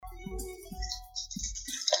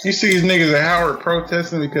You see these niggas at Howard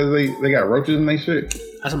protesting because they got roaches in their shit.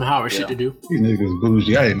 That's some Howard shit to do. These niggas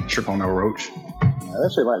bougie. I didn't trip on no roach.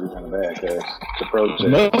 That shit might be kind of bad, cause the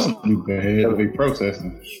protest. Must be bad. They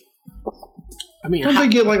protesting. I mean, don't they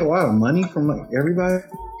get like a lot of money from like everybody?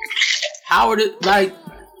 Howard, like,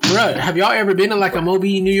 bruh, have y'all ever been to like a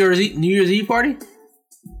Moby New Year's Eve party?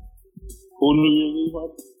 Who New Year's Eve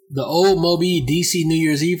party? The old Moby DC New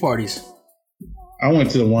Year's Eve parties. I went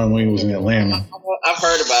to the one when it was in Atlanta. I've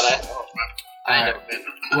heard about it. I ain't never been.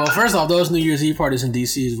 Well, first off, those New Year's Eve parties in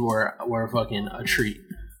DC were fucking a treat.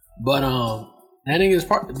 But that nigga's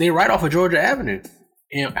they right off of Georgia Avenue.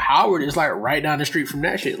 And Howard is like right down the street from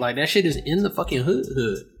that shit. Like that shit is in the fucking hood.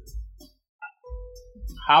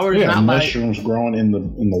 Howard is not mushrooms growing in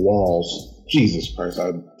the walls. Jesus Christ,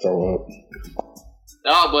 I'd throw up.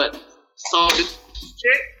 No, but so this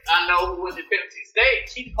chick I know who went to Tennessee State,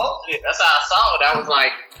 she posted it. That's how I saw it. I was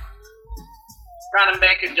like trying to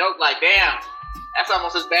make a joke like, damn, that's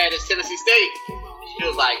almost as bad as Tennessee State. She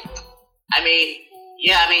was like,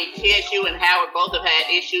 TSU and Howard both have had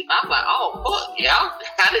issues. I'm like, oh, fuck, y'all.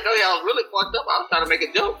 I didn't know y'all was really fucked up. I was trying to make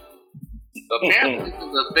a joke. Apparently, this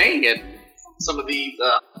is a thing at some of these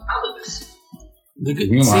colleges.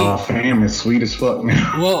 Meanwhile, fam is sweet as fuck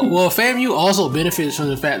now. Well, FAMU also benefits from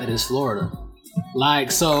the fact that it's Florida.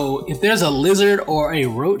 Like, so if there's a lizard or a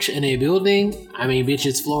roach in a building, I mean, bitch,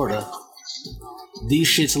 it's Florida. These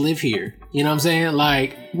shits live here. You know what I'm saying?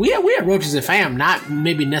 Like, we had roaches at FAM, not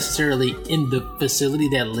maybe necessarily in the facility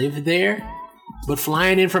that lived there, but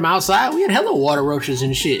flying in from outside, we had hella water roaches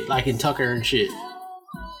and shit, like in Tucker and shit.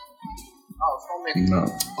 No.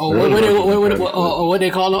 Oh, what they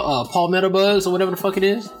call them? Palmetto bugs or whatever the fuck it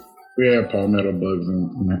is? We have palmetto bugs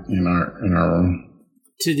in our room.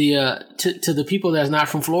 To the people that's not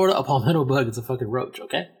from Florida, a palmetto bug is a fucking roach,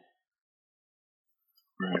 okay?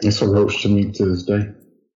 It's a roach to me to this day. Yeah.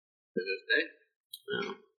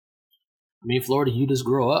 I mean, Florida, you just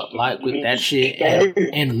grow up like with that shit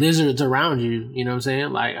and lizards around you. You know what I'm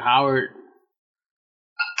saying? Like Howard,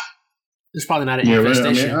 it's probably not an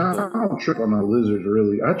infestation. I don't trip on the lizards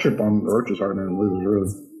really. I trip on roaches harder than lizards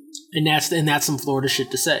really. And that's some Florida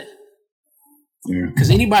shit to say. Yeah.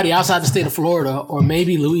 Because anybody outside the state of Florida or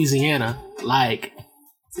maybe Louisiana, like,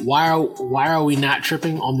 why are we not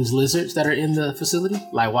tripping on these lizards that are in the facility?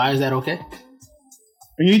 Like, why is that okay?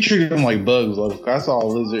 And you treat them like bugs. Like, I saw a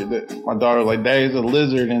lizard. My daughter was like, "There's a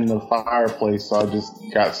lizard in the fireplace," so I just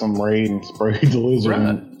got some Raid and sprayed the lizard.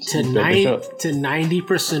 To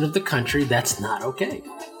 90% of the country, that's not okay.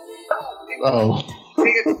 Oh.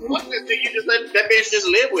 You just let that bitch just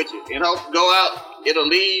live with you. Go out. It'll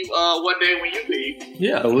leave one day when you leave.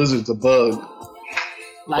 Yeah. A lizard's a bug.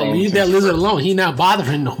 Like, leave that lizard alone. He not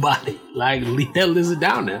bothering nobody. Like, leave that lizard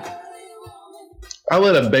down there. I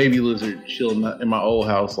let a baby lizard chill in my old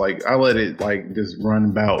house. Like, I let it, like, just run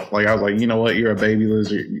about. Like, I was like, you know what? You're a baby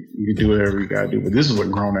lizard. You can do whatever you gotta do. But this is a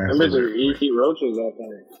grown-ass lizard. Eat roaches, I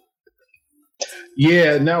think.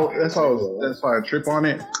 Yeah, no, that's why I trip on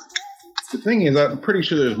it. The thing is, I'm pretty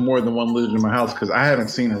sure there's more than one lizard in my house because I haven't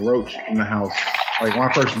seen a roach in the house. Like, when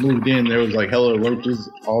I first moved in, there was, like, hella roaches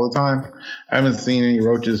all the time. I haven't seen any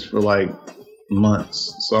roaches for, like,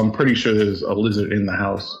 months. So I'm pretty sure there's a lizard in the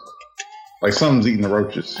house. Like, something's eating the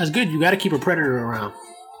roaches. That's good. You got to keep a predator around.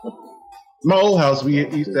 My old house, we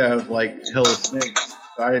used to have, like, hella snakes.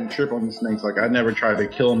 I didn't trip on the snakes. Like, I never tried to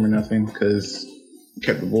kill them or nothing because it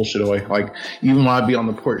kept the bullshit away. Like, even when I'd be on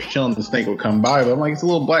the porch chilling, the snake would come by. But I'm like, it's a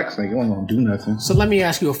little black snake. It won't do nothing. So let me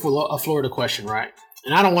ask you a Florida question, right?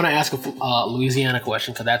 And I don't want to ask a Louisiana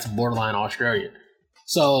question because that's borderline Australia.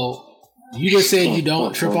 So you just said you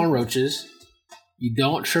don't trip on roaches. You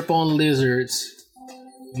don't trip on lizards.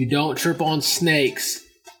 You don't trip on snakes.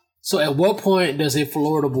 So at what point does a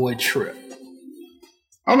Florida boy trip?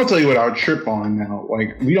 I'm gonna tell you what I would trip on now.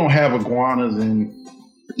 Like, we don't have iguanas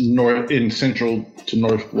in central to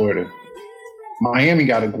North Florida. Miami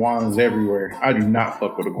got iguanas everywhere. I do not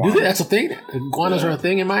fuck with iguanas. That's a thing. Iguanas are a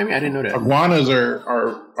thing in Miami. I didn't know that. Iguanas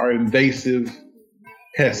are invasive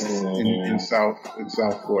pests in South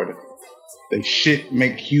Florida. They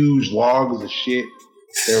make huge logs of shit.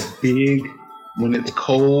 They're big. When it's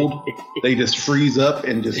cold, they just freeze up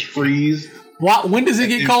and just freeze. When does it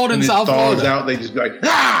get cold in South Florida? When it thaws out, they just be like,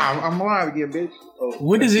 I'm alive again, bitch. Oh,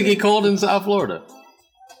 when does it get cold in South Florida?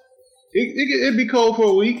 It'd be cold for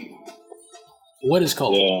a week. What is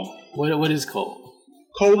cold? Yeah. What is cold?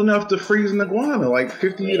 Cold enough to freeze an iguana, like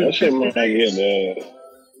 50 degrees.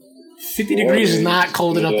 50 degrees is not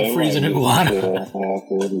cold enough to freeze an iguana.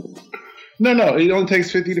 No, it only takes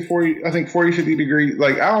 50 to 40, I think 40, 50 degrees.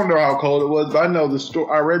 Like, I don't know how cold it was, but I know the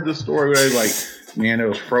story. I read the story where they like Man, there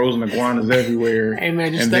was frozen iguanas everywhere. Hey,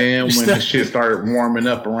 man, and then when the shit started warming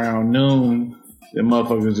up around noon, the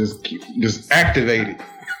motherfuckers just activated.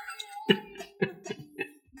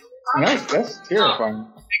 That's terrifying.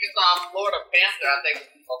 I think it's on Florida Panther. I think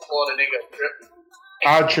a Florida nigga trip.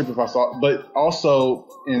 I'd trip if I saw it. But also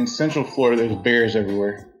in Central Florida, there's bears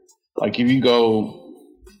everywhere. Like if you go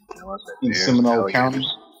in Seminole County.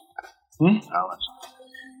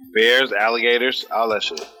 Bears, alligators, all that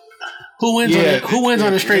shit. Who wins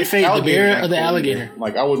on a straight fade, the bear or the alligator?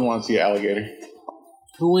 Like I wouldn't want to see an alligator.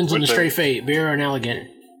 Who wins on a straight fade, bear or an alligator?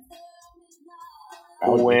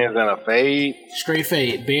 Who wins in a fade? Straight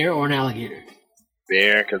fade, bear or an alligator?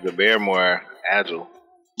 Bear, because the bear more agile.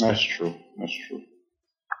 That's true.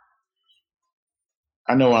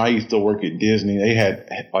 I know when I used to work at Disney, they had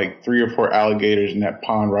like 3 or 4 alligators in that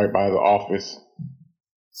pond right by the office.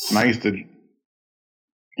 And I used to,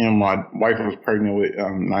 my wife was pregnant with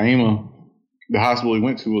Naima. The hospital we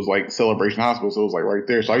went to was like Celebration Hospital, so it was like right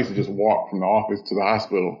there. So I used to just walk from the office to the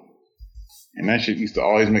hospital. And that shit used to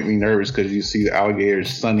always make me nervous because you see the alligators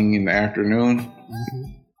sunning in the afternoon. Mm-hmm.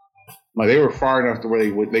 Like they were far enough to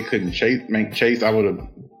where they couldn't chase. I would have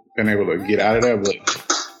been able to get out of there, but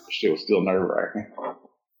shit was still nerve wracking.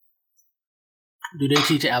 Do they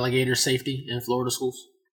teach alligator safety in Florida schools?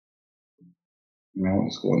 I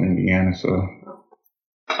went to school in Indiana, so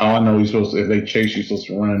all I know is if they chase you, you're supposed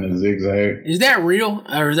to run in a zigzag. Is that real,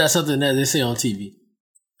 or is that something that they say on TV?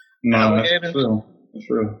 No, that's real. That's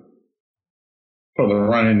real. Supposed to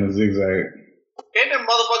run in a zigzag. Can't them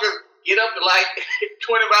motherfuckers get up to like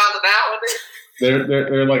 20 miles an hour?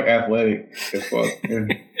 They're like athletic as fuck. Yeah.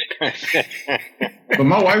 But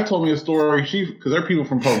my wife told me a story. Because they're people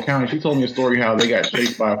from Polk County. She told me a story how they got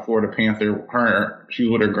chased by a Florida Panther. She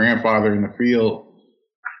was with her grandfather in the field,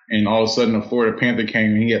 and all of a sudden a Florida Panther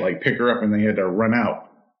came and he had like pick her up and they had to run out.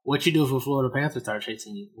 What you do if a Florida Panther start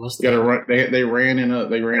chasing you? They ran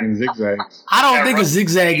in zigzags. I don't think a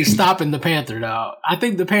zigzag is stopping the Panther, dog. I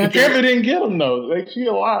think the Panther didn't get him though. She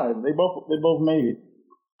alive. They both made it.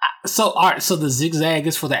 So all right. So the zigzag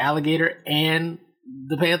is for the alligator and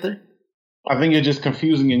the Panther. I think it's just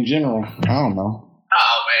confusing in general. I don't know.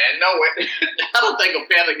 Oh man, no way. I don't think a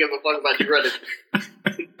Panther gives a fuck about you running.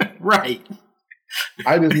 Right.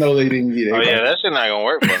 I just know they didn't get it. Oh yeah, that shit not gonna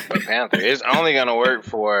work for Panther. It's only gonna work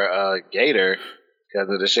for Gator because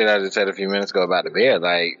of the shit I just said a few minutes ago about the bear.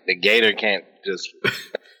 Like the Gator can't just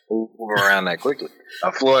move around that quickly.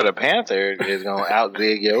 A Florida Panther is gonna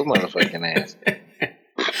out-zig your motherfucking ass.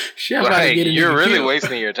 Like, you're really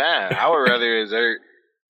wasting your time. I would rather exert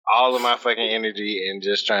all of my fucking energy in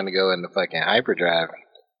just trying to go into fucking hyperdrive.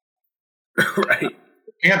 Right.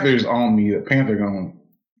 Panther's on me. The Panther going.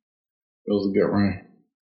 It was a good run.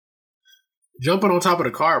 Jumping on top of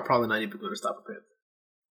the car probably not even going to stop a Panther.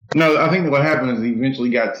 No, I think what happened is he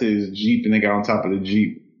eventually got to his Jeep and they got on top of the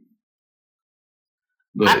Jeep.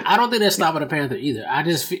 But I don't think that's stopping a Panther either.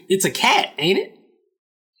 It's a cat, ain't it?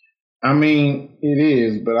 I mean, it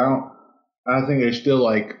is, but I think they still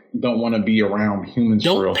like don't want to be around humans.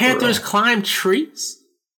 Don't Panthers climb trees?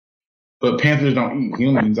 But Panthers don't eat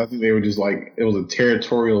humans. I think they were just like it was a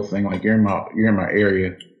territorial thing. Like you're in my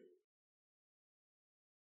area.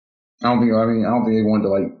 I don't think they wanted to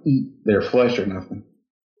like eat their flesh or nothing.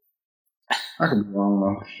 I could be wrong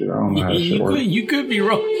though. Shit, I don't know how that shit works. You could be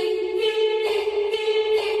wrong.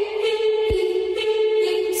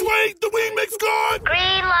 Sweet, the weed makes good.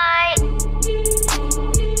 Green light.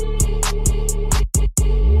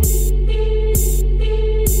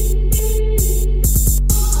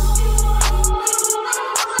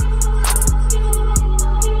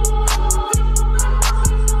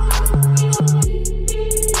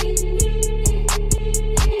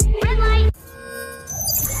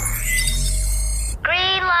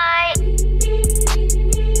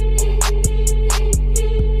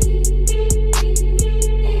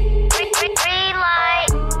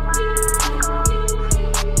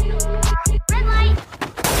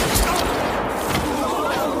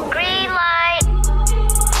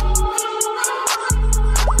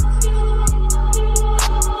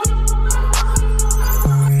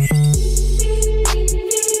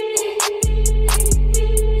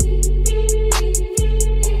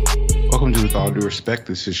 Respect.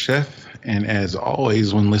 This is Chef, and as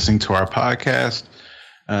always, when listening to our podcast,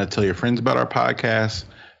 tell your friends about our podcast.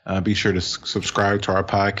 Be sure to subscribe to our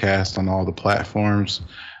podcast on all the platforms.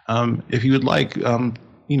 If you would like,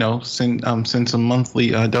 send some monthly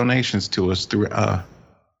donations to us through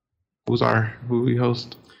who we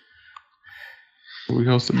host? Who we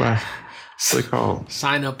hosted by? What's they called?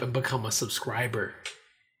 Sign up and become a subscriber.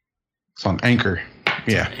 It's on Anchor.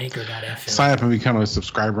 Yeah. Anchor.fm. Sign up and become a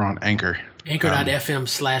subscriber on Anchor.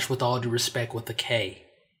 Anchor.fm/with all due respect with a K.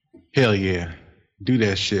 Hell yeah. Do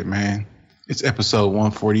that shit, man. It's episode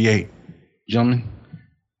 148. Gentlemen.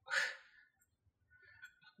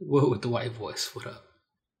 What with the white voice? What up?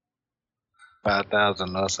 5,000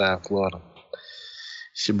 Northside Florida.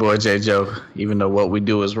 It's your boy J. Joe. Even though what we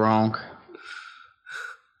do is wrong.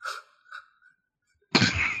 I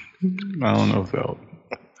don't know if that.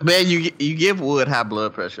 Man, you give Wood high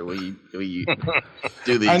blood pressure when you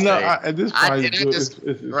do these. I know. things. At this point, it's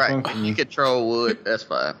right. fun for me. You control Wood. That's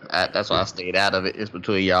fine. That's why I stayed out of it. It's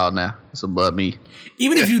between y'all now. It's above me.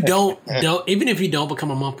 Even if you don't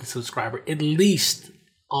become a monthly subscriber, at least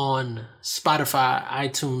on Spotify,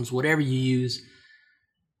 iTunes, whatever you use,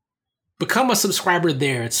 become a subscriber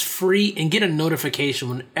there. It's free, and get a notification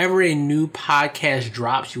whenever a new podcast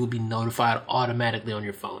drops. You will be notified automatically on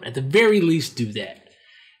your phone. At the very least, do that.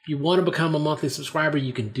 If you want to become a monthly subscriber,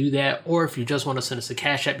 you can do that. Or if you just want to send us a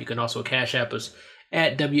Cash App, you can also Cash App us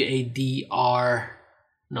at WADR.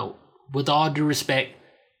 No, with all due respect,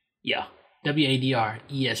 yeah,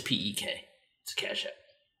 WADRESPEK. It's a Cash App.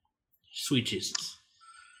 Sweet Jesus.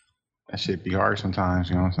 That shit be hard sometimes,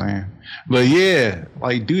 you know what I'm saying? But yeah,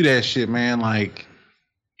 like, do that shit, man. Like,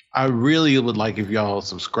 I really would like if y'all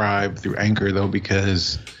subscribe through Anchor, though,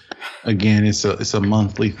 because, again, it's a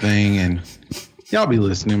monthly thing, and y'all be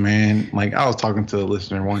listening, man. Like, I was talking to a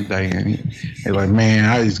listener one day, and he's like, man,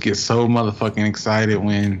 I just get so motherfucking excited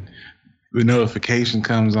when the notification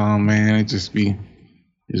comes on, man. It just be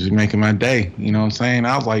making my day, you know what I'm saying?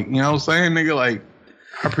 I was like, you know what I'm saying, nigga? Like,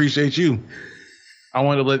 I appreciate you. I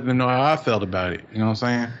wanted to let them know how I felt about it. You know what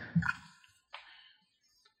I'm saying?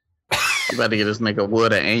 You about to get this nigga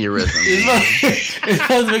Wood an aneurysm. His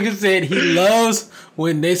husband said he loves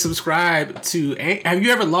when they subscribe to. Have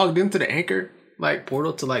you ever logged into the Anchor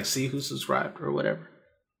portal to see who subscribed or whatever?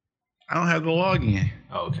 I don't have to log in.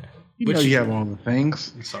 Oh, okay. You know you have all the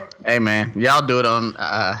things. Sorry. Hey man, y'all do it on.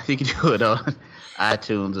 You can do it on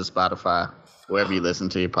iTunes or Spotify, wherever you listen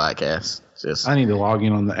to your podcast. Just I need to log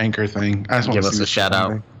in on the Anchor thing. I just want give to us see a shout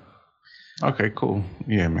out. Okay, cool.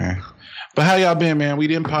 Yeah, man. But how y'all been, man? We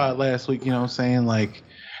didn't pod last week. You know what I'm saying? Like,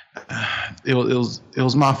 it was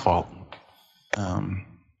my fault. What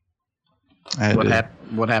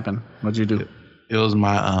happened? What'd you do? It was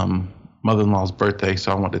my mother-in-law's birthday,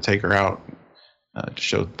 so I wanted to take her out to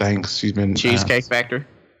show thanks. She's been Cheesecake Factory.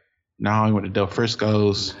 No, we went to Del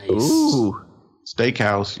Frisco's. Nice. Ooh,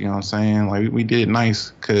 steakhouse. You know what I'm saying? Like, we did it nice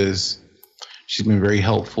because she's been very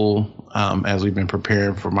helpful as we've been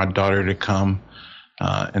preparing for my daughter to come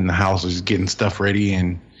in the house, just getting stuff ready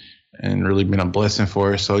and really been a blessing for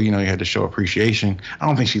her. So, you had to show appreciation. I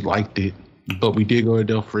don't think she liked it, but we did go to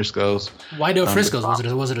Del Frisco's. Why Del Frisco's?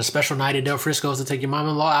 Was it a special night at Del Frisco's to take your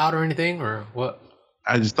mom-in-law out or anything, or what?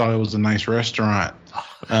 I just thought it was a nice restaurant.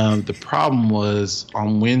 The problem was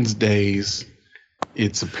on Wednesdays,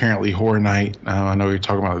 it's apparently horror night. I know you're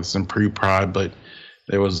talking about this in pre-prod, but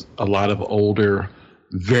there was a lot of older,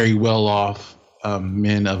 very well-off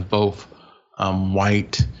men of both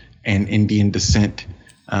white and Indian descent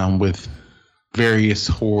with various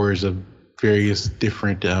whores of various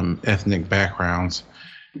different ethnic backgrounds.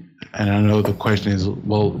 And I know the question is,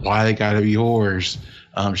 well, why they gotta be whores?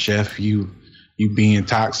 Chef, you being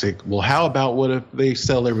toxic. Well, how about what if they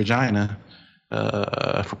sell their vagina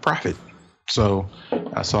for profit? So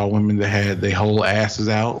I saw women that had their whole asses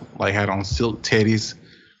out, like had on silk teddies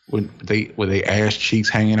with their ass cheeks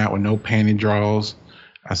hanging out with no panty draws.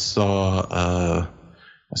 I saw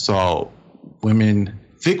women,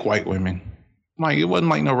 thick white women. Like, it wasn't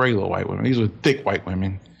like no regular white women. These were thick white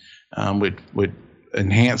women with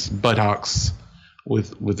enhanced buttocks,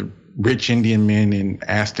 with rich Indian men in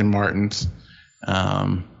Aston Martins.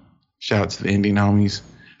 Shout out to the Indian homies.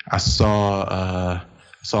 I saw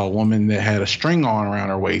a woman that had a string on around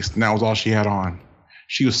her waist, and that was all she had on.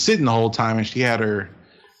 She was sitting the whole time, and she had her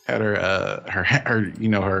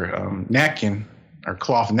napkin, her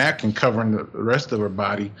cloth napkin covering the rest of her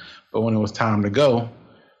body. But when it was time to go,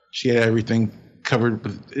 she had everything covered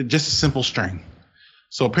with just a simple string.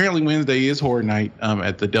 So apparently Wednesday is horror night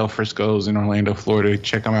at the Del Frisco's in Orlando, Florida.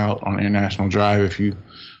 Check them out on International Drive if you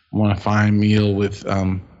want to find meal with.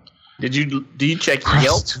 Do you check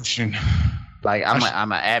Yelp? Like,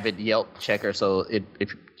 I'm an avid Yelp checker, so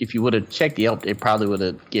if you would have checked Yelp, it probably would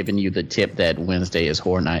have given you the tip that Wednesday is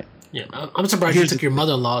horror night. Yeah, I'm surprised you took your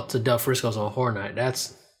mother-in-law to Del Frisco's on horror night.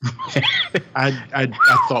 That's. I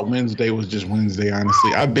thought Wednesday was just Wednesday.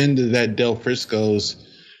 Honestly, I've been to that Del Frisco's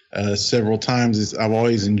several times. I've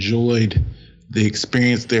always enjoyed the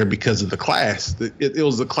experience there because of the class. It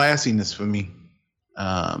was the classiness for me.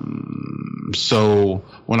 So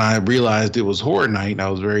when I realized it was horror night, I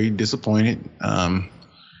was very disappointed.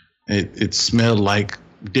 It smelled like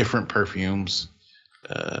different perfumes.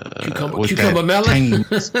 Cucumber melon.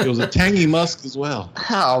 It was a tangy musk as well.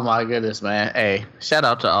 Oh my goodness, man! Hey, shout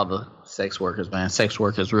out to all the sex workers, man. Sex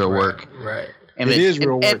work is real work. Right. And it is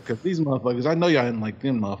real work because these motherfuckers. I know y'all didn't like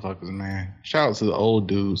them motherfuckers, man. Shout out to the old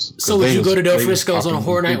dudes. So would you go to Del Frisco's on a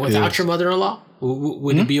horror night without your mother-in-law?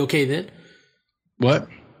 Would it be okay then? What?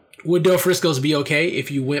 Would Del Frisco's be okay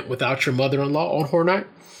if you went without your mother-in-law on horror night?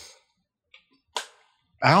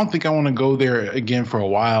 I don't think I want to go there again for a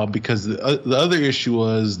while because the other issue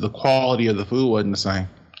was the quality of the food wasn't the same.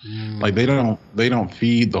 Like they don't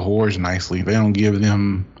feed the whores nicely. They don't give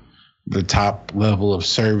them the top level of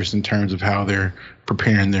service in terms of how they're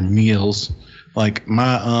preparing their meals. Like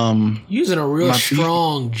my using a real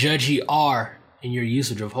strong judgy R in your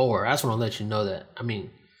usage of horror. I just want to let you know that. I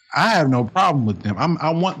mean, I have no problem with them.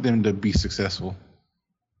 I want them to be successful.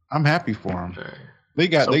 I'm happy for them. Right. They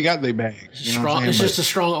got their bag. Strong. It's just a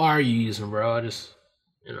strong R you using, bro. I just,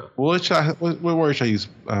 What word should I use?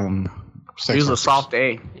 Use a soft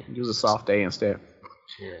A. Use a soft A instead.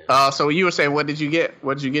 Yeah. So you were saying, what did you get?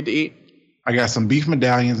 What did you get to eat? I got some beef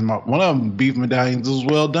medallions. And one of them beef medallions was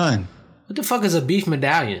well done. What the fuck is a beef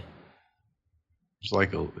medallion? It's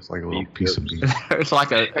like a little piece of beef. it's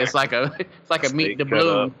like a meat de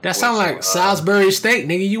bloom. That sounds like Salisbury steak,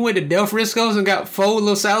 nigga. You went to Del Frisco's and got 4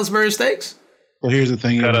 little Salisbury steaks? Well, here's the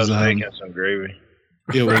thing. Cut up steak and some gravy.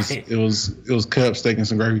 It was cut up steak and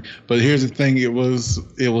some gravy. But here's the thing. It was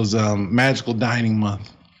Magical Dining Month.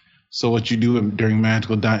 So what you do during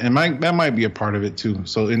Magical Dining, and that might be a part of it too.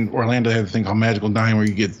 So in Orlando, they have a thing called Magical Dining where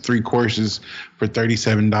you get 3 courses for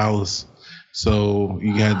 $37. So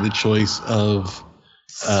you had the choice of.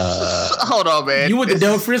 Hold on, man. You went to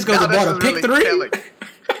Del Frisco's and bought a pick really 3?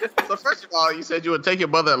 So first of all, you said you would take your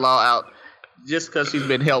mother-in-law out just because she's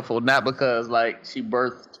been helpful, not because like she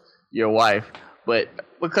birthed your wife, but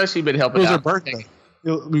because she's been helping out. It was her birthday.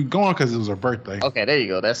 We're going because it was her birthday. Okay, there you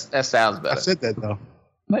go. That sounds better. I said that though.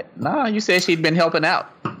 No, you said she'd been helping out.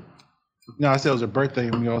 No, I said it was her birthday,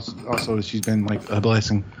 and we also she's been like a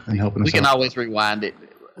blessing and helping us. We can always rewind it.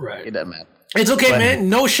 Right. It doesn't matter. It's okay, man.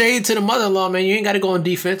 No shade to the mother-in-law, man. You ain't got to go on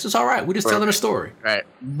defense. It's all right. We're just telling a story. Right.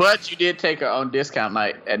 But you did take her on discount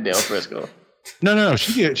night at Del Frisco. No.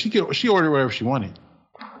 She ordered whatever she wanted.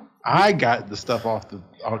 I got the stuff off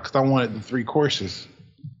because I wanted the 3 courses.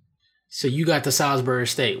 So you got the Salisbury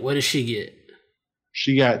steak. What did she get?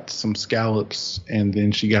 She got some scallops, and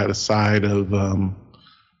then she got a side of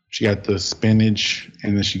she got the spinach,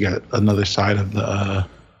 and then she got another side of the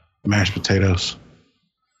mashed potatoes.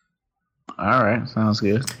 All right, sounds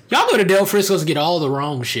good. Y'all go to Del Frisco's to get all the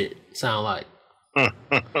wrong shit. Sound like.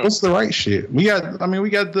 What's the right shit? We got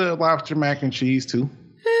the lobster mac and cheese too.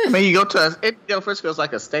 I mean, you go to Del Frisco's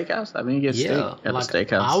like a steakhouse. I mean, you get steak at a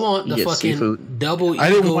steakhouse. I want the fucking seafood. Double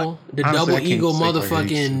Eagle, double Eagle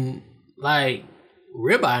motherfucking like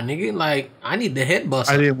ribeye, nigga. Like I need the head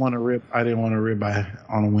buster. I didn't want a ribeye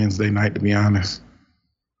on a Wednesday night, to be honest.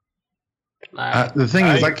 Like, the thing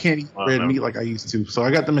is, I can't eat red meat like I used to, so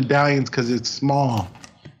I got the medallions because it's small.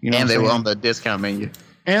 You know, and they were on the discount menu.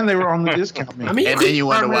 And they were on the discount menu. I mean, then you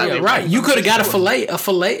wonder why. Right, you could have got a fillet. A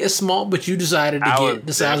fillet is small, but you decided to get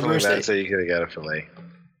the Salisbury steak. I'd say you could have got a fillet.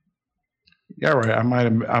 Yeah, right. I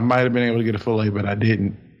might have been able to get a fillet, but I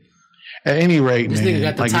didn't. At any rate, this nigga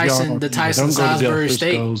got the Tyson Salisbury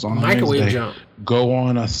steak microwave jump. Go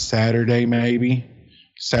on a Saturday, maybe.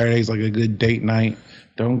 Saturday's like a good date night.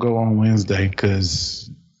 Don't go on Wednesday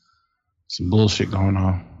because some bullshit going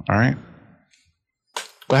on. All right.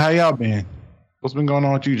 But how y'all been? What's been going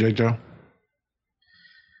on with you, J. Joe?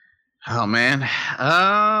 Oh man.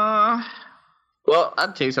 Well,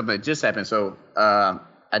 I'll tell you something that just happened. So I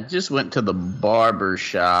just went to the barber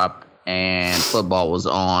shop and football was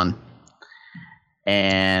on.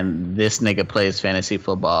 And this nigga plays fantasy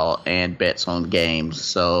football and bets on games.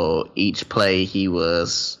 So each play he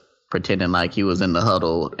was pretending like he was in the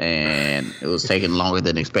huddle, and it was taking longer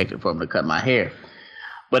than expected for him to cut my hair.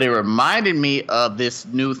 But it reminded me of this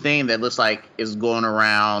new thing that looks like is going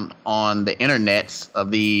around on the internets of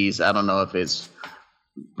these, I don't know if it's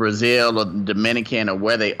Brazil or Dominican or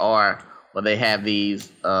where they are, where they have these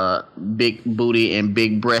big booty and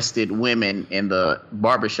big breasted women in the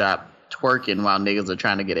barbershop twerking while niggas are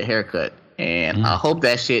trying to get a haircut. And I hope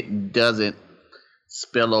that shit doesn't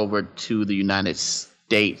spill over to the United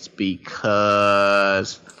States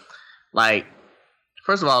because, like,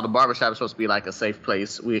 first of all, the barbershop is supposed to be like a safe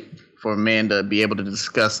place for men to be able to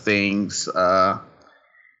discuss things. And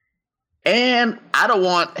I don't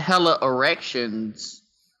want hella erections,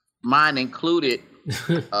 mine included,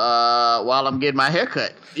 while I'm getting my hair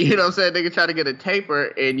cut. You know what I'm saying? Nigga try to get a taper,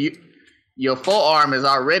 and your forearm is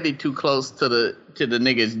already too close to the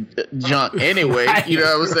nigga's junk anyway. Right. You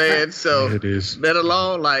know what I'm saying? So it is. Let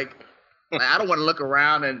alone like I don't want to look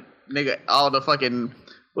around and nigga all the fucking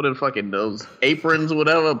what are the fucking those aprons or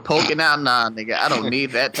whatever poking out. Nah, nigga, I don't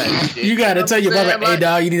need that type of shit. You gotta tell your brother, hey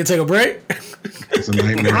dog, you need to take a break. It's a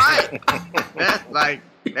nightmare. Right. That's like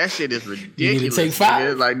that shit is ridiculous. You need to take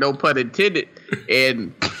 5. Nigga. Like no pun intended.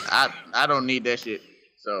 And I don't need that shit.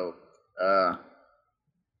 So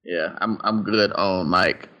yeah, I'm good on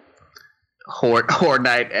like whore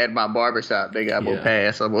night at my barbershop. Nigga, I'm gonna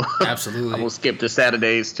pass. Absolutely. I'm gonna skip the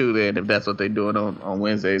Saturdays too then if that's what they doing on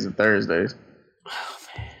Wednesdays and Thursdays. Oh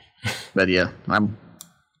man. But yeah,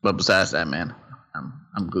 but besides that, man,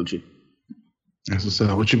 I'm Gucci. That's what's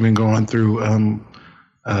up. What you been going through?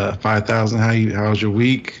 5,000. How's your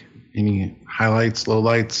week? Any highlights,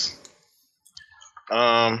 lowlights?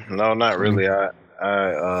 No, not really.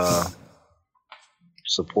 I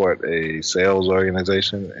support a sales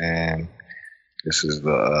organization, and this is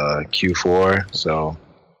the Q4, so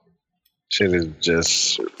shit is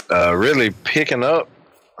just really picking up.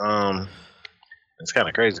 It's kind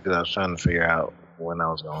of crazy because I was trying to figure out when I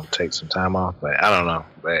was going to take some time off, but I don't know.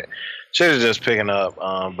 But shit is just picking up.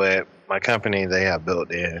 But my company, they have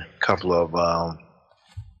built in a couple of, I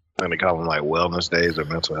think they call them like wellness days or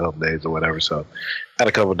mental health days or whatever. So I had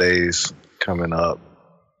a couple days coming up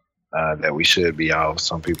that we should be off.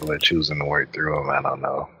 Some people are choosing to work through them. I don't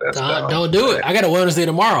know. Don't do it. I got a wellness day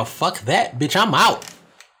tomorrow. Fuck that, bitch. I'm out.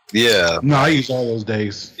 Yeah. No, I use all those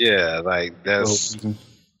days. Yeah, like that's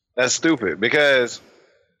stupid because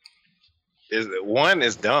one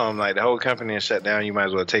is dumb. Like the whole company is shut down. You might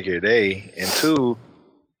as well take your day. And 2,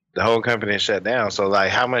 the whole company is shut down. So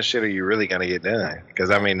like, how much shit are you really gonna get done?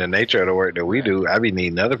 Because I mean, the nature of the work that we do, I be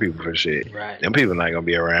needing other people for shit. Right. Them people not gonna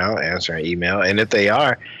be around answering email. And if they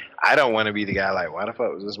are, I don't want to be the guy like, why the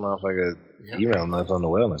fuck was this motherfucker emailing us on the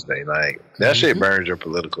wellness day? Like that shit burns your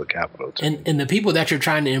political capital too. And the people that you're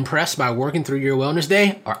trying to impress by working through your wellness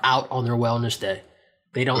day are out on their wellness day.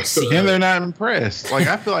 They don't see and they're not impressed. Like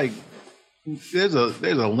I feel like there's a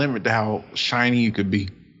limit to how shiny you could be.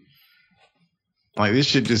 Like this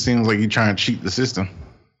shit just seems like you're trying to cheat the system.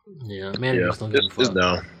 Yeah, man, it's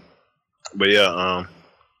dumb. But yeah,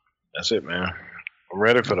 that's it, man. I'm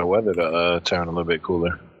ready for the weather to turn a little bit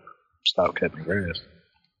cooler. Stop cutting grass.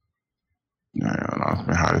 Yeah, no, it's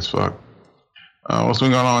been hot as fuck. What's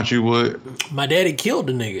been going on with you, Wood? My daddy killed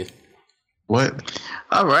the nigga. What?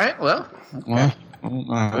 All right, well.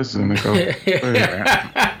 Listen,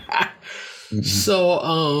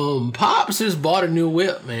 So, Pops just bought a new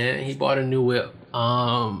whip, man. He bought a new whip.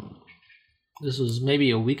 This was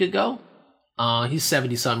maybe a week ago. He's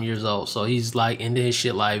 70-something years old, so he's like into his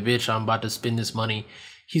shit like, bitch, I'm about to spend this money.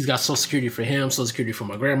 He's got Social Security for him, Social Security for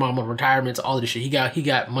my grandmama, retirements, all of this shit. He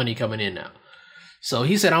got money coming in now. So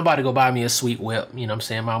he said, I'm about to go buy me a sweet whip. You know what I'm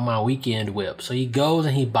saying? My weekend whip. So he goes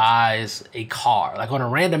and he buys a car, like on a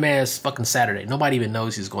random ass fucking Saturday. Nobody even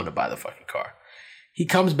knows he's going to buy the fucking car. He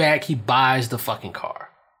comes back, he buys the fucking car.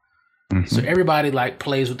 Mm-hmm. So everybody like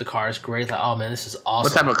plays with the car. It's great. Like, oh man, this is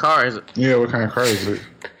awesome. What type of car is it? Yeah, what kind of car is it?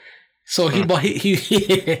 So he bought he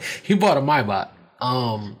bought a Maybach.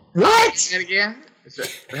 What? Say it again.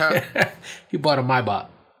 He bought a Maybach.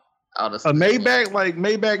 A Maybach, like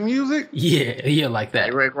Maybach music? Yeah, like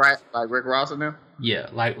that. Like Rick Ross in there? Yeah,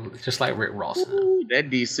 just like Rick Ross. Ooh, that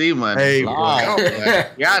DC money. Hey, y'all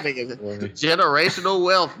niggas, generational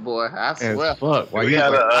wealth, boy. I swear. Fuck. Like,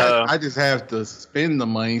 I just have to spend the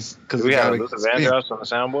money because we have Luther Vandross on the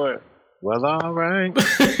soundboard. Well, all right.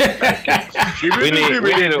 we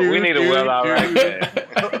need a well, all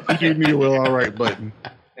right. Give me a well, all right button.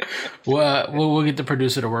 Well, we'll get the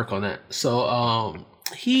producer to work on that. So,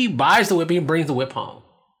 he buys the whip. He brings the whip home.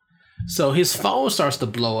 So his phone starts to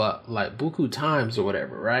blow up like buku times or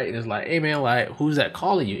whatever, right? And it's like, hey man, like who's that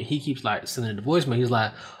calling you? And he keeps like sending the voicemail. He's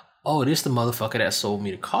like, oh, this the motherfucker that sold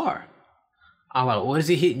me the car. I'm like, what is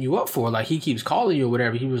he hitting you up for? Like he keeps calling you or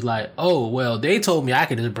whatever. He was like, oh, well, they told me I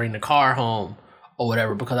could just bring the car home or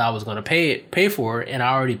whatever because I was gonna pay for it, and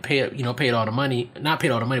I already paid all the money. Not paid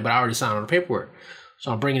all the money, but I already signed all the paperwork.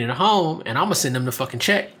 So I'm bringing it home, and I'm gonna send them the fucking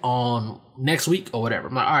check on next week or whatever.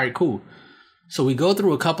 I'm like, all right, cool. So we go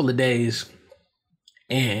through a couple of days,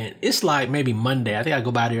 and it's like maybe Monday. I think I go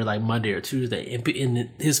by there like Monday or Tuesday, and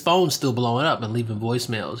his phone's still blowing up and leaving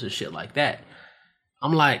voicemails and shit like that.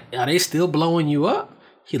 I'm like, are they still blowing you up?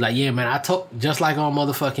 He's like, yeah, man. I told just like on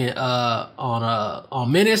motherfucking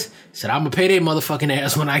on Menace, said I'm gonna pay their motherfucking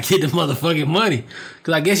ass when I get the motherfucking money,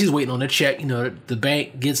 because I guess he's waiting on the check. You know, the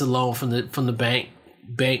bank gets a loan from the bank.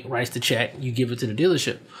 bank writes the check, you give it to the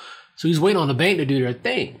dealership. So he's waiting on the bank to do their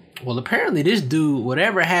thing. Well, apparently this dude,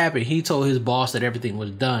 whatever happened, he told his boss that everything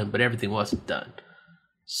was done, but everything wasn't done.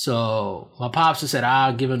 So my pops just said,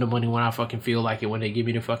 I'll give him the money when I fucking feel like it, when they give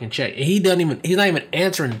me the fucking check. And he's not even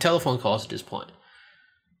answering the telephone calls at this point.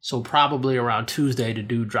 So probably around Tuesday, the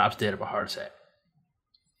dude drops dead of a heart attack.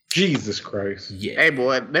 Jesus Christ. Yeah. Hey,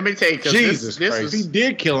 boy, let me tell you. Jesus Christ. He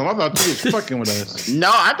did kill him. I thought he was fucking with us.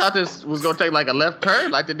 No, I thought this was going to take like a left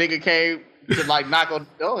turn. Like the nigga came to like knock on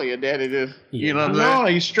the door. Your daddy just, you know what I'm saying? No,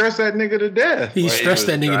 he stressed that nigga to death. He stressed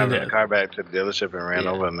that nigga to driving death. the car back to the dealership and ran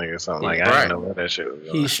over a nigga or something. Like, I Right. didn't know what that shit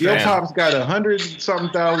was going. Your pop's got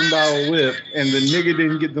 $100,000 whip, and the nigga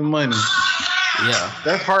didn't get the money. Yeah.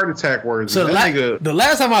 That's heart attack words. So that the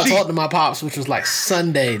last time I talked to my pops, which was like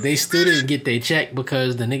Sunday, they still didn't get their check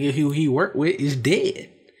because the nigga who he worked with is dead.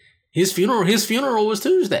 His funeral was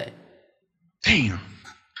Tuesday. Damn.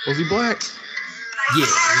 Was he black? Yeah.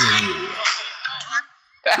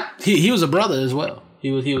 He was a brother as well.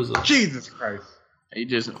 He was a, Jesus Christ.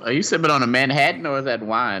 Are you sipping on a Manhattan or is that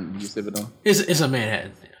wine you sipping on? it's a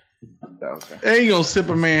Manhattan. Okay. Ain't gonna sip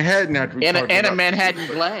a Manhattan after we And talk a about Manhattan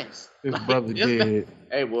glass. his brother dead.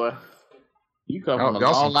 Hey, boy. You come from a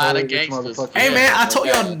Y'all long some line of cold-ass gangsters. motherfuckers. Hey man, I told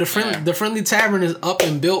y'all the friendly tavern is up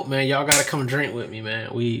and built, man. Y'all gotta come drink with me, man.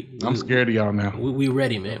 I'm scared of y'all now. We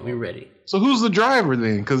ready, man. We ready. So who's the driver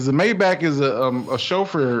then? Because the Maybach is a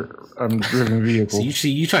chauffeur driven vehicle. So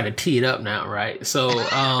you trying to tee it up now, right? So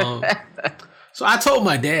so I told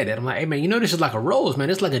my dad that I'm like, hey man, you know this is like a Rolls, man.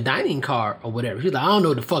 It's like a dining car or whatever. He's like, I don't know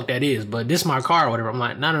what the fuck that is, but this is my car or whatever. I'm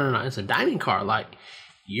like, no, it's a dining car. Like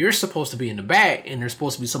you're supposed to be in the back, and there's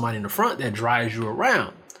supposed to be somebody in the front that drives you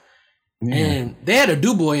around. Yeah. And they had a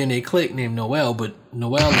do boy in their clique named Noel, but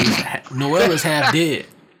Noel is half dead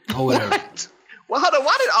or whatever. What? Well, hold on.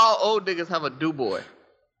 Why did all old niggas have a do boy?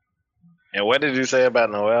 And what did you say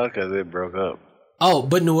about Noel? Because it broke up. Oh,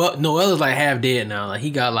 but Noel is like half dead now. Like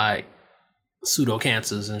he got like pseudo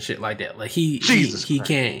cancers and shit like that. Like he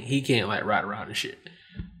can't like ride around and shit.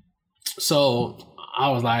 So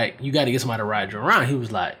I was like, you got to get somebody to ride you around. He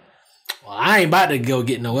was like, well, I ain't about to go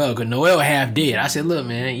get Noel because Noel half dead. I said, look,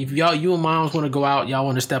 man, if you and moms want to go out, y'all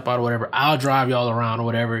want to step out or whatever, I'll drive y'all around or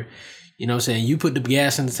whatever. You know what I'm saying? You put the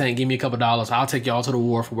gas in the tank, give me a couple $, I'll take y'all to the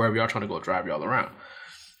wharf or wherever y'all trying to go drive y'all around.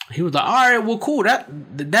 He was like, all right, well, cool.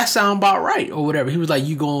 That sound about right or whatever. He was like,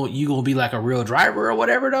 you gonna be like a real driver or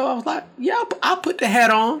whatever though? I was like, yeah, I'll put the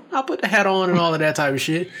hat on. I'll put the hat on and all of that type of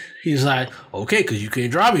shit. He's like, okay, because you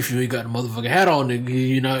can't drive if you ain't got the motherfucking hat on.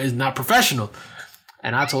 You know, it's not professional.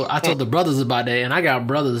 And I told the brothers about that, and I got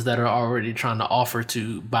brothers that are already trying to offer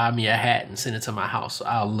to buy me a hat and send it to my house so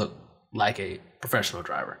I'll look like a professional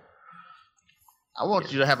driver. I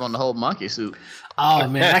want you to have on the whole monkey suit. Oh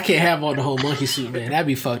man, I can't have on the whole monkey suit, man. That'd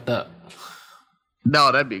be fucked up.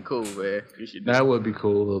 No, that'd be cool, man. You should do that would be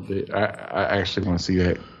cool a little bit. I actually want to see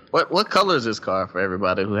that. What color is this car for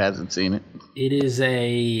everybody who hasn't seen it? It is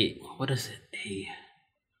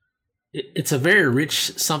it's a very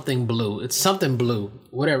rich something blue. It's something blue.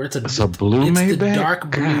 Whatever. It's a blue Maybach? It's the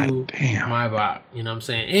dark blue Maybach. You know what I'm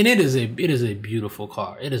saying? And it is a beautiful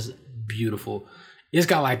car. It is beautiful. It's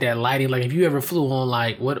got like that lighting. Like if you ever flew on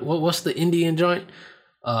like what's the Indian joint?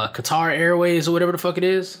 Qatar Airways or whatever the fuck it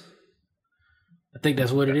is. I think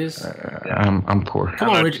that's what it is. I'm poor. Come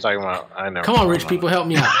on, rich. Come on, rich people, help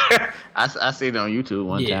me out. I seen it on YouTube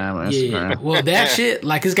one time on Instagram. Yeah. Well, that shit,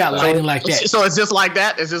 like it's got lighting like that. So it's just like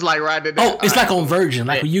that. It's just like right there. Oh, it's like on Virgin.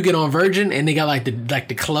 Like when you get on Virgin and they got like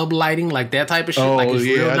the club lighting, like that type of shit. Oh like it's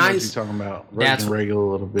yeah, real I know nice. what you're talking about. Virgin regular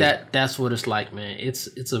a little bit. That's what it's like, man.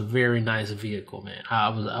 It's a very nice vehicle, man. I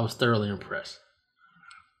was thoroughly impressed.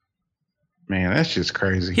 Man, that's just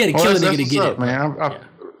crazy. He had to kill a nigga to get it, man.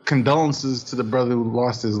 Condolences to the brother who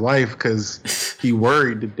lost his life because he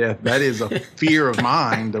worried to death. That is a fear of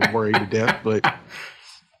mine, to worry to death. But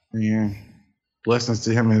yeah, blessings to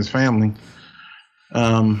him and his family.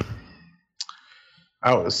 I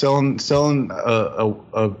was selling a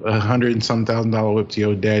 $100 and some $1,000 whip to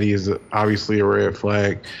your daddy is obviously a red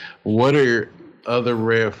flag. What are other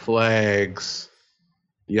red flags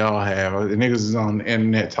y'all have? The niggas is on the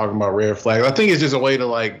internet talking about red flags. I think it's just a way to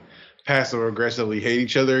like passive aggressively hate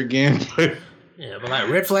each other again. But yeah, but like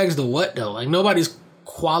red flags to what though? Like nobody's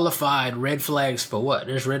qualified red flags for what?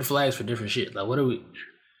 There's red flags for different shit. Like what are we?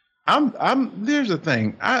 There's the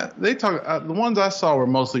thing. The ones I saw were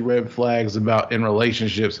mostly red flags about in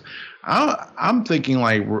relationships. I'm thinking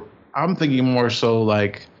more so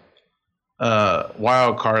like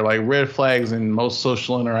wild card, like red flags in most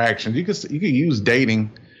social interactions. You could use dating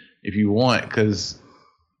if you want, because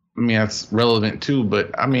I mean, that's relevant too,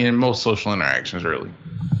 but I mean, in most social interactions, really.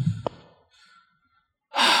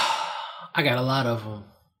 I got a lot of them.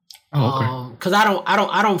 Oh, okay. Cause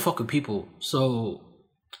I don't fuck with people. So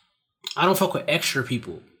I don't fuck with extra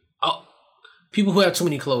people. Oh, people who have too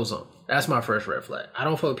many clothes on. That's my first red flag. I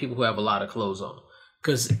don't fuck with people who have a lot of clothes on.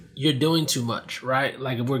 Cause you're doing too much, right?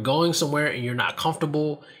 Like if we're going somewhere and you're not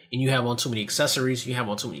comfortable and you have on too many accessories, you have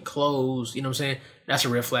on too many clothes, you know what I'm saying? That's a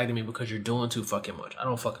red flag to me because you're doing too fucking much. I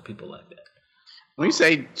don't fuck with people like that. When you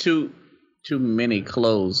say too many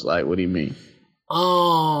clothes, like what do you mean?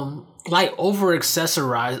 Like over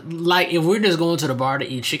accessorized. Like if we're just going to the bar to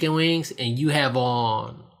eat chicken wings and you have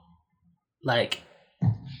on like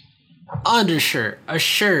undershirt, a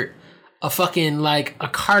shirt, a fucking like a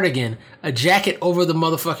cardigan, a jacket over the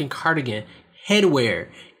motherfucking cardigan, headwear,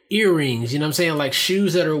 earrings, you know what I'm saying? Like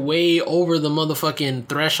shoes that are way over the motherfucking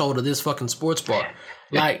threshold of this fucking sports bar.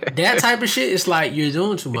 Like that type of shit, it's like you're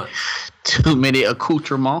doing too much. Too many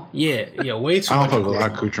accoutrements. Yeah, way too I much. don't fuck with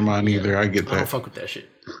accoutrement either. I get I don't that. fuck with that shit.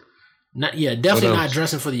 Definitely not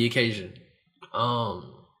dressing for the occasion.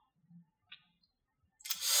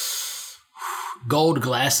 Gold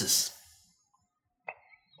glasses.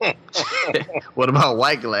 What about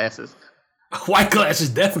white glasses? White glasses,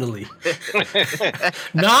 definitely.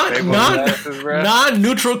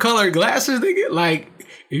 Non-neutral colored glasses, nigga. Like,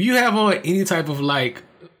 if you have on any type of like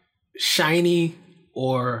shiny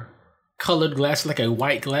or colored glasses, like a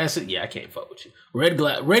white glasses, yeah, I can't fuck with you. Red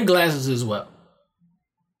glasses as well.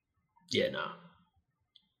 Yeah,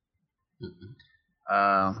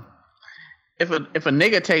 nah. If a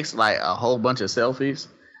nigga takes like a whole bunch of selfies,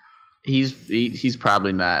 he's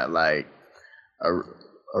probably not like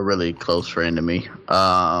a really close friend to me.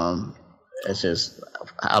 It's just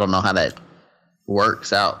I don't know how that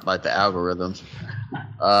works out, like the algorithms.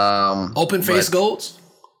 Open face golds.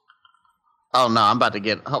 Oh no,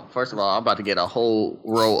 first of all, I'm about to get a whole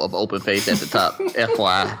row of open face at the top.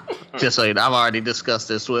 FYI, just so you know, I've already discussed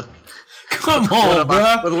this with. Come on,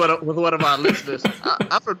 bro. With one of our listeners.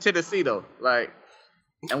 I'm from Tennessee though, like,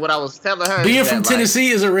 and what I was telling her. Being from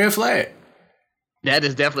Tennessee is a red flag. That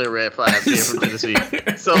is definitely a red flag. Being from Tennessee.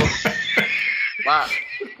 So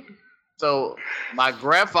my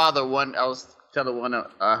grandfather, I was telling one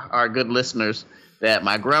of our good listeners that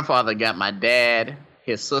my grandfather got my dad,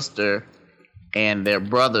 his sister, and their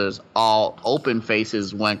brothers all open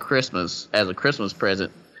faces one Christmas as a Christmas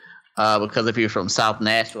present. Because if you're from South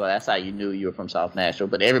Nashville, that's how you knew you were from South Nashville.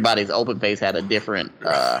 But everybody's open face had a different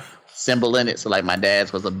symbol in it. So like my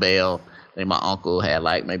dad's was a bell. Then my uncle had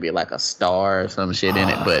like maybe like a star or some shit in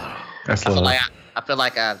it. But I feel like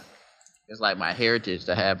it's like my heritage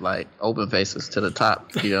to have like open faces to the top.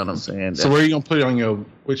 You know what I'm saying? So where are you gonna put it on your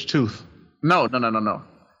which tooth? No.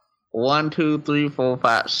 1, 2, 3, 4,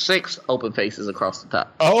 5, 6 open faces across the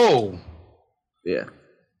top. Oh. Yeah.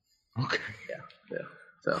 Okay. Yeah.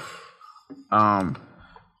 So.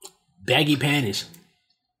 Baggy panties.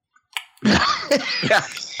 Yeah.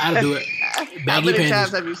 I'll do it. Baggy How many panties.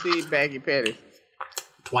 times have you seen baggy panties?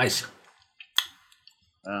 Twice.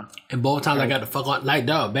 And both times I got the fuck on. Like,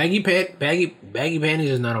 dog, baggy panties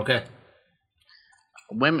is not okay.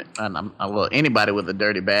 Women, well, anybody with a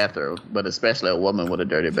dirty bathroom, but especially a woman with a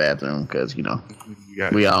dirty bathroom, because we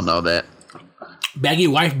all know that. Baggy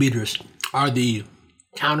wife beaters are the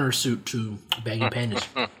countersuit to baggy panties.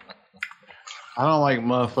 I don't like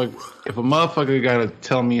motherfucker. If a motherfucker gotta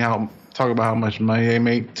talk about how much money they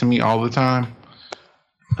make to me all the time,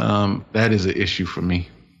 that is an issue for me.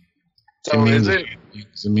 So it means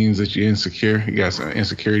that you're insecure. You got some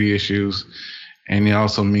insecurity issues, and it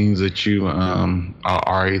also means that you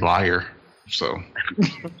are a liar. So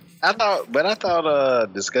I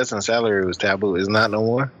thought discussing salary was taboo. It's not no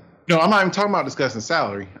more. No, I'm not even talking about discussing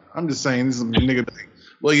salary. I'm just saying this is a nigga thing.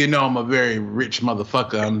 Well, I'm a very rich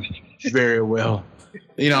motherfucker. I'm very well.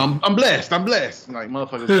 I'm blessed. Like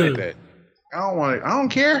motherfuckers like that. I don't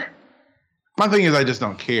care. My thing is I just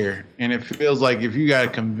don't care. And it feels like if you gotta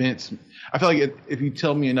convince me, I feel like if you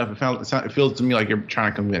tell me enough, it feels to me like you're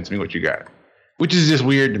trying to convince me what you got. Which is just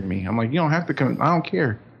weird to me. I'm like, you don't have to I don't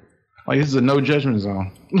care. Like this is a no judgment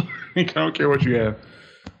zone. I don't care what you have.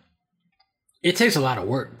 It takes a lot of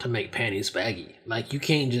work to make panties baggy. Like you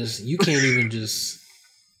can't do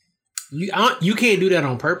that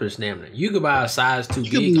on purpose, damn it. You could buy a size too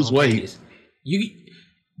big. You lose weight.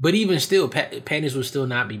 But even still, panties will still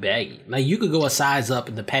not be baggy. Like you could go a size up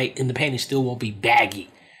and the panties still won't be baggy.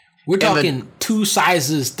 We're talking 2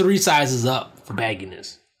 sizes, 3 sizes up for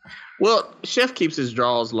bagginess. Well, Chef keeps his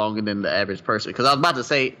draws longer than the average person. Because I was about to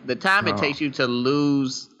say, the time it takes you to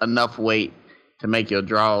lose enough weight to make your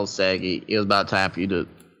draws saggy, it was about time for you to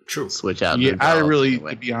switch out. Yeah,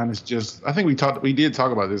 to be honest, I think we did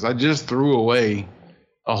talk about this. I just threw away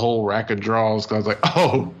a whole rack of draws because I was like,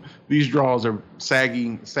 oh, these drawers are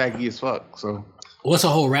saggy as fuck. So What's a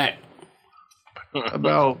whole rack?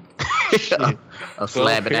 about a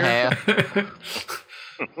slab and a pair. half.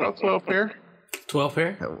 About 12 pair. 12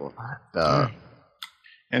 pair?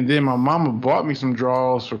 And then my mama bought me some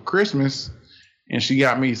drawers for Christmas, and she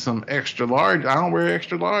got me some extra large. I don't wear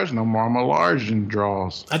extra large no more. I'm a large in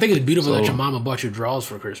drawers. I think it's beautiful that your mama bought you drawers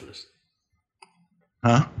for Christmas.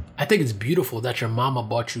 Huh? I think it's beautiful that your mama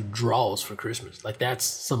bought you drawers for Christmas. Like, that's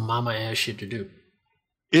some mama ass shit to do.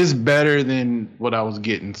 It's better than what I was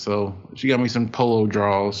getting. So she got me some polo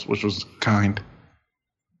drawers, which was kind.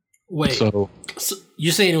 Wait, So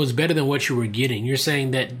you're saying it was better than what you were getting. You're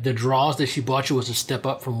saying that the drawers that she bought you was a step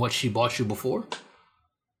up from what she bought you before?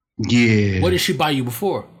 yeah. What did she buy you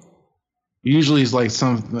before? Usually it's like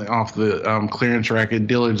something off the clearance rack at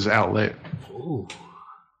Dillard's outlet. Ooh.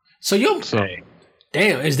 So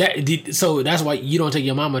damn, is that so? That's why you don't take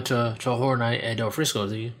your mama to a horror night at Del Frisco,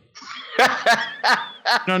 do you?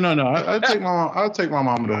 No. I'll take my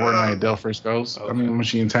mom to horror night at Del Frisco's. Okay. I mean, when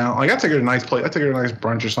she in town, like I take her to a nice place. I take her to a nice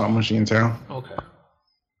brunch or something when she in town. Okay.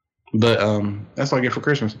 But that's what I get for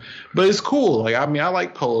Christmas. But it's cool. Like I mean, I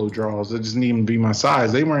like polo drawers. They just need them to be my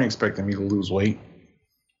size. They weren't expecting me to lose weight.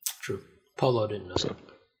 True. Polo didn't know. So,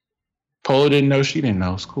 Polo didn't know. She didn't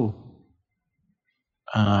know. It's cool.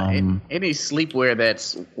 Any sleepwear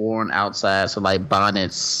that's worn outside, so like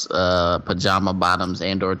bonnets, pajama bottoms,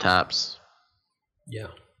 and/or tops. Yeah.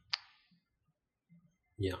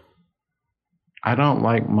 I don't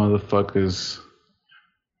like motherfuckers.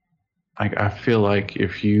 Like I feel like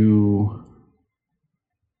if you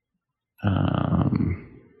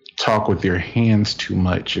talk with your hands too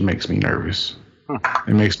much, it makes me nervous.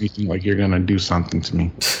 It makes me think like you're gonna do something to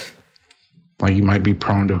me. Like you might be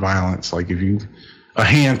prone to violence. Like if you a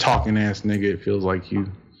hand talking ass nigga, it feels like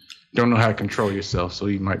you don't know how to control yourself, so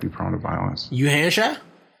you might be prone to violence. You hand shy?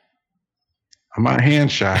 I'm not hand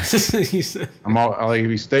shy. I'm all like, if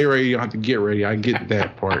you stay ready, you don't have to get ready. I get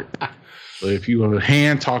that part. But if you a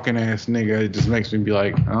hand talking ass nigga, it just makes me be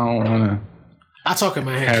like, I don't want to. I talk in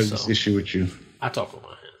my hands. Have this issue with you. I talk with my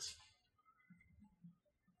hands.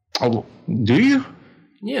 Oh, do you?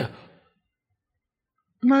 Yeah.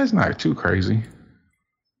 No, it's not too crazy.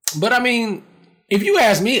 But I mean, if you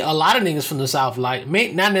ask me, a lot of niggas from the South like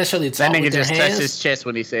not necessarily talk That nigga with their just hands. touched his chest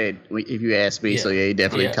when he said, "If you ask me," Yeah. so yeah, he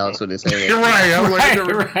definitely talks with his hands. You're right. I'm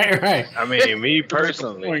like, Right. I mean, me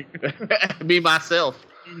personally, Me myself.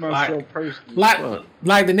 myself personally.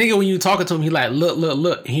 Like the nigga when you talking to him, he like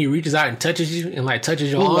look, and he reaches out and touches you and like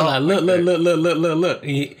touches your arm, like look.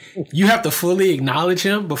 And you have to fully acknowledge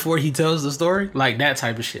him before he tells the story, like that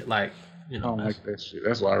type of shit. Like I don't like that shit.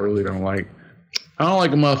 That's why I really don't like. I don't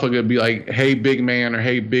like a motherfucker to be like, "Hey, big man," or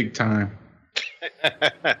 "Hey, big time."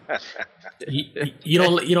 you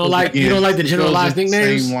don't like the generalized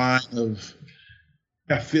nicknames. Same line of.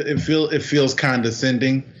 It feels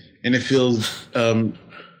condescending, and it feels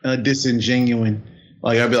disingenuous.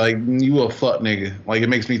 Like I'd be like, "You a fuck nigga." Like it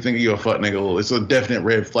makes me think you a fuck nigga. Well, it's a definite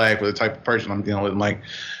red flag for the type of person I'm dealing with.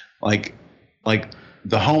 Like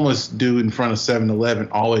the homeless dude in front of 7-Eleven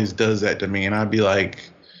always does that to me, and I'd be like,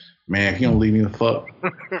 "Man, if you don't leave me the fuck."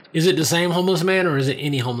 Is it the same homeless man or is it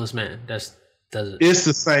any homeless man does it? It's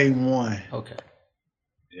the same one. Okay.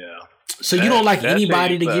 yeah. So you don't like That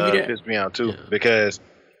anybody to thing, give you that? Piss me out too, Yeah. because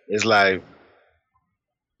it's like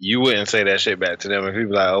you wouldn't say that shit back to them if you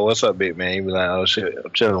be like, "Oh, what's up, big man?" You be like, "Oh shit,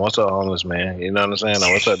 I'm chilling. What's up, homeless man?" You know what I'm saying?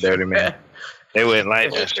 Or, "What's up, dirty man?" They wouldn't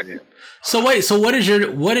like that shit. So wait, so what is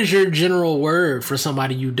your general word for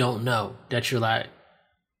somebody you don't know that you're like?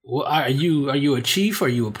 What, are you a chief? Are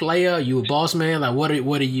you a player? Are you a boss man? Like what are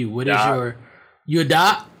you? What is Doc. you a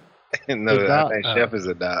doc? No, The doc- I think Chef is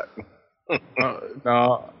a doc.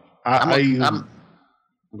 No, I'm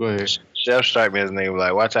go ahead. Chef strike me as a nigga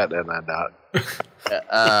like, "Watch out there, not doc."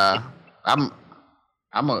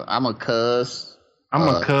 I'm a cuz. I'm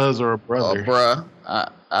a cuz or a brother. Or bruh.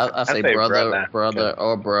 I say say brother brother.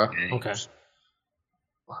 or bruh. Okay.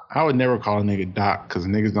 I would never call a nigga doc because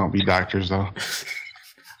niggas don't be doctors though.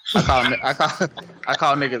 I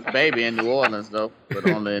call niggas baby in New Orleans though, but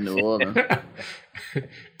only in New Orleans.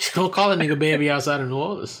 Don't call a nigga baby outside of New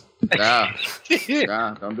Orleans. Nah,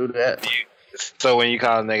 don't do that. So when you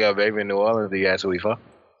call a nigga a baby in New Orleans, do you ask who he for?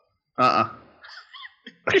 That's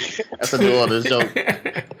a New Orleans joke.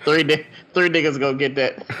 Three niggas gonna get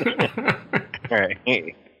that. Right.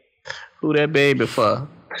 Who that baby for?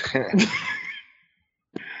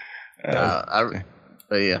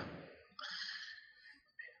 But yeah.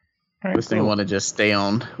 Right, This thing cool. want to just stay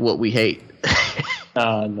on what we hate.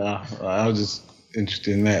 No, I was just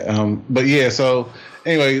interested in that. But yeah, so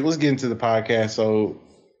anyway, let's get into the podcast. So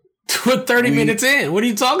We're 30 minutes in. What are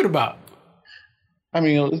you talking about? I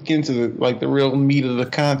mean, let's get into the real meat of the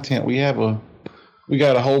content. We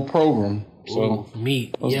got a whole program. So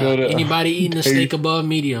meat. Yeah. Anybody eating a steak above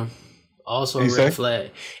medium, also a red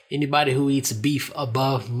flag. Anybody who eats beef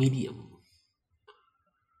above medium.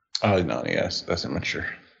 Oh no, yes, that's immature.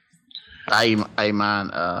 I eat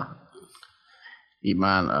mine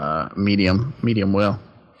medium well,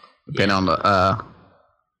 depending on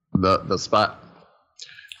the spot.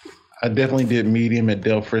 I definitely did medium at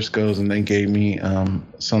Del Frisco's, and they gave me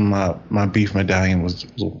some my beef medallion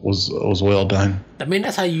was well done. I mean,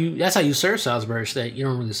 that's how you serve Salisbury steak. You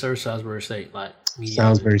don't really serve Salisbury steak like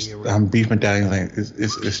medium. Salisbury beef medallion, like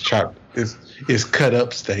it's chopped, it's cut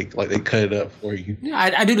up steak, like they cut it up for you.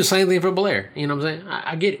 Yeah, I do the same thing for Blair. You know what I'm saying?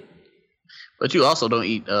 I get it. But you also don't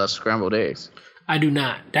eat scrambled eggs. I do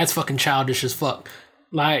not. That's fucking childish as fuck.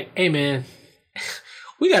 Like, hey man.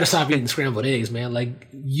 We gotta stop eating scrambled eggs, man. Like,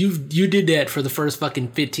 you did that for the first fucking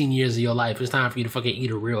 15 years of your life. It's time for you to fucking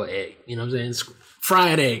eat a real egg. You know what I'm saying? Fry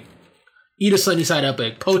an egg. Eat a sunny side up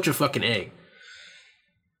egg. Poach a fucking egg.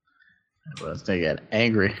 Well, this nigga got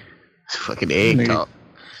angry. Fucking egg talk.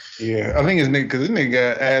 Yeah, I think it's nigga, because this nigga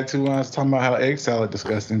got attitude when I was talking about how egg salad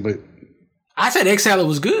disgusting, but I said egg salad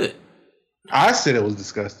was good. I said it was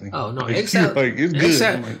disgusting. Oh, no. Egg salad. Like, it's good.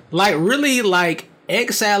 Salad, like, really, like,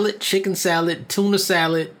 egg salad, chicken salad, tuna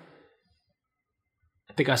salad,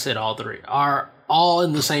 I think I said all three, are all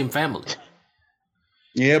in the same family.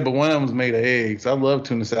 Yeah, but one of them was made of eggs. I love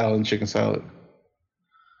tuna salad and chicken salad.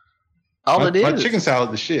 My chicken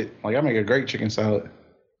salad, the shit. Like, I make a great chicken salad.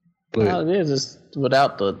 But all it is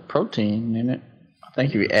without the protein in it. I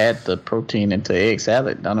think if you add the protein into egg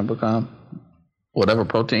salad, doesn't it become whatever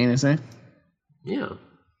protein is in? Yeah.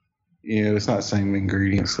 Yeah, it's not the same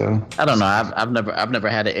ingredients, so I don't know. I've never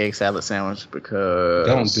had an egg salad sandwich because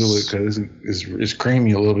don't do it because it's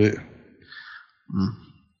creamy a little bit.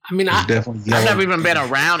 I mean, I've never even been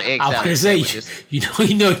around egg salad. I was gonna say, you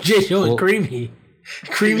know, J.O. is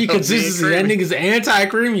creamy consistency. That nigga's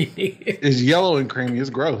anti-creamy. It's yellow and creamy. It's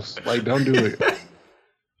gross. Like, don't do it.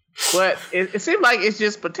 But it seems like it's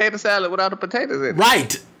just potato salad without the potatoes in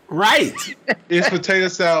it. Right. It's potato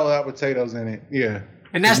salad without potatoes in it. Yeah.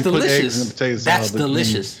 And that's delicious. That's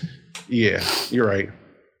delicious. Yeah, you're right.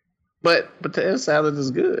 But potato salad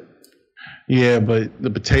is good. Yeah, but the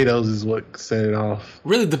potatoes is what set it off.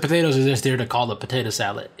 Really, the potatoes are just there to call it potato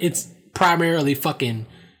salad. It's primarily fucking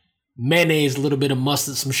mayonnaise, a little bit of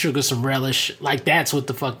mustard, some sugar, some relish. Like, that's what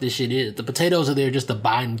the fuck this shit is. The potatoes are there just to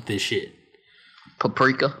bind this shit.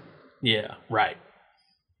 Paprika. Yeah, right.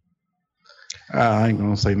 I ain't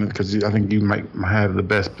gonna say nothing because I think you might have the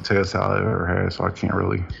best potato salad I've ever had, so I can't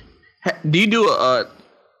really. Do you do have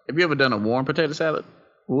you ever done a warm potato salad?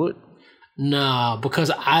 Would? No, because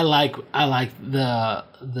I like the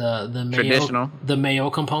mayo, traditional, the mayo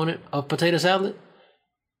component of potato salad,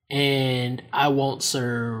 and I won't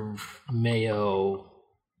serve mayo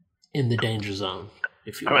in the danger zone.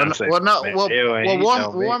 If you warm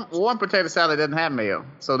potato salad doesn't have mayo,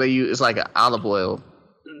 so they use it's like an olive oil.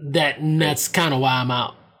 That's kind of why I'm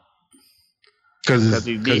out. Because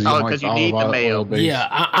you need the mayo. Yeah,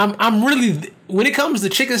 I'm really, when it comes to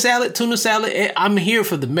chicken salad, tuna salad, I'm here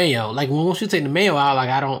for the mayo. Like, once you take the mayo out, like,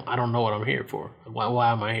 I don't know what I'm here for.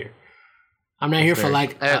 Why am I here? I'm not here for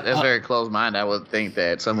like. That's very close mind. I would think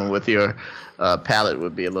that someone with your palate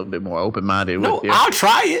would be a little bit more open minded. No, I'll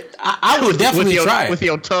try it. I would definitely try it with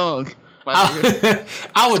your tongue.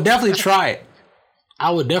 I would definitely try it. I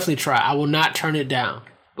will not turn it down.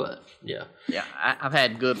 But yeah, I've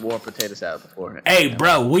had good warm potato salad before. Hey,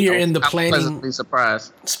 bro, we are in the planning. Pleasantly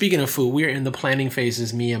surprised. Speaking of food, we are in the planning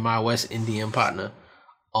phases. Me and my West Indian partner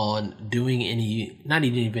on doing not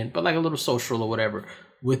an event, but like a little social or whatever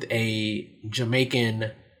with a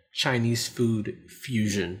Jamaican Chinese food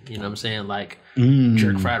fusion. You know what I'm saying? Like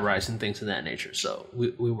jerk fried rice and things of that nature. So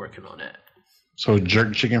we're working on that. So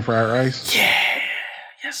jerk chicken fried rice? Yeah.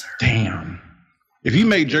 Yes, sir. Damn. If you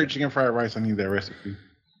make jerk chicken fried rice, I need that recipe.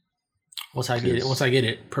 Once I get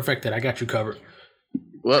it perfected, I got you covered.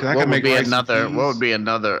 What would be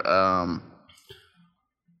another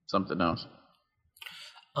something else?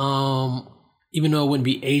 Even though it wouldn't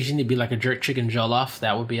be Asian, it'd be like a jerk chicken jollof.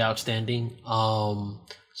 That would be outstanding.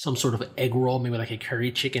 Some sort of egg roll, maybe like a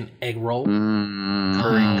curry chicken egg roll.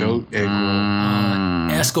 Curry goat egg roll.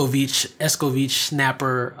 Escovitch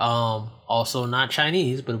snapper. Also not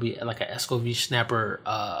Chinese, but it'll be like an Escovitch snapper.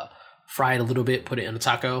 Fry it a little bit, put it in a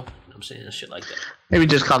taco. You know what I'm saying? Shit like that. Maybe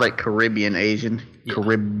just call it Caribbean Asian. Yeah.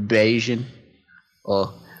 Caribbean.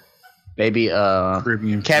 Or maybe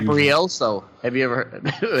Caribbean Caprioso. Have you ever heard?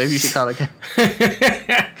 Maybe you should call it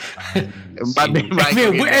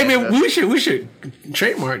We should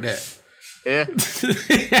trademark that. Yeah.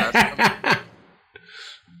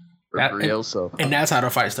 For real, so. And that's how the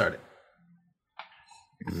fight started.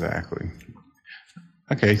 Exactly.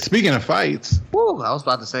 Okay, speaking of fights. Woo, I was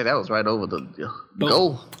about to say that was right over the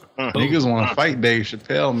goal. Niggas want to fight Dave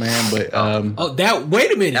Chappelle, man, but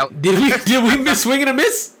wait a minute. Did we miss swing and a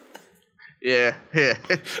miss? Yeah.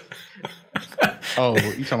 Oh,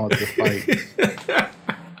 you talking about the fight?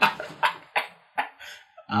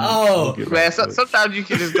 Oh, man. Sometimes you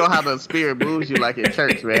can just go how the spirit moves you, like in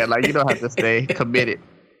church, man. Like you don't have to stay committed.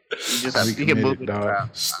 You just have to move it, dog.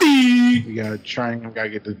 Steve, you gotta train. Gotta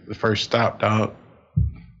get the first stop, dog.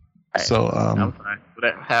 Right. So I'm fine.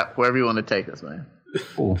 Wherever you want to take us, man.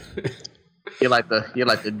 Cool. You're like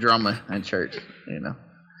the drummer in church, you know.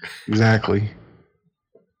 Exactly.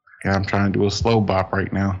 Yeah, I'm trying to do a slow bop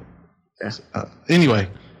right now. Yeah. Anyway,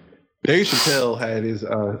 Dave Chappelle had his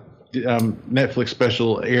Netflix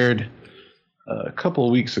special aired a couple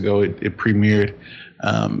of weeks ago. It premiered,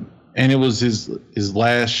 and it was his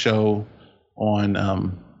last show on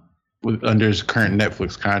under his current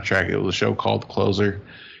Netflix contract. It was a show called The Closer,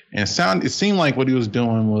 and it seemed like what he was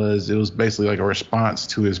doing was basically like a response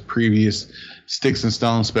to his previous Sticks and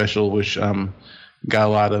Stones special, which got a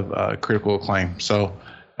lot of critical acclaim. So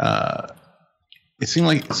it seemed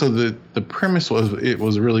like the premise was it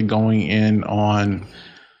was really going in on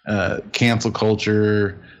cancel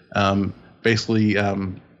culture, basically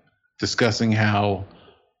discussing how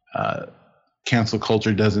cancel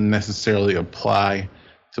culture doesn't necessarily apply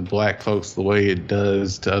to black folks the way it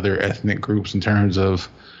does to other ethnic groups in terms of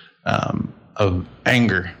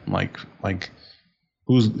anger, like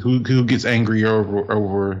who gets angry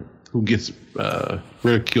over who gets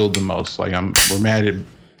ridiculed the most. Like we're mad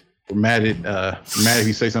if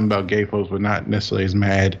you say something about gay folks, but not necessarily as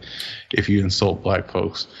mad if you insult black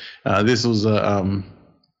folks. This was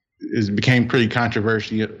it became pretty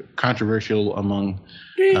controversial among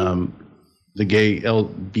the gay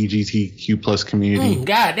LGBTQ plus community.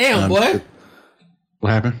 Goddamn, boy!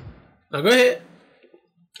 What happened? No, go ahead.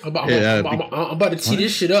 I'm about to tee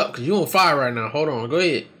this shit up because you're on fire right now. Hold on, go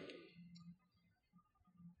ahead.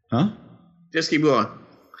 Huh? Just keep going.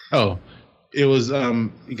 Oh, it was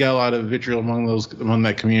you got a lot of vitriol among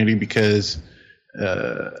that community because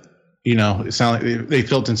it sounded like they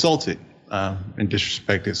felt insulted and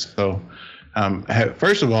disrespected. So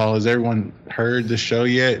first of all, has everyone heard the show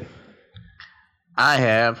yet? I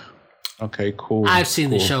have. Okay, cool. I've seen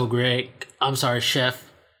the show, Greg. I'm sorry,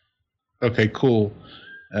 Chef. Okay, cool.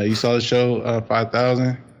 You saw the show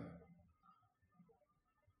 5000?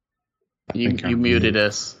 You muted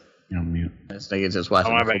us. You're on mute. This nigga just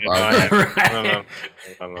watching the football.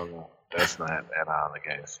 No. That's not at all the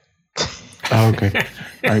case. Oh, okay.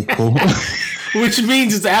 All right, cool. Which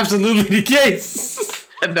means it's absolutely the case.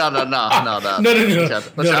 No. No.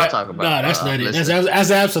 What y'all talking about? No, that's not it.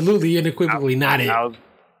 That's absolutely unequivocally not it. I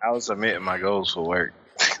was submitting my goals for work.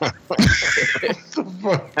 I've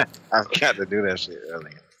got to do that shit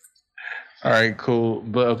earlier. All right, cool.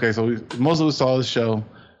 But okay, so most of us saw the show.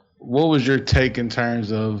 What was your take in terms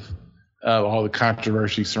of all the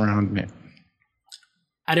controversy surrounding it?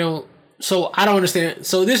 I don't understand.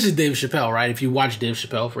 So this is Dave Chappelle, right? If you watch Dave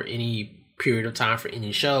Chappelle for any period of time for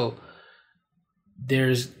any show,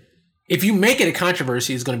 if you make it a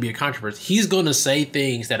controversy, it's going to be a controversy. He's going to say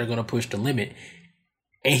things that are going to push the limit.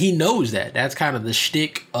 And he knows that. That's kind of the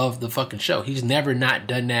shtick of the fucking show. He's never not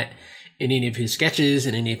done that in any of his sketches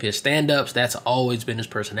and any of his stand-ups. That's always been his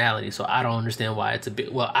personality. So I don't understand why it's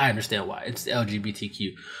I understand why. It's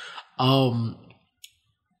LGBTQ. And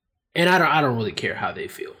I don't really care how they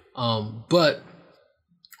feel. But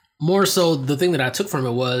more so the thing that I took from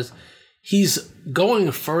it was he's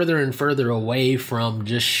going further and further away from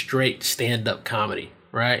just straight stand-up comedy,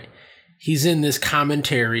 right? He's in this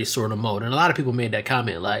commentary sort of mode. And a lot of people made that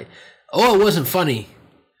comment like, oh, it wasn't funny.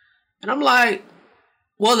 And I'm like,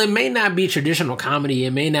 well, it may not be traditional comedy.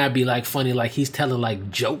 It may not be like funny, like he's telling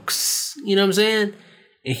like jokes. You know what I'm saying?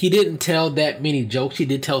 And he didn't tell that many jokes. He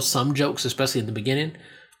did tell some jokes, especially in the beginning.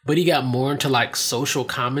 But he got more into like social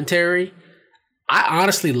commentary. I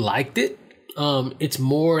honestly liked it. It's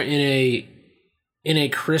more in a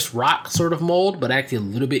Chris Rock sort of mold, but actually a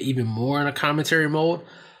little bit even more in a commentary mode.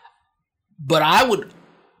 But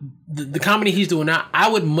the comedy he's doing now, I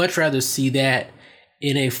would much rather see that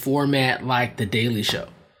in a format like The Daily Show.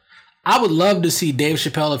 I would love to see Dave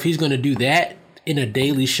Chappelle, if he's going to do that, in a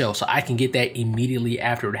Daily Show, so I can get that immediately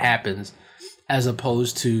after it happens, as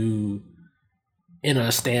opposed to in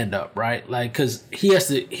a stand-up, right? Like, because he has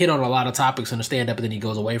to hit on a lot of topics in a stand-up and then he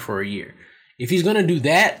goes away for a year. If he's going to do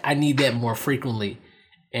that, I need that more frequently.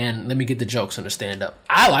 and let me get the jokes in the stand up.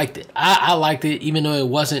 I liked it. I liked it, even though it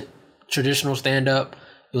wasn't traditional stand up.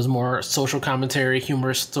 It was more social commentary,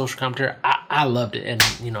 humorous social commentary. I loved it. And,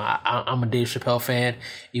 you know, I'm a Dave Chappelle fan,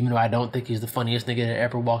 even though I don't think he's the funniest nigga that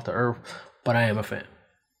ever walked the earth, but I am a fan.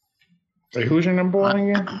 Wait, who's your number one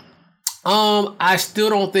again? I still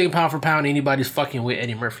don't think pound for pound anybody's fucking with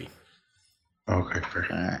Eddie Murphy. Okay,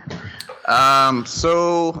 fair. All right.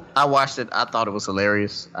 So I watched it. I thought it was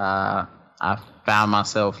hilarious. I found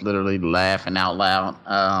myself literally laughing out loud.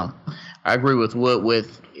 I agree with Wood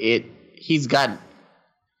with it. He's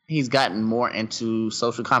gotten more into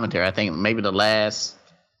social commentary. I think maybe the last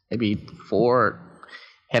 4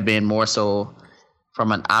 have been more so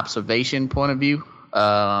from an observation point of view,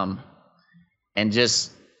 and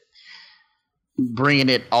just bringing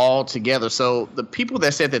it all together. So the people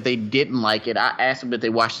that said that they didn't like it, I asked them if they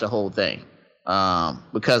watched the whole thing,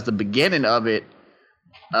 because the beginning of it,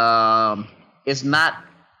 it's not.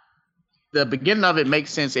 The beginning of it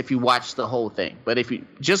makes sense if you watch the whole thing, but if you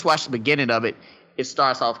just watch the beginning of it, it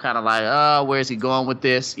starts off kind of like, oh, where's he going with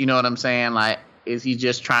this? You know what I'm saying? Like, is he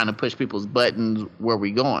just trying to push people's buttons? Where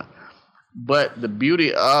we going? But the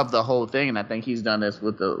beauty of the whole thing, and I think he's done this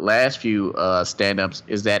with the last few stand-ups,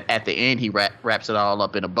 is that at the end he wraps it all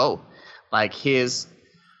up in a bow. Like, his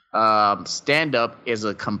stand-up is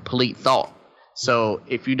a complete thought. So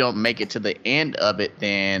if you don't make it to the end of it,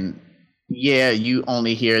 then yeah, you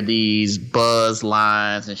only hear these buzz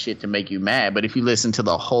lines and shit to make you mad. But if you listen to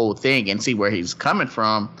the whole thing and see where he's coming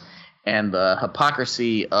from and the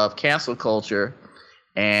hypocrisy of cancel culture,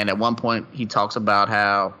 and at one point he talks about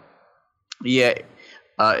how,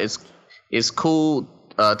 it's cool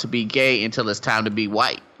to be gay until it's time to be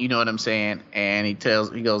white. You know what I'm saying? And he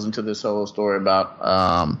goes into this whole story about,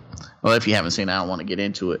 well, if you haven't seen it, I don't want to get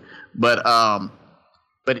into it. But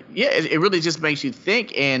yeah, it really just makes you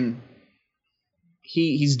think, and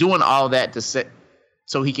he's doing all that to set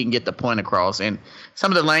so he can get the point across. And some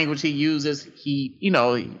of the language he uses, he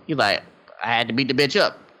like, I had to beat the bitch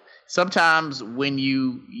up. Sometimes when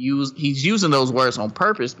he's using those words on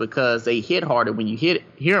purpose because they hit harder when you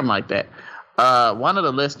hear them like that. One of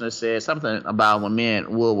the listeners said something about when me and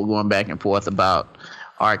Will were going back and forth about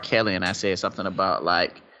R. Kelly, and I said something about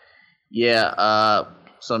like,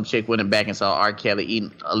 some chick went back and saw R. Kelly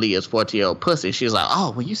eating Aaliyah's 14-year-old pussy. She was like,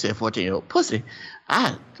 oh, when you said 14-year-old pussy,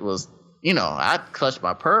 I clutched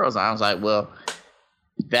my pearls. I was like, well,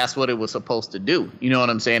 that's what it was supposed to do. You know what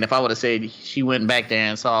I'm saying? If I would have said she went back there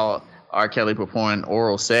and saw R. Kelly performing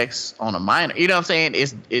oral sex on a minor, you know what I'm saying?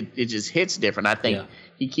 It just hits different. I think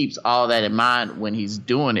he keeps all that in mind when he's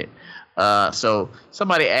doing it. So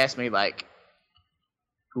somebody asked me, like,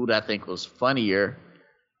 who do I think was funnier,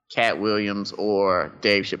 Cat Williams or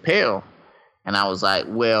Dave Chappelle? And I was like,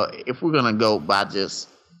 well, if we're going to go by just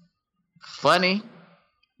funny,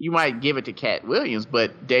 you might give it to Cat Williams,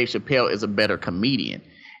 but Dave Chappelle is a better comedian.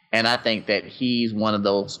 And I think that he's one of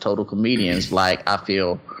those total comedians like I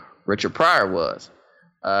feel Richard Pryor was.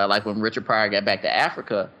 Like when Richard Pryor got back to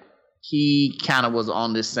Africa, he kind of was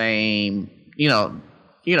on the same,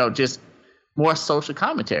 just more social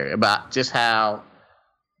commentary about just how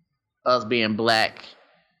us being black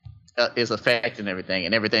is affecting everything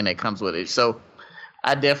and everything that comes with it. So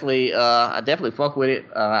I definitely fuck with it.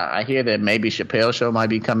 I hear that maybe Chappelle's Show might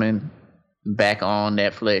be coming back on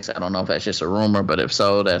Netflix. I don't know if that's just a rumor, but if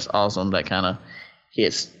so, that's awesome. That kind of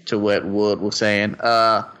hits to what Wood was saying.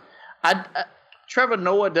 Trevor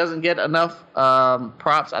Noah doesn't get enough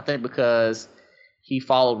props, I think, because he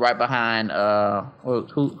followed right behind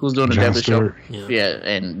who's doing the Jon Deadly Show. Stewart. Yeah,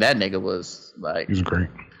 and that nigga was like, He was great.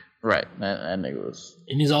 right. That nigga was.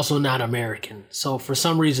 And he's also not American. So for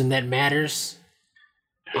some reason that matters.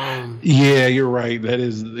 Yeah, you're right. That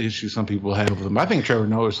is the issue some people have with him. I think Trevor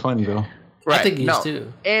Noah is funny though. Right. I think he is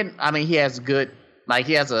too. And I mean, he has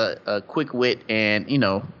he has a quick wit and he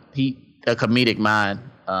a comedic mind.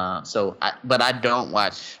 But I don't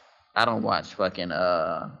watch fucking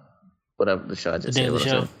whatever the show I just Daily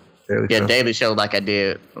said. Show. Daily Show like I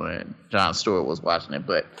did when Jon Stewart was watching it.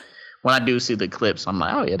 But when I do see the clips, I'm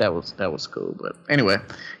like, oh yeah, that was cool. But anyway,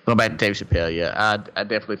 going back to Dave Chappelle, yeah, I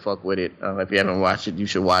definitely fuck with it. If you haven't watched it, you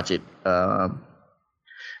should watch it. And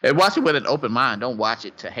watch it with an open mind. Don't watch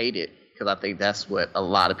it to hate it, because I think that's what a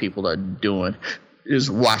lot of people are doing, is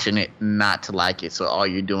watching it not to like it. So all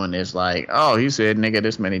you're doing is like, oh, he said nigga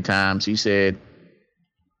this many times. He said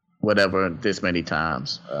whatever this many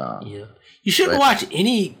times. Yeah. You shouldn't watch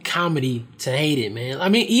any comedy to hate it, man. I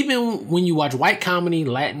mean, even when you watch white comedy,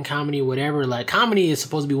 Latin comedy, whatever, like comedy is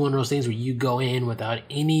supposed to be one of those things where you go in without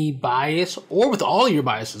any bias, or with all your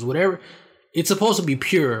biases, whatever. It's supposed to be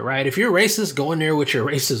pure, right? If you're racist, go in there with your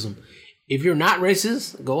racism. If you're not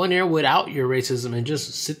racist, go in there without your racism and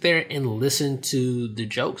just sit there and listen to the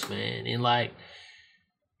jokes, man. And like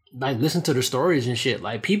listen to the stories and shit.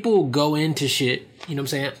 Like people go into shit, you know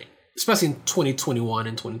what I'm saying? Especially in 2021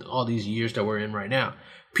 and all these years that we're in right now.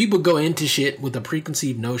 People go into shit with a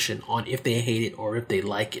preconceived notion on if they hate it or if they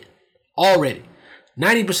like it. Already.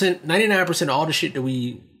 90%, 99% of all the shit that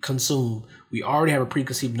we consume, we already have a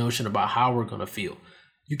preconceived notion about how we're going to feel.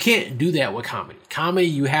 You can't do that with comedy. Comedy,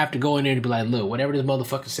 you have to go in there and be like, look, whatever this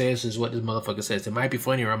motherfucker says is what this motherfucker says. It might be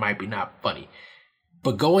funny or it might be not funny.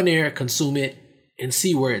 But go in there, consume it, and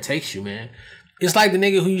see where it takes you, man. It's like the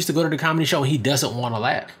nigga who used to go to the comedy show and he doesn't want to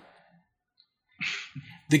laugh.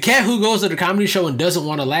 The cat who goes to the comedy show and doesn't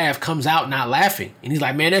want to laugh comes out not laughing. And he's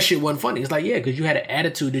like, man, that shit wasn't funny. It's like, yeah, because you had an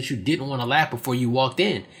attitude that you didn't want to laugh before you walked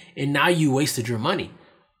in. And now you wasted your money.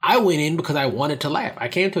 I went in because I wanted to laugh. I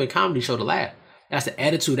came to a comedy show to laugh. That's the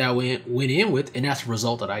attitude I went in with, and that's the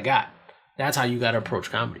result that I got. That's how you got to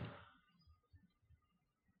approach comedy.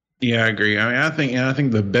 Yeah, I agree. I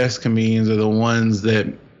think the best comedians are the ones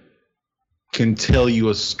that can tell you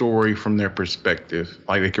a story from their perspective.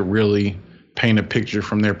 Like they could really paint a picture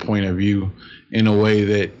from their point of view in a way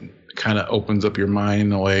that kind of opens up your mind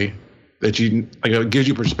in a way that you like it gives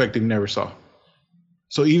you perspective you never saw.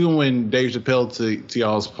 So even when Dave Chappelle, to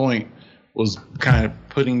y'all's point, was kind of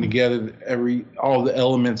putting together all the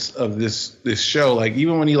elements of this show, like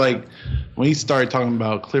even when he started talking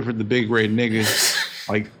about Clifford the Big Red Nigga,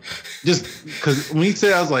 like just because when he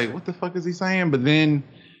said, I was like, what the fuck is he saying? But then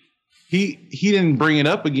he didn't bring it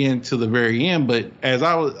up again till the very end. But as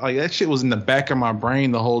I was like, that shit was in the back of my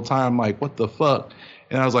brain the whole time. Like, what the fuck?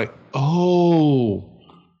 And I was like, oh,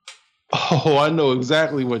 I know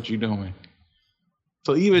exactly what you're doing.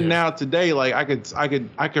 So even now today, like I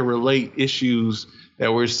could relate issues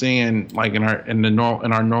that we're seeing like in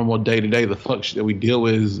our normal day to day, the fuck shit that we deal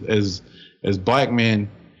with as black men,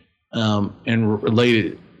 and relate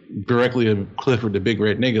it directly to Clifford the Big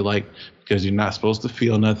Red Nigga, like because you're not supposed to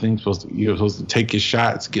feel nothing, you're supposed to take your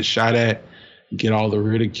shots, get shot at, get all the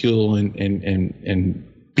ridicule and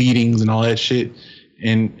beatings and all that shit,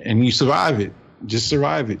 and you survive it, just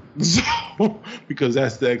survive it, so because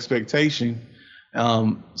that's the expectation.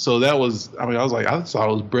 So that was, I was like, I thought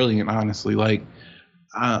it was brilliant, honestly. Like,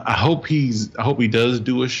 I hope he does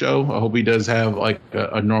do a show. I hope he does have like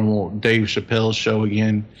a normal Dave Chappelle show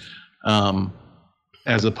again,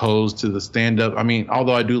 as opposed to the stand up. I mean,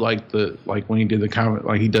 although I do like when he did the comment,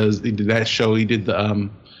 like he did that show. He did the,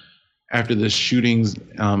 after the shootings,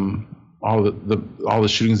 all the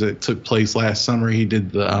shootings that took place last summer, he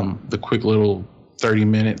did the quick little 30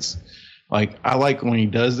 minutes. Like, I like when he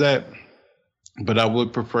does that. But I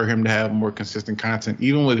would prefer him to have more consistent content,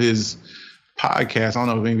 even with his podcast. I don't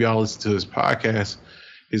know if maybe y'all listen to his podcast.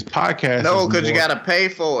 His podcast. No, because you got to pay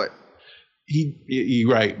for it. He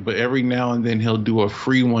right, but every now and then he'll do a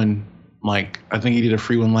free one. Like I think he did a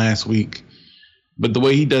free one last week. But the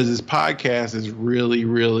way he does his podcast is really,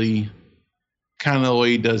 really kind of the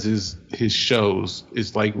way he does his shows.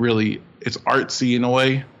 It's like really, it's artsy in a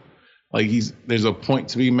way. Like there's a point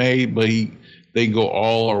to be made, but they go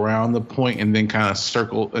all around the point and then kind of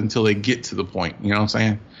circle until they get to the point. You know what I'm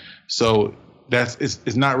saying? So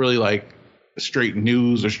it's not really like straight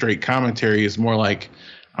news or straight commentary. It's more like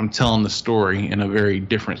I'm telling the story in a very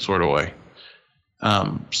different sort of way.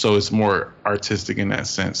 So it's more artistic in that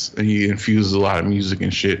sense. And he infuses a lot of music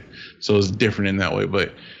and shit. So it's different in that way.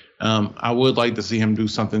 But I would like to see him do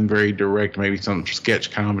something very direct, maybe some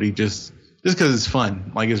sketch comedy, just because it's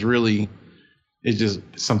fun. Like it's just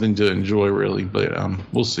something to enjoy, really. But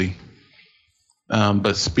we'll see.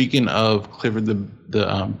 But speaking of Clifford,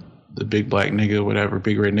 the big black nigga, whatever,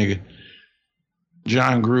 big red nigga,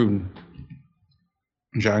 John Gruden.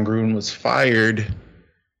 John Gruden was fired.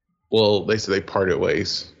 Well, they said they parted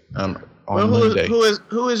ways on Monday. Who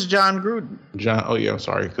is John Gruden? I'm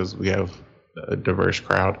sorry, because we have a diverse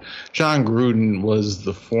crowd. John Gruden was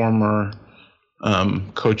the former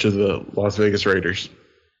coach of the Las Vegas Raiders.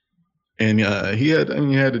 And he had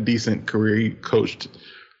a decent career. He coached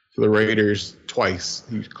for the Raiders twice.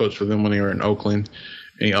 He coached for them when they were in Oakland,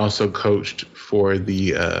 and he also coached for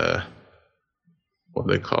the what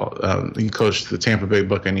they call. He coached the Tampa Bay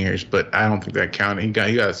Buccaneers, but I don't think that counted. He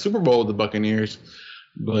got a Super Bowl with the Buccaneers,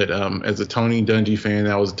 but as a Tony Dungy fan,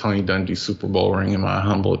 that was a Tony Dungy Super Bowl ring, in my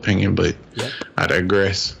humble opinion. But I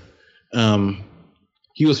digress.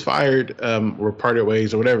 He was fired, or parted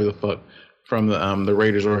ways, or whatever the fuck, from the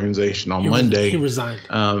Raiders organization on Monday. He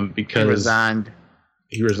resigned. Because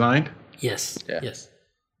he resigned? Yes. Yeah. Yes.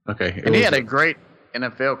 Okay. And he had a great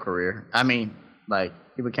NFL career. I mean, like,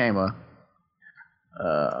 he became a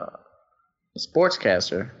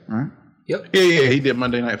sportscaster. Huh? Yep. Yeah, he did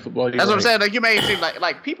Monday Night Football. That's what I'm saying. Like you made it seem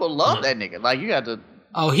like people love that nigga. Like you got to.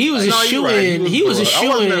 Oh, he was a shoe-in. He was a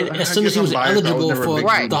shoe-in as soon as he was eligible for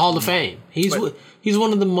the Hall of Fame. He's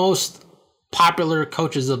one of the most popular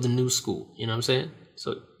coaches of the new school. You know what I'm saying?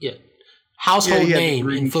 So yeah, household name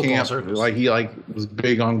in football circles. Like he was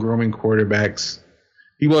big on grooming quarterbacks.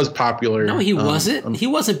 He was popular. No, he wasn't. He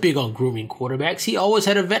wasn't big on grooming quarterbacks. He always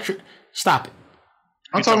had a veteran. Stop it.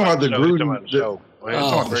 I'm talking about the grooming. I'm talking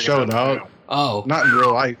about the show, dog. Oh, not in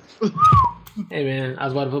real life. Hey man, I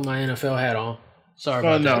was about to put my NFL hat on. Sorry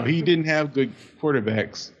about that. No, he didn't have good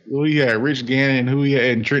quarterbacks. Who he had? Rich Gannon, who he had,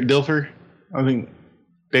 and Trent Dilfer. I think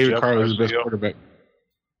David Carter was the best quarterback.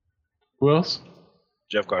 Who else?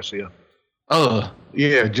 Jeff Garcia. Oh,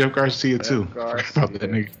 yeah, Jeff Garcia too. I forgot about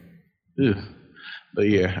that nigga. Ugh. But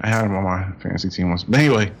yeah, I had him on my fantasy team once. But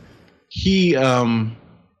anyway, he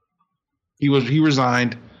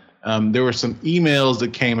resigned. There were some emails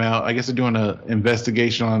that came out. I guess they're doing an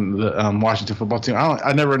investigation on the Washington football team.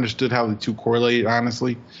 I never understood how the two correlate,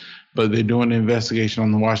 honestly, but they're doing an investigation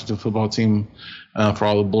on the Washington football team for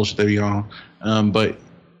all the bullshit they be on. But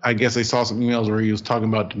I guess they saw some emails where he was talking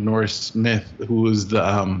about DeNorris Smith, who is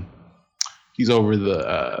he's over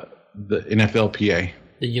the NFLPA.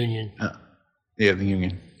 The union. Yeah, the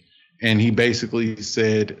union. And he basically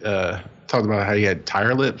said, talked about how he had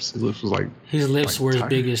tire lips. His lips was like... His lips were as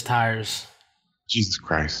big as tires. Jesus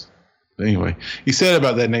Christ. But anyway, he said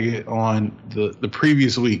about that nigga on the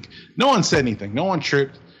previous week. No one said anything. No one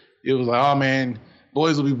tripped. It was like, oh man,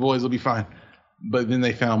 boys will be fine. But then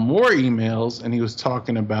they found more emails, and he was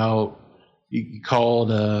talking about, he called,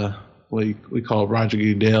 we call Roger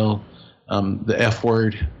Goodell the F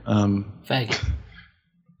word. Faggot.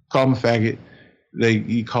 Called him a faggot.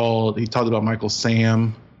 He talked about Michael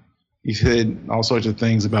Sam. He said all sorts of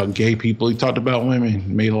things about gay people. He talked about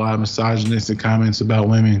women, made a lot of misogynistic comments about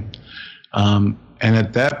women. And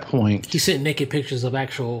at that point, he sent naked pictures of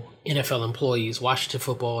actual NFL employees, Washington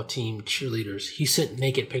football team cheerleaders. He sent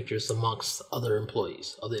naked pictures amongst other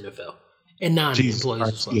employees of the NFL and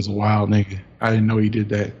non-employees. He's a wild nigga. I didn't know he did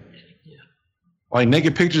that. Yeah. Like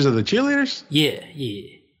naked pictures of the cheerleaders? Yeah.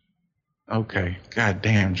 Okay. God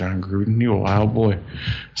damn, John Gruden, you a wild boy.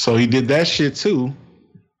 So he did that shit too.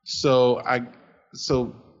 Just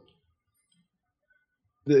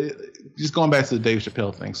going back to the Dave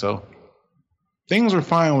Chappelle thing. So things were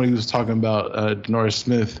fine when he was talking about DeNorris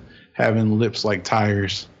Smith having lips like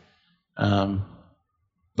tires. But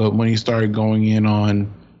when he started going in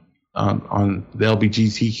on the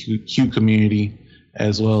LGBTQ community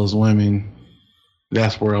as well as women,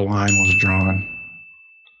 that's where a line was drawn.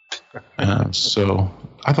 So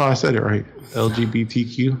I thought I said it right.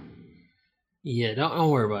 LGBTQ. Yeah,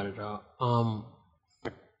 don't worry about it, dog.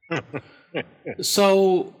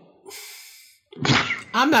 So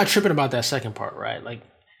I'm not tripping about that second part, right? Like,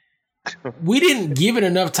 we didn't give it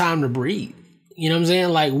enough time to breathe. You know what I'm saying?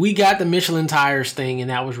 Like, we got the Michelin tires thing,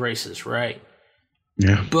 and that was racist, right?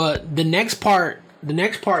 Yeah. But the next part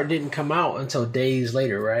didn't come out until days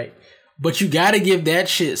later, right? But you got to give that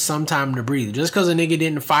shit some time to breathe. Just because a nigga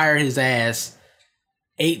didn't fire his ass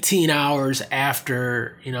 18 hours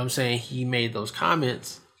after, you know what I'm saying, he made those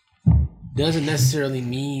comments, doesn't necessarily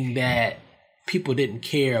mean that people didn't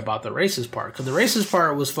care about the racist part. Because the racist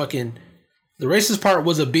part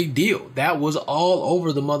was a big deal. That was all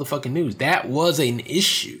over the motherfucking news. That was an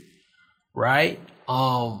issue, right?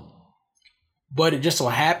 But it just so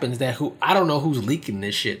happens that I don't know who's leaking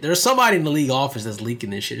this shit. There's somebody in the league office that's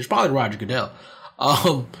leaking this shit. It's probably Roger Goodell.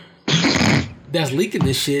 That's leaking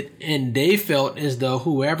this shit, and they felt as though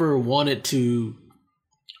whoever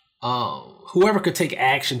could take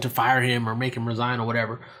action to fire him or make him resign or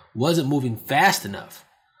whatever wasn't moving fast enough.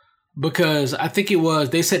 Because I think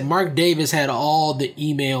they said Mark Davis had all the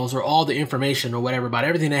emails or all the information or whatever about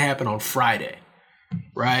everything that happened on Friday,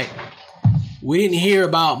 right? We didn't hear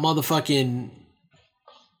about motherfucking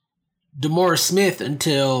DeMaurice Smith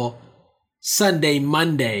until Sunday,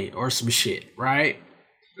 Monday or some shit, right?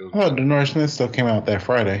 Oh, DeNorris Smith still came out that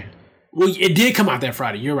Friday. Well, it did come out that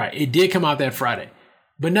Friday. You're right. It did come out that Friday.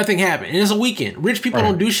 But nothing happened. And it's a weekend. Rich people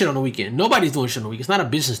don't do shit on the weekend. Nobody's doing shit on the weekend. It's not a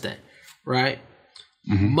business day, right?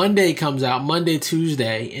 Mm-hmm. Monday comes out, Monday,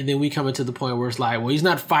 Tuesday, and then we come into the point where it's like, well, he's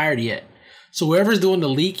not fired yet. So whoever's doing the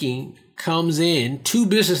leaking comes in 2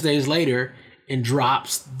 business days later and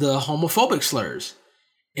drops the homophobic slurs.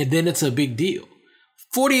 And then it's a big deal.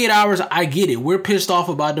 48 hours, I get it. We're pissed off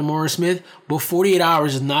about DeMaurice Smith, but 48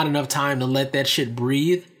 hours is not enough time to let that shit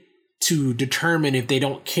breathe to determine if they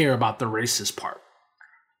don't care about the racist part.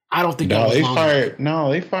 I don't think that was long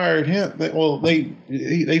enough. They fired him.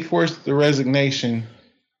 They forced the resignation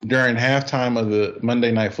during halftime of the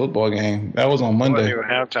Monday Night Football game. That was on It Monday. wasn't even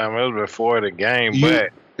halftime. It was before the game, You- but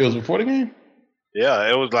It was before the game? yeah,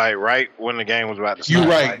 it was like right when the game was about to start. You're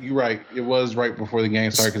right. Like, You're right. It was right before the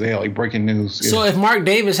game started because they had like breaking news. Yeah. So if Mark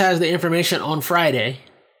Davis has the information on Friday,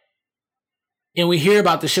 and we hear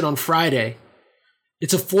about the shit on Friday,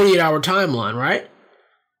 it's a 48-hour timeline, right?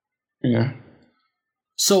 yeah.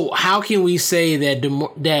 So how can we say that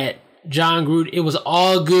that John Gruden, it was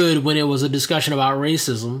all good when it was a discussion about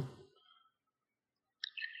racism,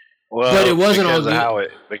 well, but it wasn't all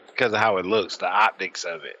because of how it looks, the optics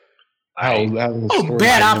of it. How Like, was the Oh, story?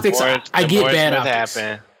 bad Like, optics. Demore- I get Demore bad Smith optics.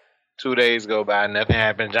 happened. 2 days go by, nothing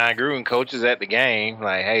happened. John Gruden coaches at the game,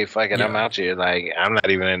 like, hey, fuck it, I'm Yeah. out here. Like, I'm not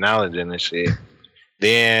even acknowledging this shit.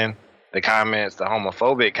 Then the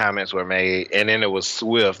homophobic comments were made, and then it was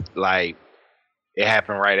swift. Like, it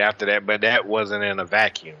happened right after that, but that wasn't in a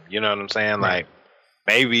vacuum. You know what I'm saying? Right. Like,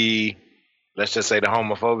 maybe, let's just say the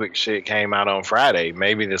homophobic shit came out on Friday.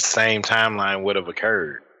 Maybe the same timeline would have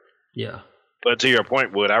occurred. Yeah. But to your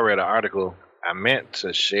point, Wood, I read an article. I meant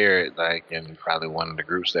to share it like in probably one of the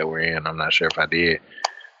groups that we're in. I'm not sure if I did.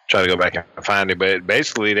 Try to go back and find it. But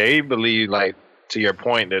basically, they believe, like, to your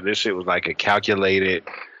point, that this shit was like a calculated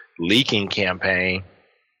leaking campaign.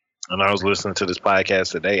 And I was listening to this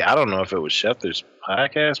podcast today. I don't know if it was Schefter's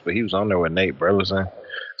podcast, but he was on there with Nate Burleson.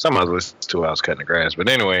 Somebody I was listening to, I was cutting the grass. But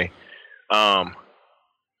anyway,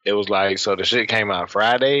 it was like, so the shit came out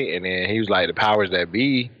Friday, and then he was like, the powers that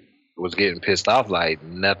be was getting pissed off, like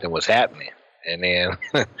nothing was happening. And then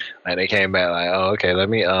like they came back like, oh, okay, let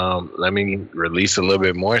me release a little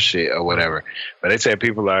bit more shit or whatever. But they said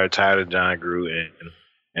people are tired of John Gruden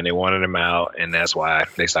and they wanted him out, and that's why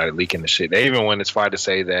they started leaking the shit. They even went as far to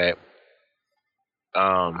say that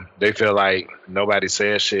they feel like nobody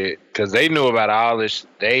said shit because they knew about all this.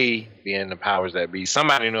 They being the powers that be,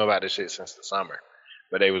 somebody knew about this shit since the summer,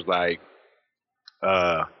 but they was like,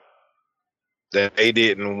 that they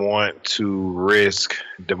didn't want to risk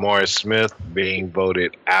DeMaurice Smith being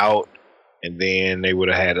voted out, and then they would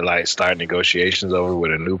have had to like start negotiations over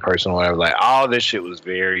with a new person or whatever. Like, all this shit was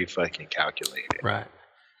very fucking calculated. Right.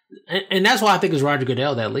 And that's why I think it's Roger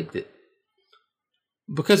Goodell that leaked it.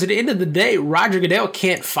 Because at the end of the day, Roger Goodell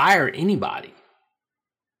can't fire anybody.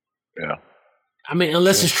 Yeah. I mean,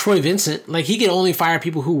 unless it's Troy Vincent. Like, he can only fire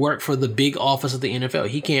people who work for the big office of the NFL.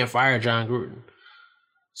 He can't fire John Gruden.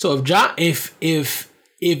 So if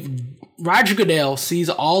Roger Goodell sees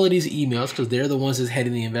all of these emails, because they're the ones that's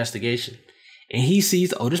heading the investigation, and he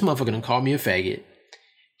sees, oh, this motherfucker done called me a faggot.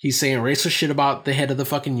 He's saying racist shit about the head of the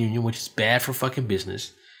fucking union, which is bad for fucking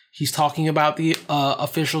business. He's talking about the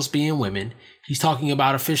officials being women. He's talking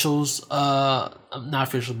about officials, not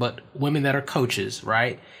officials, but women that are coaches,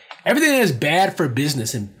 right? Everything that is bad for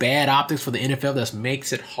business and bad optics for the NFL that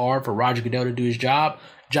makes it hard for Roger Goodell to do his job,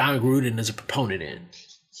 John Gruden is a proponent in.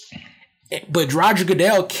 But Roger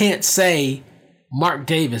Goodell can't say, Mark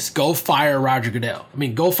Davis, go fire Roger Goodell. I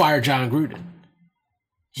mean, go fire John Gruden.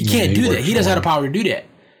 He can't do that. He doesn't have the power to do that.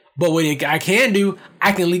 But what I can do,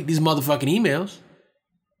 I can leak these motherfucking emails.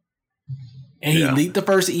 And he leaked the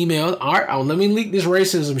first email. All right, let me leak this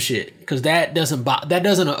racism shit because that doesn't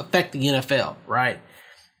affect the NFL, right?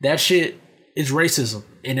 That shit is racism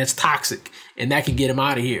and it's toxic, and that can get him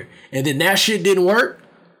out of here. And then that shit didn't work.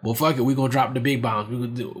 Well, fuck it, we gonna drop the big bombs.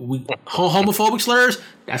 Homophobic slurs,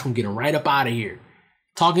 that's gonna get him right up out of here.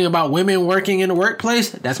 Talking about women working in the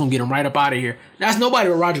workplace, that's gonna get him right up out of here. That's nobody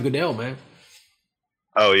but Roger Goodell, man.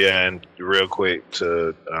 Oh yeah, and real quick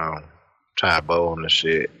to tie a bow on the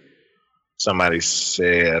shit. Somebody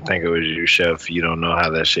said, I think it was you, Chef, you don't know how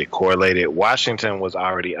that shit correlated. Washington was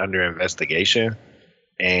already under investigation,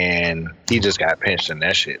 and he just got pinched in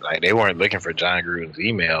that shit. Like, they weren't looking for John Gruden's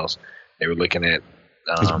emails. They were looking at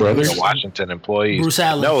his brothers? the Washington employees. Bruce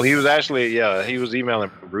Allen. No, he was actually, he was emailing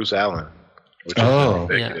Bruce Allen, which was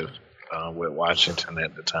an executive with Washington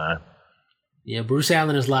at the time. Yeah, Bruce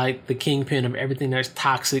Allen is like the kingpin of everything that's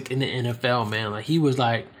toxic in the NFL, man. Like, he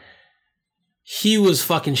was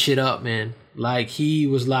fucking shit up, man. Like, he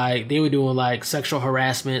was like, they were doing like sexual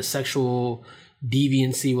harassment, sexual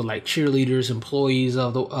deviancy with like cheerleaders, employees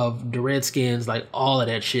of the Redskins, like all of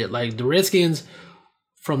that shit. Like, the Redskins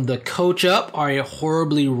from the coach up were a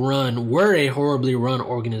horribly run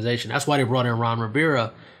organization. That's why they brought in Ron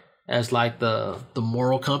Rivera as like the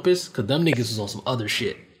moral compass, because them niggas was on some other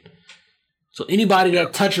shit. So anybody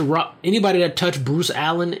that touched Bruce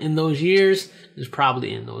Allen in those years is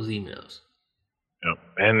probably in those emails. Yep.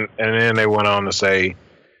 And then they went on to say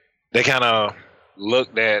they kind of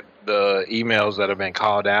looked at the emails that have been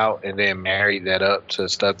called out and then married that up to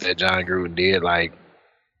stuff that John Gruden did. Like,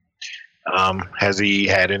 has he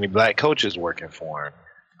had any black coaches working for him?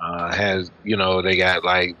 Has they got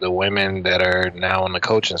like the women that are now on the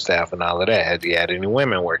coaching staff and all of that. Has he had any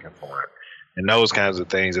women working for him and those kinds of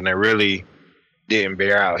things? And it really didn't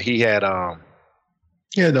bear out. He had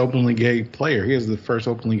the openly gay player. He was the first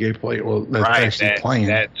openly gay player. Well, that's actually playing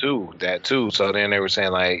that too. So then they were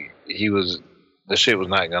saying like the shit was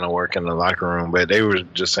not gonna work in the locker room, but they were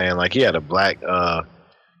just saying like he had a black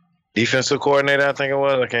defensive coordinator. I think it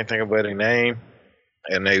was. I can't think of any name,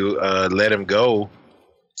 and they let him go,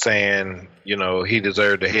 saying, he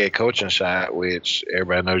deserved a head coaching shot, which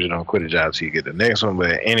everybody knows you don't quit a job till you get the next one.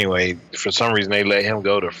 But anyway, for some reason, they let him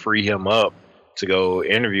go to free him up to go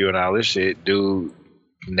interview and all this shit. Dude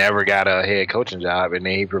never got a head coaching job, and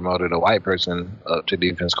then he promoted a white person up to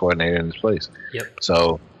defense coordinator in his place. Yep.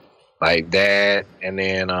 So, like that, and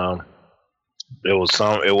then it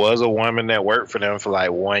was a woman that worked for them for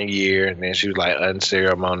like 1 year, and then she was like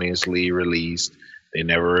unceremoniously released. They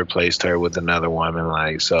never replaced her with another woman.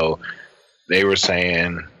 Like, so they were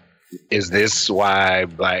saying, is this why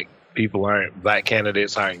black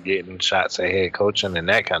candidates aren't getting shots at head coaching and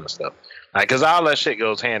that kind of stuff? Like, cause all that shit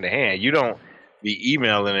goes hand to hand. You don't be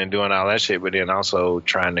emailing and doing all that shit, but then also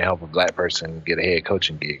trying to help a black person get a head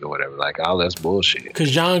coaching gig or whatever. Like, all that's bullshit. Cause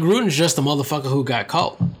John Gruden's just a motherfucker who got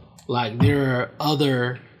caught. Like, there are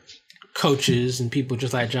other coaches and people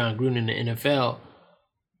just like John Gruden in the NFL.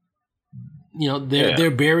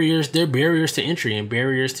 They're barriers to entry and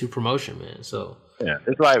barriers to promotion, man. So yeah,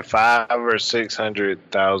 it's like 500,000 or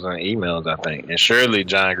 600,000 emails, I think. And surely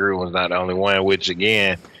John Gruden was not the only one, which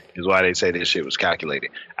again is why they say this shit was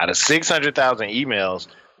calculated. Out of 600,000 emails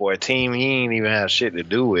for a team he ain't even have shit to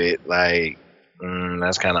do with, like,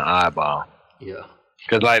 that's kind of oddball. Yeah.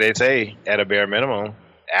 Because like they say, at a bare minimum,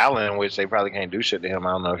 Allen, which they probably can't do shit to him.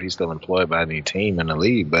 I don't know if he's still employed by any team in the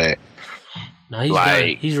league, but no, he's like,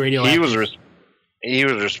 done. He's radioactive. He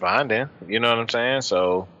was responding. You know what I'm saying?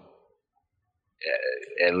 So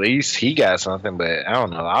at least he got something. But I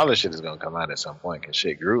don't know. All this shit is gonna come out at some point. Cause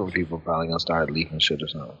shit, Gruden people probably gonna start leaking shit or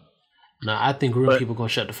something. No, I think Gruden people gonna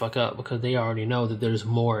shut the fuck up because they already know that there's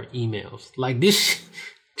more emails. Like this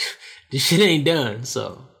shit ain't done.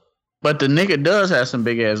 So. But the nigga does have some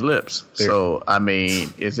big ass lips. There. So I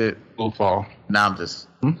mean, is it? Will fall. Now I'm just.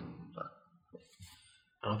 I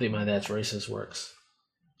don't think my that's racist works.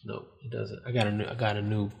 No, it doesn't. I got a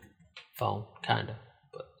new phone, kinda,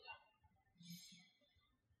 but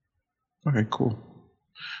yeah. Okay, cool.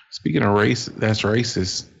 Speaking of race, that's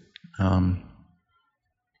racist.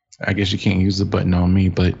 I guess you can't use the button on me,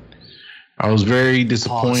 but I was very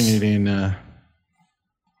disappointed in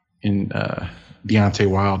Deontay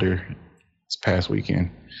Wilder this past weekend.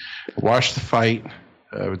 I watched the fight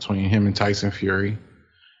between him and Tyson Fury.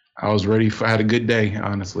 I was ready I had a good day,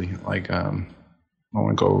 honestly. Like, I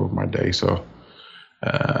want to go over my day. So,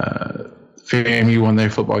 FAMU won their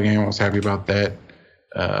football game. I was happy about that.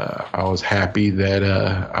 I was happy that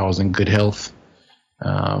I was in good health.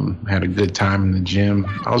 Had a good time in the gym.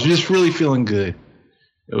 I was just really feeling good.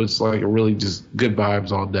 It was like a really just good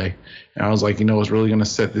vibes all day. And I was like, what's really going to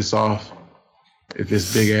set this off? If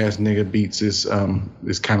this big ass nigga beats this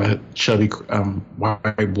kind of chubby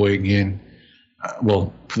white boy again,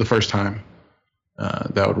 well, for the first time.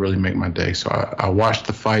 That would really make my day. So I watched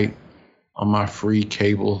the fight on my free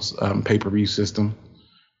cables pay-per-view system.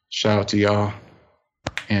 Shout out to y'all.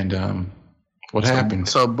 And what happened?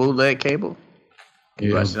 So bootleg cable?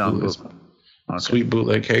 Yeah, bootleg. Okay. Sweet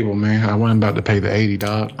bootleg cable, man. I wasn't about to pay the $80,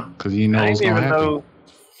 dog, because what's going to happen.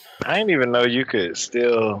 I didn't even know you could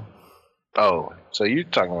still... Oh, so you're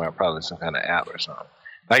talking about probably some kind of app or something.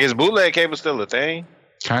 Like, is bootleg cable still a thing?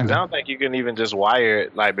 Kind of. I don't think you can even just wire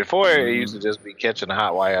it. Like, before, it used to just be catching a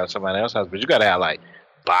hot wire out of somebody else's house, but you got to have, like,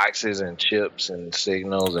 boxes and chips and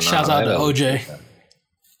signals and Shouts out to OJ.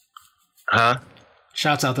 Huh?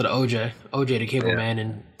 Shouts out to the OJ. OJ, the cable man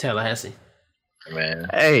in Tallahassee. Man.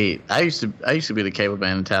 Hey, I used to be the cable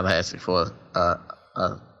man in Tallahassee for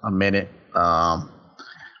a minute. I'm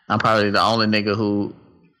probably the only nigga who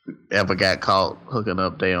ever got caught hooking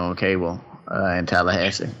up their own cable in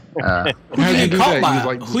Tallahassee. Who you get caught by?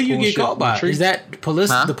 Like, who you get caught by? Is that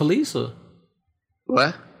the police or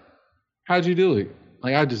what? How'd you do it?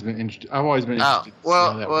 Like, I've always been interested.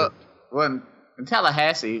 Well, in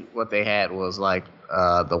Tallahassee, what they had was like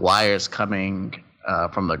the wires coming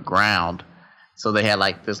from the ground. So they had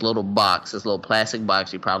like this little plastic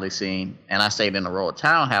box you probably seen. And I stayed in a row of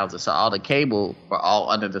townhouses, so all the cable were all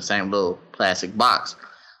under the same little plastic box.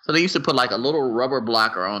 So they used to put like a little rubber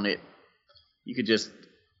blocker on it. You could just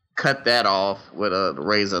cut that off with a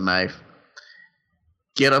razor knife,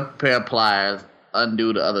 get a pair of pliers,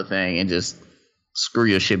 undo the other thing, and just screw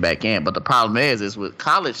your shit back in. But the problem is with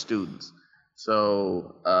college students.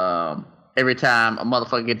 So every time a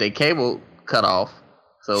motherfucker get their cable cut off,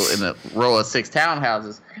 so in a row of 6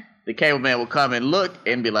 townhouses, the cable man will come and look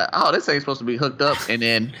and be like, "Oh, this ain't supposed to be hooked up," and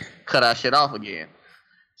then cut our shit off again.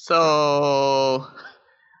 So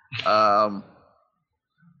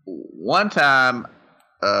one time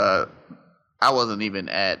I wasn't even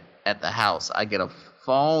at the house. I get a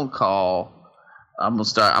phone call. I'm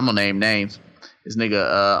gonna name names. This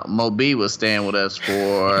nigga Mo B was staying with us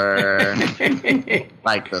for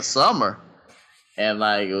like the summer. And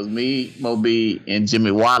like it was me, Mo B, and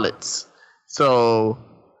Jimmy Wallets. So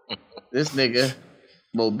this nigga,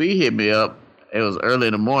 Mo B, hit me up. It was early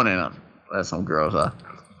in the morning. That's some girls, huh?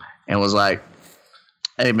 And was like,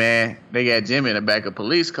 "Hey man, they got Jimmy in the back of a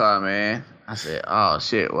police car, man." I said, "Oh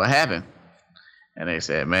shit, what happened?" And they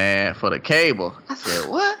said, "Man, for the cable." I said,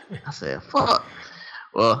 "What?" I said, "Fuck."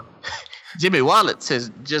 Well, Jimmy Wallets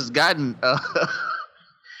has just gotten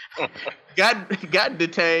got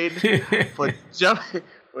detained for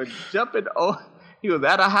jumping on. He was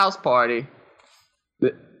at a house party,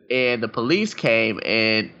 and the police came,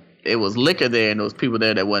 and it was liquor there, and there was people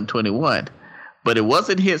there that wasn't 21. But it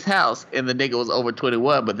wasn't his house, and the nigga was over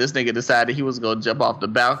 21. But this nigga decided he was gonna jump off the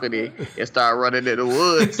balcony and start running in the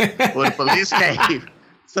woods when the police came.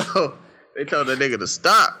 So they told the nigga to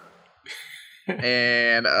stop,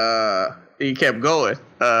 and he kept going.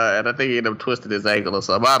 And I think he ended up twisting his ankle or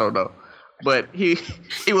something. I don't know. But he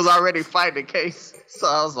was already fighting the case, so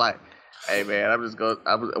I was like, "Hey man, I'm going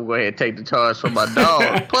to go ahead and take the charge for my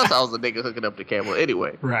dog." Plus, I was a nigga hooking up the cable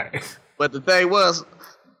anyway. Right. But the thing was,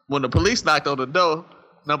 when the police knocked on the door,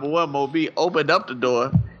 number one, Mo B opened up the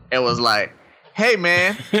door and was like, "Hey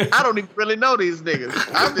man, I don't even really know these niggas.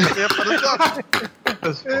 I'm just here for the summer."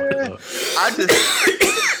 I just.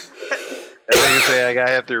 That nigga say I got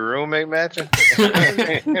to have the roommate matching.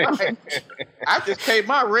 I just paid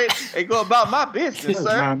my rent and go about my business,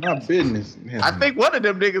 sir. My business. Yeah. I think one of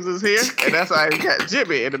them niggas is here, and that's how I got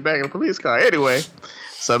Jimmy in the back of the police car. Anyway,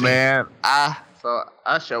 so man, I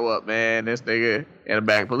show up, man. This nigga in the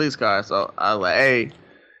back of the police car. So I was like, "Hey,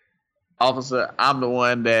 officer, I'm the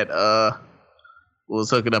one that was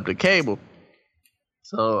hooking up the cable."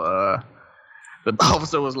 So the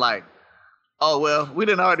officer was like, "Oh, well, we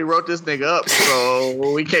done already wrote this nigga up,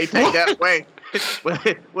 so we can't take that away.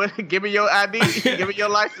 Give me your ID. Give me your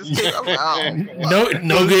license, too." I'm like, "Oh,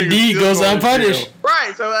 no good deed goes unpunished."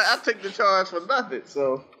 Right, so I took the charge for nothing,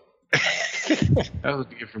 so. That was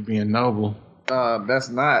good for being noble. That's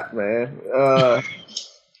not, man.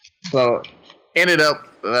 So, ended up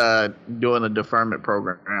doing a deferment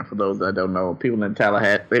program for those that don't know. People in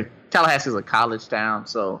Tallahassee. Tallahassee is a college town,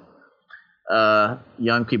 so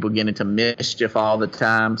young people get into mischief all the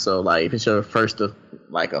time. So, like, if it's your first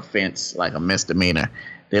offense, like a misdemeanor,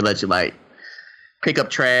 they let you like pick up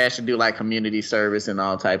trash and do like community service and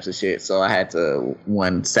all types of shit. So I had to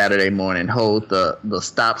one Saturday morning hold the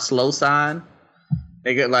stop slow sign.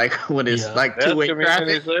 They get like when it's like two-way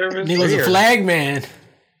traffic. Nigga was a flag man.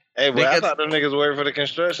 Hey, but I thought them niggas worked for the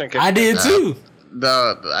construction company. I did too.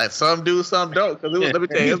 Some do, some don't. Cause let me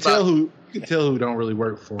tell you, you can tell who don't really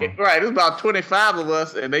work for them. Right, it was about 25 of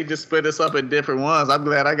us, and they just split us up in different ones. I'm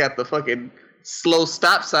glad I got the fucking slow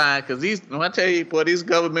stop sign, because when I tell you, boy, these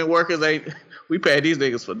government workers we pay these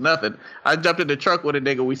niggas for nothing. I jumped in the truck with a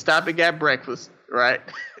nigga. We stopped and got breakfast, right?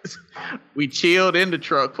 We chilled in the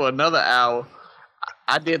truck for another hour.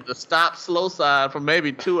 I did the stop slow sign for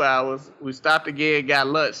maybe 2 hours. We stopped again, got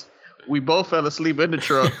lunch. We both fell asleep in the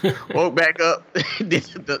truck, woke back up, did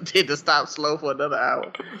the stop slow for another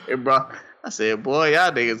hour. And bro, I said, "Boy,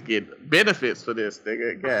 y'all niggas get benefits for this,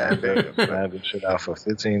 nigga." God damn. I had to shit out for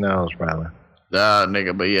 15 hours, probably.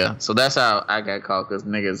 Nigga, but yeah. So that's how I got caught, because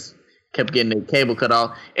niggas kept getting the cable cut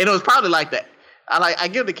off. And it was probably like I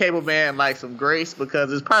give the cable man like some grace,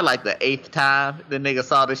 because it's probably like the 8th time the nigga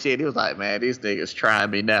saw the shit. He was like, "Man, these niggas trying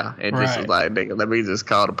me now." And just was like, "Nigga, let me just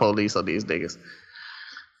call the police on these niggas."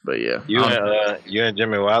 But yeah. You and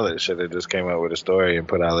Jimmy Wallet should have just came up with a story and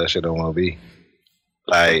put all that shit on MoB.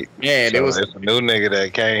 Like, yeah, so it's a new nigga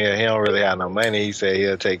that came here. He don't really have no money. He said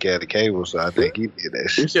he'll take care of the cable, so I think he did that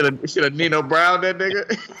shit. You should have Nino Brown that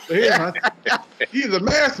nigga. He's a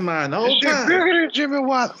mastermind the whole time. Bigger than Jimmy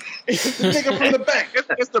Wallet. It's the nigga from the back.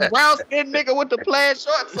 It's the brown skinned nigga with the plaid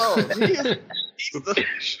shorts on.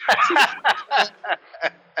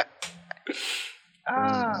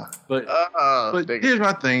 But here's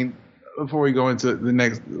my thing before we go into the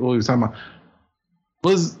next what we was talking about.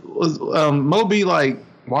 Was MoB like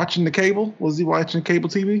watching the cable? Was he watching cable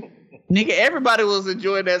TV? Nigga, everybody was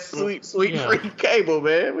enjoying that sweet free cable,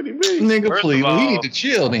 man. What do you mean? Nigga, First please, of all- we need to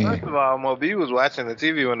chill First then. of all, Moby was watching the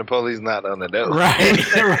TV when the police knocked on the door. Right.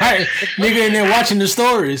 Nigga in there watching the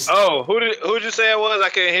stories. Oh, who'd you say it was? I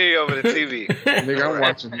couldn't hear you over the TV. Nigga, I'm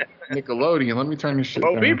watching Nickelodeon. Let me turn this shit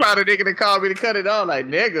Moby down. probably nigga that called me to cut it on. Like,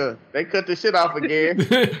 nigga, they cut the shit off again.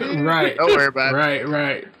 Right. Don't worry about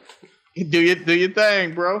Right. it. Do your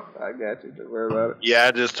thing, bro. I got you. Don't worry about it. Yeah,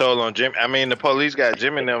 I just told on Jim. I mean, the police got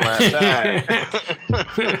Jim and them outside.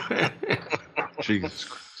 Jesus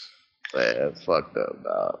Christ. Man, that's fucked up,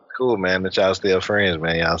 dog. Cool, man. That y'all still friends,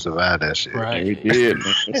 man. Y'all survived that shit. Right. We did,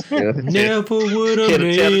 man. Never would have Tell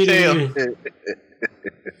made the tale. it.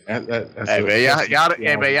 That's Hey man, y'all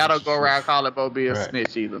yeah, don't go around calling Moby a Right.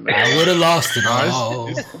 snitch either, man. I would have lost it No, all.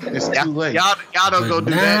 it's too late. Y'all don't go But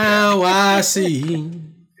do that. now I see.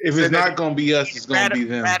 If it's not gonna be us, it's gonna be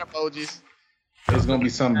them. Rat emojis It's gonna be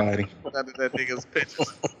somebody. under that nigga's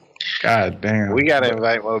pictures. God damn. We gotta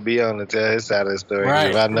invite Moby on to tell his side of the story. Right,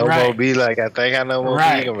 If I know right. Moby, like I think I know Moby,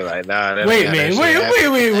 Right. he gonna be like, nah. That Wait, ain't how man. that Wait, shit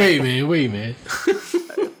happened. wait, man.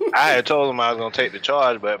 I had told him I was gonna take the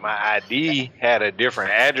charge, but my ID had a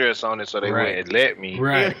different address on it, so they Right. wouldn't let me.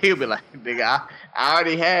 Right. He'll be like, nigga, I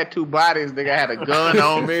already had 2 bodies. Nigga, I had a gun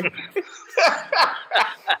on me.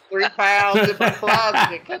 3 pounds in my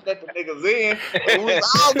closet and can't let the niggas in. It was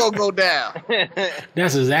all gonna go down.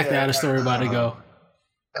 That's exactly how the story about to go.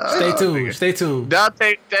 Stay tuned. Stay tuned.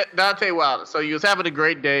 Dante Wilder. So you was having a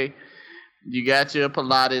great day. You got your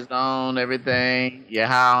Pilates on, everything. You're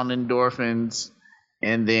high on endorphins.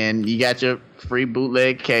 And then you got your free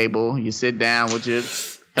bootleg cable. You sit down with your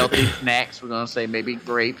healthy snacks. We're going to say maybe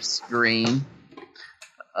grapes, green.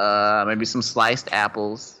 Maybe some sliced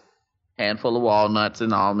apples. Handful of walnuts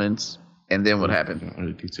and almonds. And then what happened?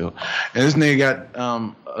 Really detailed. And this nigga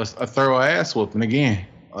got a thorough ass whooping again.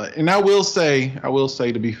 And I will say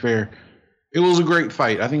to be fair, it was a great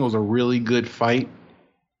fight. I think it was a really good fight.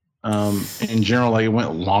 In general, like it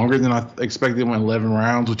went longer than I expected. It went 11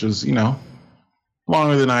 rounds, which was,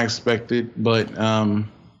 longer than I expected. But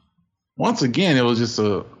once again, it was just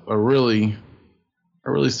a really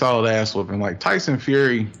solid ass whooping. Like Tyson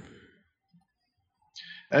Fury,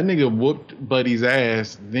 that nigga whooped Buddy's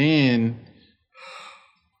ass. Then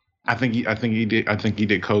I think he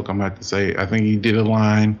did coke. I'm about to say. I think he did a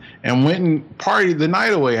line and went and partied the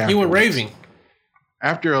night away. He went raving.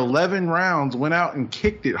 After 11 rounds, went out and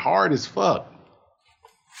kicked it hard as fuck.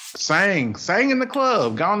 Sang in the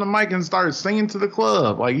club. Got on the mic and started singing to the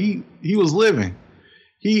club. Like he was living.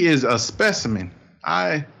 He is a specimen.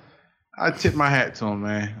 I tip my hat to him,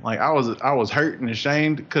 man. Like I was hurt and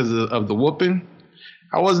ashamed because of the whooping.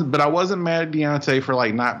 I wasn't mad at Deontay for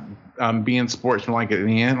like not being sportsmanlike at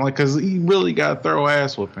the end, like because he really got a thorough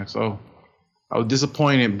ass whooping. So I was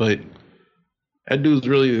disappointed, but that dude's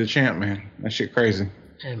really the champ, man. That shit crazy.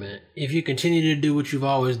 Hey, man. If you continue to do what you've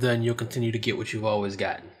always done, you'll continue to get what you've always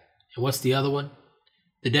gotten. And what's the other one?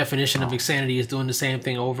 The definition of insanity is doing the same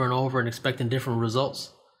thing over and over and expecting different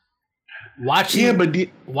results. Watching Deontay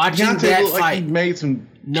that looked fight, like he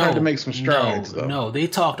tried to make some strides. No, they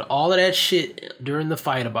talked all of that shit during the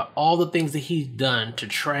fight about all the things that he's done to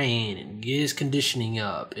train and get his conditioning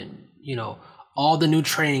up, and all the new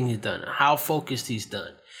training he's done, how focused he's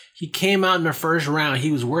done. He came out in the first round,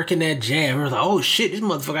 he was working that jab. We was like, oh shit, this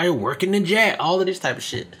motherfucker out here working the jab, all of this type of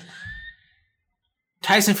shit.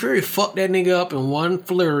 Tyson Fury fucked that nigga up in one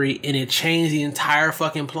flurry, and it changed the entire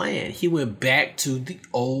fucking plan. He went back to the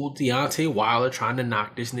old Deontay Wilder trying to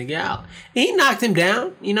knock this nigga out. And he knocked him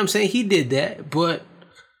down. You know what I'm saying? He did that. But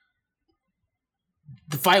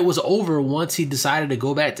the fight was over once he decided to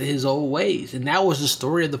go back to his old ways. And that was the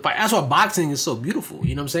story of the fight. That's why boxing is so beautiful.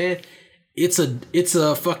 You know what I'm saying? It's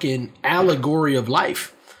a fucking allegory of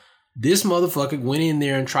life. This motherfucker went in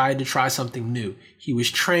there and tried to try something new. He was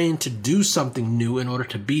trained to do something new in order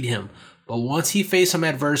to beat him. But once he faced some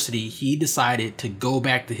adversity, he decided to go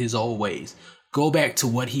back to his old ways. Go back to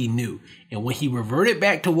what he knew. And when he reverted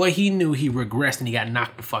back to what he knew, he regressed and he got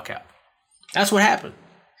knocked the fuck out. That's what happened.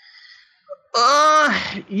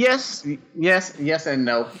 Yes and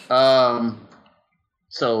no.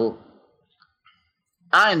 So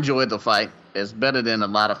I enjoyed the fight. It's better than a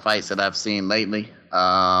lot of fights that I've seen lately.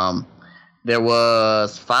 There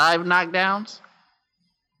was 5 knockdowns.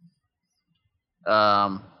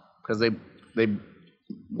 Because they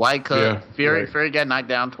White cut. Fury got knocked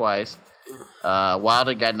down twice.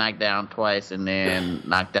 Wilder got knocked down twice and then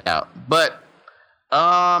knocked out. But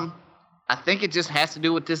I think it just has to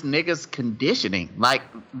do with this nigga's conditioning. Like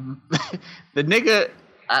the nigga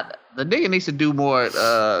needs to do more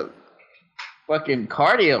fucking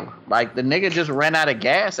cardio. Like the nigga just ran out of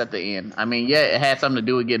gas at the end. I mean, yeah, it had something to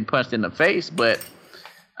do with getting punched in the face, but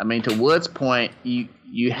I mean, to Wood's point,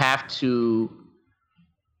 you have to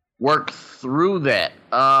work through that.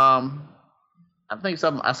 I think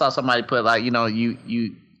I saw somebody put like, you know,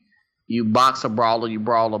 you box a brawler, you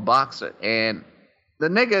brawl a boxer, and the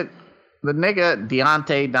nigga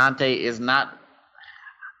Dante is not.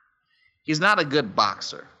 He's not a good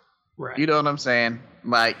boxer. Right. You know what I'm saying?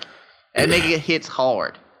 Like, that nigga hits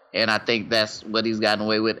hard. And I think that's what he's gotten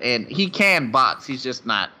away with. And he can box. He's just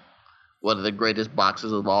not one of the greatest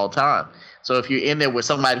boxers of all time. So if you're in there with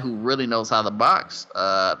somebody who really knows how to box,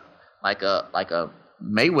 like a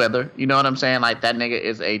Mayweather, you know what I'm saying? Like, that nigga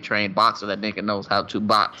is a trained boxer. That nigga knows how to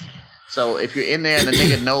box. So if you're in there and the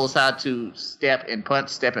nigga knows how to step and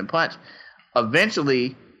punch,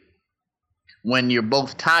 eventually, when you're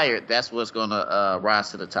both tired, that's what's going to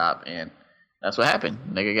rise to the top. And that's what happened.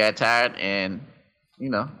 Nigga got tired and,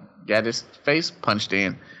 you know, got his face punched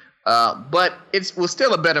in. But it was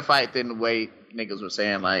still a better fight than the way niggas were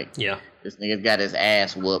saying, like, yeah, this nigga got his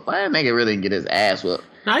ass whooped. Why that nigga really didn't get his ass whooped?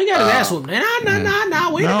 No, he got his ass whooped.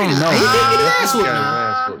 Nah, wait a minute. He didn't get his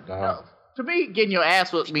ass whooped. No. To me, getting your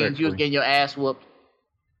ass whooped means you was getting your ass whooped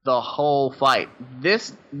the whole fight.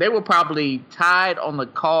 They were probably tied on the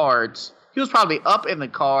cards. He was probably up in the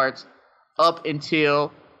cards up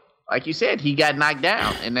until, like you said, he got knocked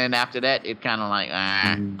down. And then after that, it kind of like,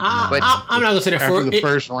 I'm not going to say that. After the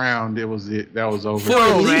first round, that was over. For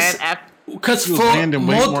at least, because for landing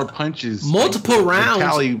way more punches. Multiple rounds. The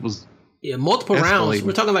tally was multiple rounds.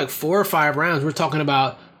 We're talking like 4 or 5 rounds. We're talking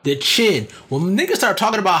about the chin. When niggas start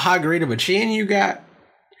talking about how great of a chin you got,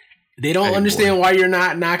 they don't understand why you're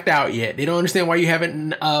not knocked out yet. They don't understand why you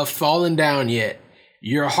haven't fallen down yet.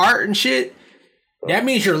 Your heart and shit, that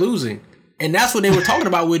means you're losing. And that's what they were talking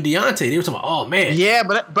about with Deontay. They were talking about, oh, man. Yeah,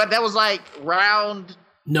 but that was like round...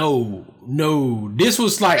 No. This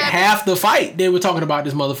was like half the fight. They were talking about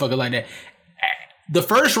this motherfucker like that. The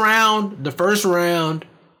first round,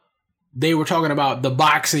 they were talking about the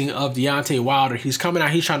boxing of Deontay Wilder. He's coming out,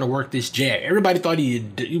 he's trying to work this jab. Everybody thought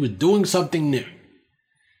he was doing something new.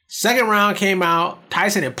 Second round came out,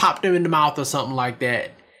 Tyson had popped him in the mouth or something like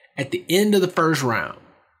that at the end of the first round.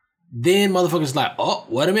 Then motherfuckers like, oh,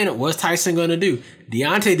 wait a minute, what's Tyson gonna do?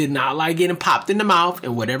 Deontay did not like getting popped in the mouth,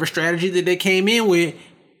 and whatever strategy that they came in with,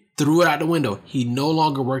 threw it out the window. He no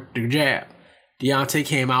longer worked the jab. Deontay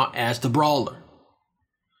came out as the brawler.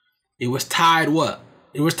 It was tied what?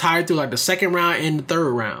 It was tied through like the second round and the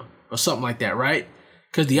third round or something like that, right?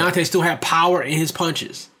 Because Deontay still had power in his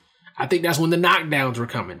punches. I think that's when the knockdowns were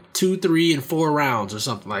coming. 2, 3, and 4 rounds or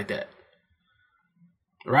something like that.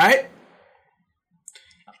 Right?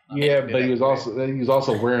 Yeah, but he was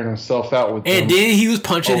also wearing himself out with. And then he was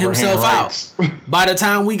punching himself out. By the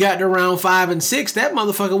time we got to round 5 and 6, that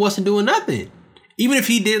motherfucker wasn't doing nothing. Even if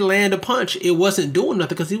he did land a punch, it wasn't doing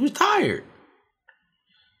nothing because he was tired.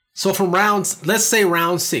 So from let's say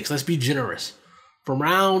round 6, let's be generous. From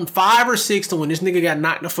round 5 or 6 to when this nigga got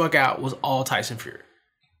knocked the fuck out was all Tyson Fury.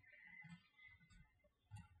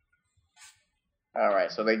 All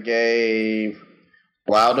right, so they gave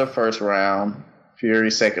Wilder first round,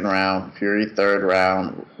 Fury second round, Fury third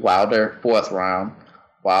round, Wilder fourth round,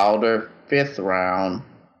 Wilder fifth round,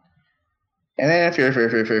 and then Fury.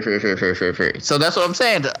 So that's what I'm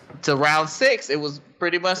saying. To round 6, it was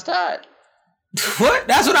pretty much tied. What?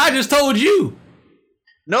 That's what I just told you.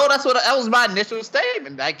 No, that was my initial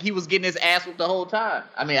statement. Like, he was getting his ass whooped the whole time.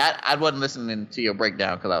 I mean, I wasn't listening to your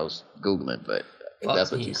breakdown because I was Googling, but if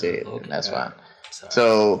that's what you said, okay, and that's fine.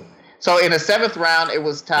 So in the 7th round, it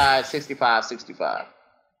was tied 65-65.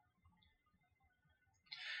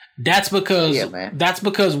 That's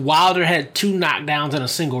because Wilder had 2 knockdowns in a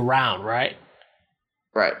single round, right?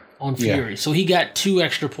 Right. On Fury. Yeah. So he got 2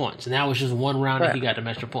 extra points. And that was just 1 round and he got them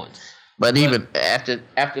extra points. But even after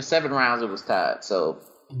 7 rounds, it was tied. So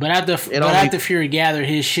But after Fury got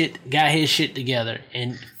his shit together,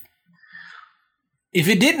 and if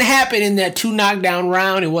it didn't happen in that 2 knockdown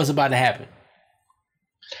round, it was about to happen.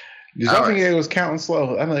 Did y'all think it was counting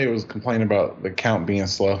slow? I know he was complaining about the count being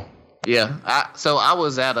slow. Yeah, I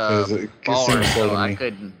was at a bar, so I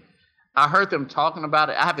couldn't. I heard them talking about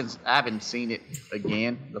it. I haven't seen it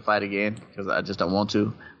again, the fight again, because I just don't want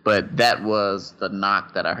to. But that was the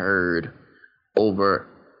knock that I heard over.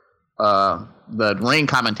 The ring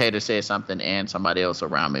commentator said something, and somebody else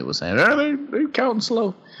around me was saying, "They counting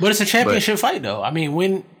slow." But it's a championship fight, though. I mean,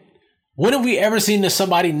 when have we ever seen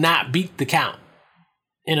somebody not beat the count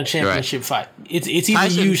in a championship fight? It's either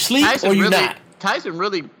you sleep or you not. Tyson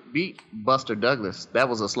really beat Buster Douglas. That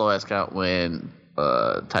was a slow ass count when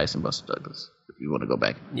Tyson busted Douglas. If you want to go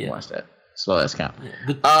back and watch that. So that's count.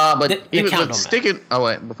 The even count with sticking. Oh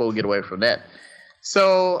wait, before we get away from that,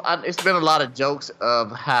 so it's been a lot of jokes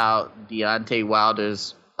of how Deontay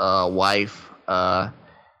Wilder's wife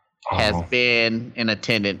has been in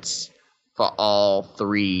attendance for all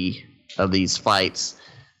 3 of these fights.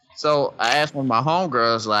 So I asked one of my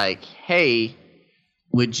homegirls, like, "Hey,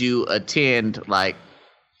 would you attend like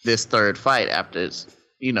this 3rd fight after it's,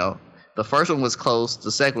 the first one was close,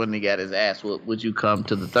 the second one he got his ass whooped. Would you come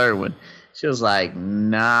to the 3rd one?" She was like,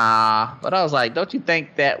 "Nah." But I was like, don't you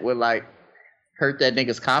think that would like hurt that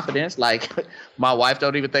nigga's confidence? Like, my wife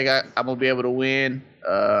don't even think I'm gonna be able to win.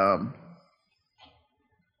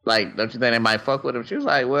 Like, don't you think they might fuck with him? She was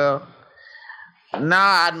like, well,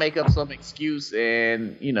 nah, I'd make up some excuse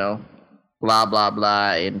and, blah, blah,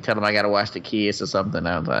 blah, and tell them I gotta watch the kids or something.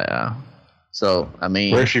 I was like, oh. So, I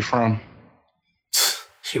mean. Where's she from?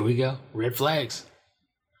 Here we go. Red flags.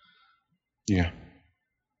 Yeah.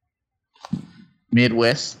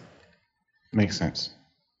 Midwest. Makes sense.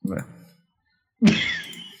 Don't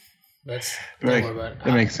worry about it.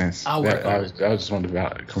 That makes sense. I'll work on it. I just wanted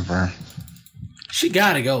to confirm. She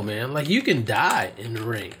gotta go, man. Like, you can die in the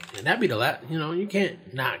ring, and that'd be the last. You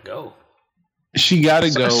can't not go. She gotta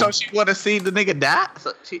go. So she want to see the nigga die.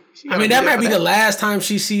 So she that might be the last time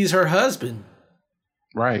she sees her husband.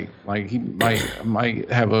 Right, like he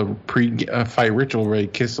might have a pre-fight ritual where he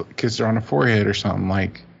kiss her on the forehead or something.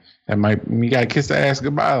 Like that you gotta kiss the ass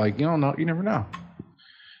goodbye. Like you don't know, you never know.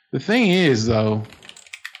 The thing is, though,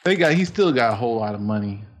 he still got a whole lot of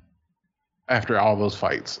money after all those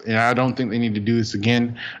fights, and I don't think they need to do this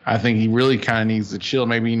again. I think he really kind of needs to chill.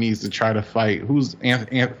 Maybe he needs to try to fight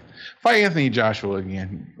fight Anthony Joshua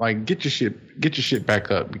again. Like get your shit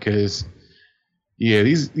back up because. Yeah,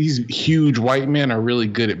 these huge white men are really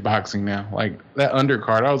good at boxing now. Like that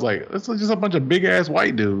undercard, I was like, it's just a bunch of big ass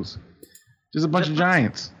white dudes, just a bunch of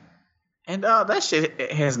giants. And that shit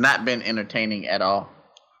has not been entertaining at all.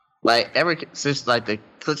 Like ever since like the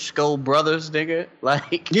Klitschko brothers, nigga.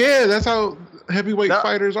 Like yeah, that's how heavyweight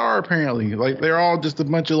fighters are apparently. Like they're all just a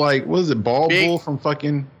bunch of like, what is it, bull from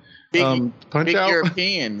fucking Punch Out?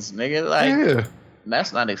 Europeans, nigga. Like yeah,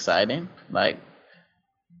 that's not exciting. Like.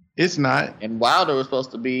 It's not. And Wilder was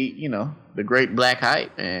supposed to be, the great black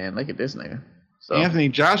hype, and look at this nigga. So Anthony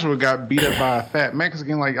Joshua got beat up by a fat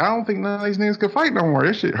Mexican. Like, I don't think none of these niggas could fight no more.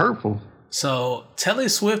 This shit hurtful. So Taylor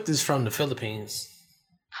Swift is from the Philippines.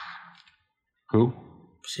 Who?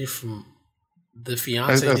 She from the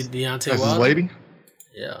fiance Deontay Wilder. That's his lady?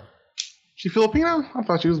 Yeah. She Filipino? I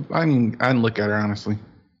thought she was. I didn't look at her honestly.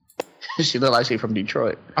 She looked like she from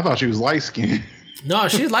Detroit. I thought she was light skinned. No,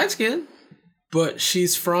 she's light skinned. But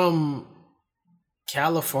she's from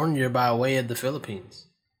California by way of the Philippines.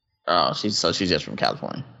 Oh, she's just from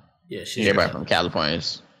California. Yeah, she's everybody from California.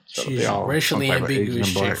 So she's racially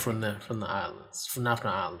ambiguous chick from the islands. Not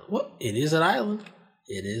from the island. What? It is an island.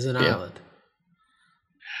 It is an island.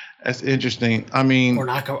 That's interesting. I mean, or an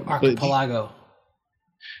archipelago.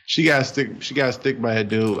 She got stick by that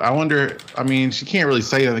dude. I wonder. I mean, she can't really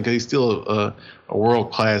say that because he's still a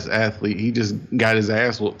world class athlete. He just got his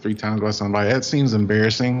ass whooped 3 times by somebody. That seems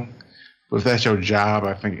embarrassing. But if that's your job,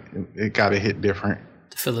 I think it got to hit different.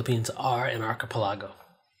 The Philippines are an archipelago.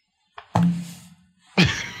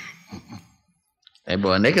 Hey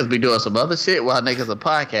boy, niggas be doing some other shit while niggas are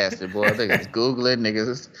podcasting. Boy, niggas googling,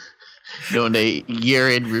 niggas doing their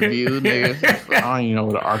year-end review, niggas. I don't even know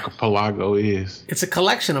what an archipelago is. It's a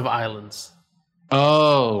collection of islands.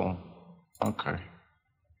 Oh, okay.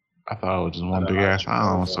 I thought it was just one big ass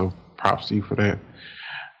island, so props to you for that.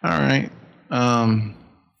 All right.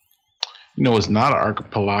 It's not an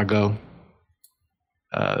archipelago.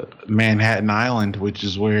 Manhattan Island, which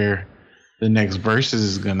is where the next Versus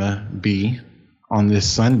is gonna be on this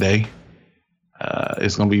Sunday.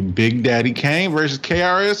 It's gonna be Big Daddy Kane versus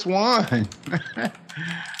KRS-One.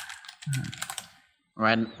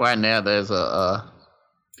 Right now, there's a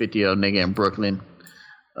 50-year-old nigga in Brooklyn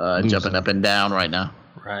jumping up and down right now.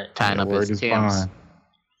 Right. Tying up his Timbs.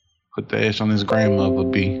 Put the ash on his grandmother,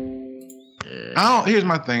 B. Yeah. Here's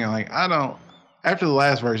my thing. After the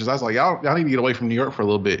last Versus, I was like, y'all need to get away from New York for a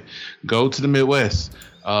little bit. Go to the Midwest.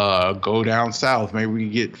 Go down south. Maybe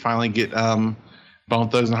we finally get Bone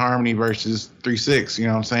Thugs and Harmony versus 3-6. You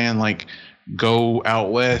know what I'm saying? Like, go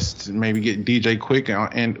out west and maybe get DJ Quick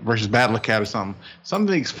and versus Battle Cat or something.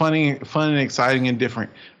 Something fun and exciting and different.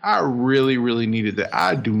 I really, really needed that.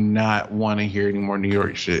 I do not want to hear any more New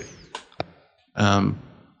York shit. And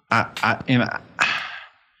I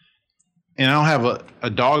don't have a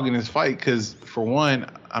dog in this fight because, for one,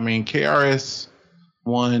 I mean,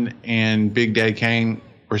 KRS-One and Big Daddy Kane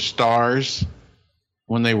were stars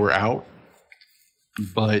when they were out,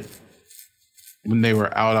 but when they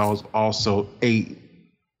were out, I was also 8.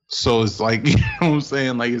 So it's like, you know what I'm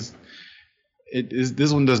saying? Like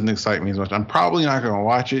this one doesn't excite me as much. I'm probably not going to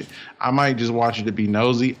watch it. I might just watch it to be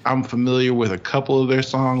nosy. I'm familiar with a couple of their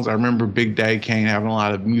songs. I remember Big Daddy Kane having a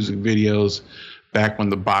lot of music videos back when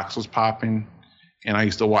the box was popping. And I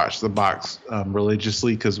used to watch the box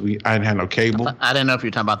religiously because I didn't have no cable. I didn't know if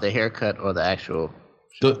you're talking about the haircut or the actual...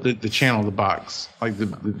 The channel, the box, like the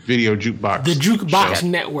video jukebox. The Jukebox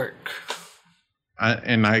Network.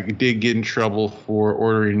 I did get in trouble for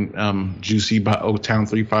ordering Juicy by Oaktown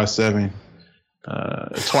 357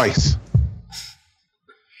 twice.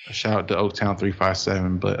 A shout out to Oaktown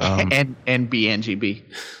 357, but and BNGB.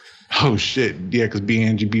 Oh shit, yeah, because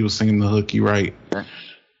BNGB was singing the hook. You right,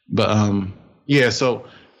 but yeah. So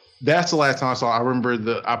that's the last time I saw. I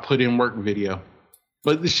remember I put in work video,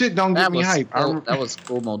 but the shit don't get me hype. That was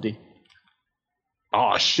cool, Modi.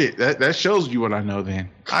 Oh shit! That shows you what I know. Then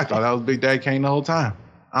I thought that was Big Daddy Kane the whole time.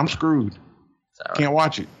 I'm screwed. Right. Can't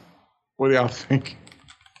watch it. What do y'all think?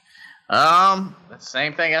 The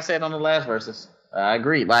same thing I said on the last verses. I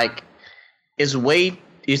agree. Like,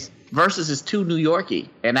 versus is too New Yorky,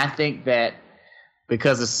 and I think that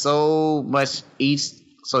because it's so much east.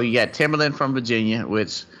 So you got Timberland from Virginia,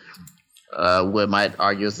 which one might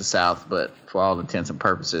argue is the South, but for all intents and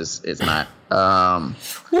purposes, it's not.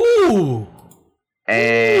 Ooh.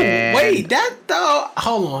 And wait, that though.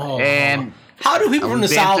 Hold on. And how do people from the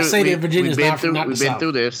South say that Virginia's not the South? We've been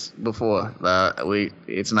through this before.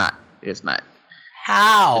 It's not.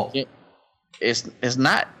 How? It's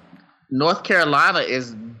not. North Carolina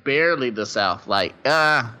is barely the South. Like,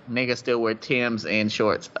 niggas still wear Timbs and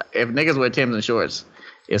shorts. If niggas wear Timbs and shorts,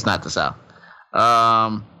 it's not the South.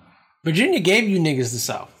 Virginia gave you niggas the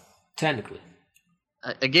South, technically.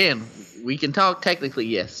 Again, we can talk technically,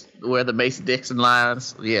 yes. Where the Mason-Dixon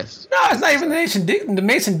lines, yes. No, it's not even the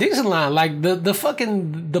Mason-Dixon line. Like,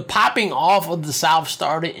 the popping off of the South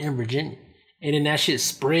started in Virginia. And then that shit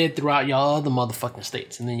spread throughout y'all other motherfucking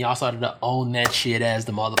states. And then y'all started to own that shit as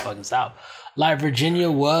the motherfucking South. Like, Virginia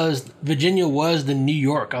was the New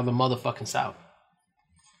York of the motherfucking South.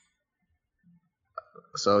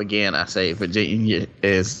 So, again, I say Virginia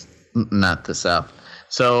is not the South.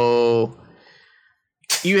 So...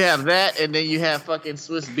 you have that, and then you have fucking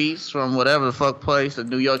Swiss Beats from whatever the fuck place in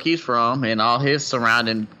New York he's from, and all his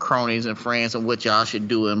surrounding cronies and friends and what y'all should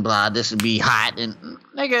do and blah, this would be hot. And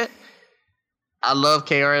nigga, I love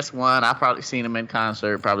KRS-One. I probably seen him in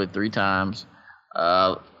concert probably 3 times.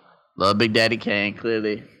 Love Big Daddy Kane,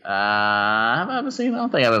 clearly. I don't think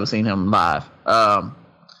I've ever seen him live.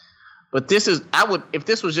 But this is, if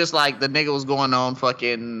this was just like the nigga was going on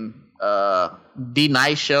fucking D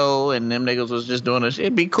Nice show and them niggas was just doing this,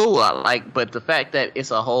 it'd be cool. But the fact that it's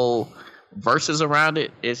a whole verses around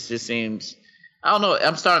it, it just seems, I don't know.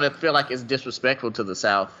 I'm starting to feel like it's disrespectful to the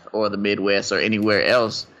South or the Midwest or anywhere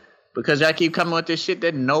else because y'all keep coming with this shit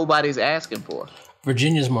that nobody's asking for.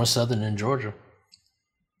 Virginia's more southern than Georgia.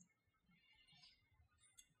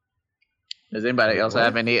 Does anybody else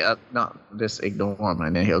have any? No, just ignore him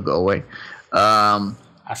and then he'll go away. I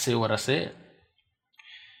see what I said.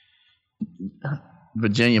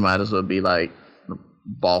 Virginia might as well be like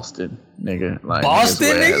Boston, nigga. Like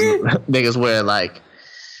Boston, niggas wear like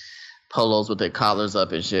polos with their collars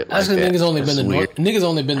up and shit. That's because niggas only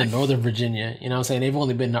been to Northern Virginia. You know what I'm saying? They've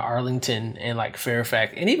only been to Arlington and like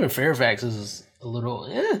Fairfax, and even Fairfax is a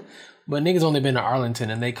little, but niggas only been to Arlington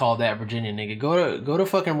and they call that Virginia, nigga. Go to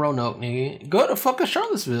fucking Roanoke, nigga. Go to fucking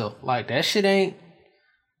Charlottesville. Like that shit ain't.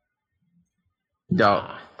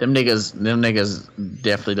 Dog, them niggas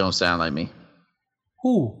definitely don't sound like me.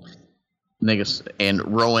 Who? Niggas in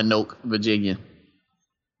Roanoke, Virginia.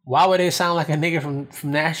 Why would they sound like a nigga from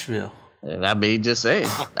Nashville? I mean, just saying.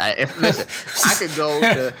 Listen,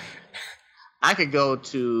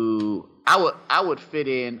 I would fit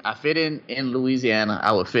in. I fit in Louisiana.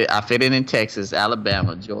 I fit in Texas,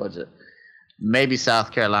 Alabama, Georgia. Maybe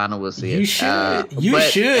South Carolina. We'll see. You should. Don't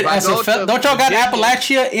y'all got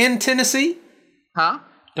Appalachia in Tennessee? Huh?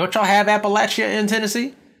 Don't y'all have Appalachia in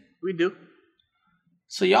Tennessee? We do.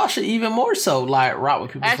 So y'all should even more so like rock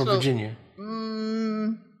with people from Virginia.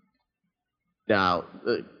 Now,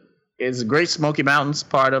 is Great Smoky Mountains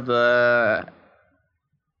part of the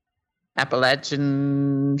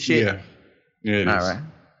Appalachian shit? Yeah, it is. All right.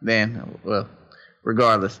 Then, well,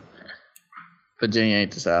 regardless, Virginia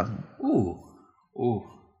ain't the South. Ooh.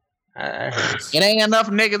 It ain't enough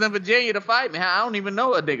niggas in Virginia to fight me. I don't even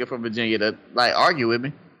know a nigga from Virginia to like argue with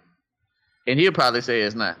me, and he'll probably say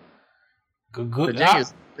it's not. Good.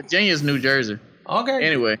 Virginia's New Jersey. Okay.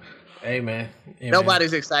 Anyway, hey man,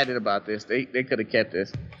 nobody's excited about this. They could have kept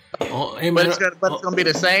this. But it's gonna be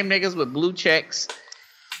the same niggas with blue checks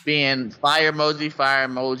being fire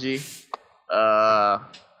emoji.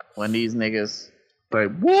 When these niggas play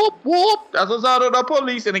whoop whoop, that's what's out of the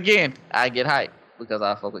police. And again, I get hyped because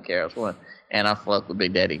I fuck with Karis One and I fuck with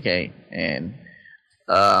Big Daddy Kane. And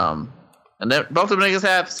then both of them niggas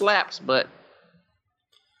have slaps, but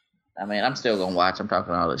I mean, I'm still gonna watch. I'm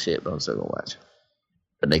talking all this shit, but I'm still gonna watch.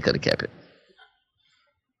 But they could have kept it.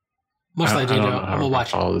 Much like JJ, I'm gonna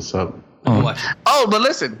watch all this up. I'm gonna watch it. Oh, but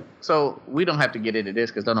listen. So we don't have to get into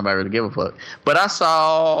this because don't nobody really give a fuck. But I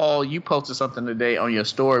saw you posted something today on your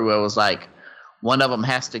story where it was like one of them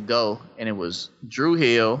has to go, and it was Drew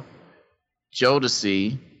Hill,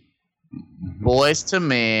 Jodeci, Boys to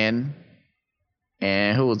Men,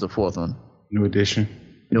 and who was the fourth one? New Edition.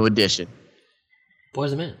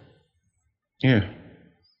 Boys to Men. Yeah.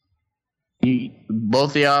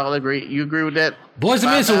 Both of y'all agree? You agree with that? Boys to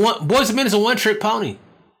Men is a one-trick pony.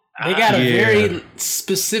 They got a very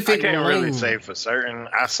specific. I can't really say for certain.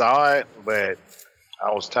 I saw it, but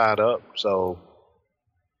I was tied up, so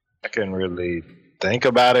I couldn't really think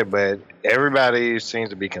about it. But everybody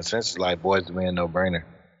seems to be consensus like Boys to Men, no brainer.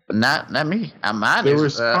 Not me. Mine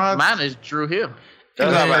is Drew Hill.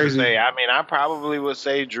 That's what I'm about to say. I mean, I probably would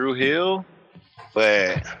say Drew Hill,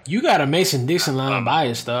 but you got a Mason-Dixon line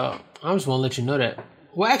bias, dog. I just want to let you know that.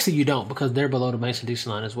 Well, actually, you don't because they're below the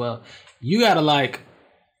Mason-Dixon line as well. You got to like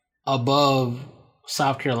above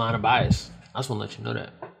South Carolina bias. I just want to let you know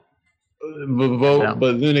that.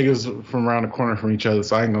 But the niggas from around the corner from each other,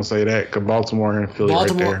 so I ain't gonna say that because Baltimore and Philly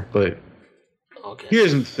right there. But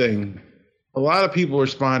here's the thing: a lot of people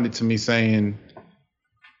responded to me saying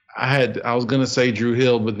I was gonna say Drew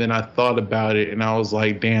Hill, but then I thought about it and I was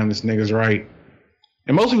like, damn, this nigga's right.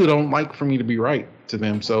 And most people don't like for me to be right to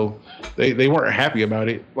them, so they weren't happy about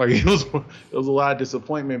it. Like it was a lot of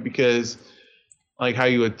disappointment because like how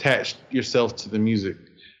you attached yourself to the music.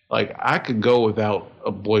 Like I could go without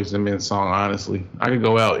a Boyz II Men song, honestly. I could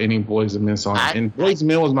go out any Boyz II Men song. And Boyz II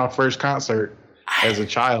Men was my first concert as a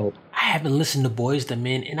child. I haven't listened to Boyz II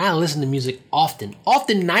Men, and I listen to music often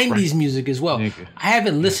 90s music as well. Nigga. I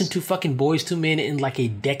haven't listened to fucking Boyz II Men in like a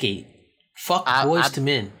decade. Fuck Boyz II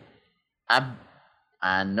Men.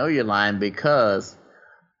 I know you're lying because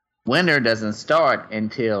winter doesn't start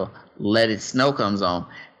until Let It Snow comes on,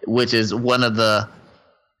 which is one of that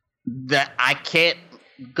I can't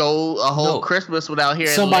go a whole Christmas without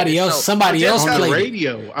hearing somebody else on the played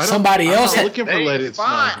radio. Somebody else looking for Let It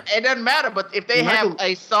Snow. It doesn't matter, but if they have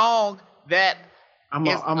a song that I'm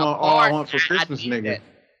all I want for Christmas nigga.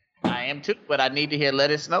 I am too, but I need to hear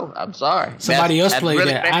Let It Snow. I'm sorry. Somebody else played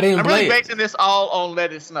really that. I didn't play it. I'm really basing this all on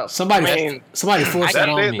Let It Snow. Somebody forced it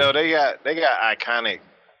on me. Though they got iconic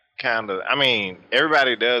kind of. I mean,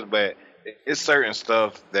 everybody does, but it's certain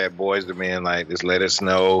stuff that Boyz II Men like. This Let It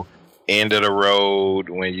Snow, End of the Road,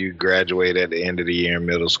 when you graduate at the end of the year in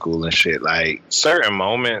middle school and shit. Like certain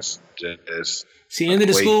moments, just see. End of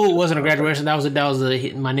the school wasn't a graduation. That was a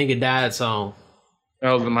my nigga died song.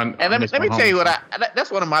 That was my. And let me tell you what that's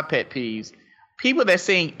one of my pet peeves. People that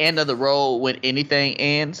sing "End of the Road" when anything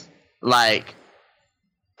ends, like,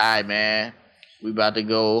 all right, man, we about to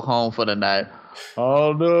go home for the night.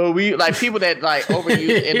 Oh no, we like people that like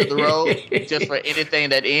overuse "End of the Road" just for anything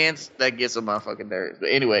that ends. That gets on my fucking nerves. But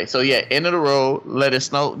anyway, so yeah, "End of the Road," Let It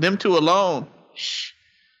Snow. Them two alone,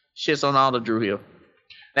 shits on all the Drew Hill.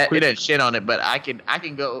 It didn't shit on it, but I can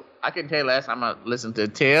tell you last time I listened to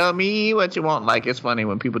 "Tell Me What You Want." Like it's funny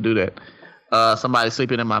when people do that. Somebody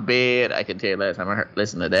sleeping in my bed. I can tell you last time I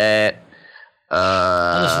listened to that.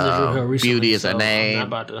 I listened to Drew Hill recently, Beauty is her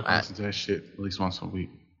name. I listen to that shit at least once a week.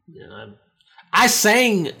 Yeah, I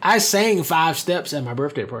sang 5 Steps at my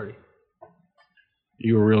birthday party.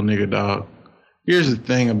 You a real nigga, dog. Here's the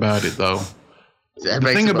thing about it, though. The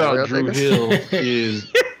thing about Drew Hill is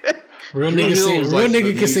real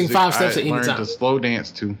nigga can sing 5 steps at any time. To slow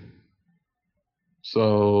dance to.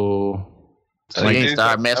 So you ain't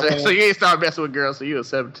start messing. So you ain't start messing with girls. So you were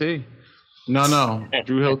 17. No.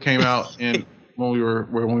 Drew Hill came out when we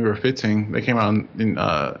were 15. They came out in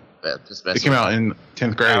they came out in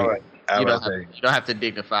 10th grade. You don't have to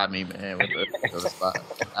dignify me, man. With the spot.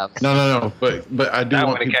 No. But I do that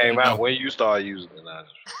want when it came out. When you start using it,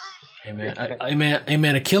 Hey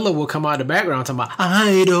man, a killer will come out of the background talking about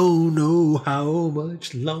I don't know how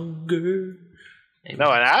much longer. Hey,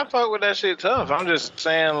 no, and I fuck with that shit tough. I'm just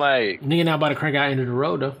saying, like, nigga not about to crank out End of the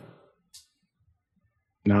Road though.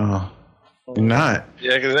 No, you're not.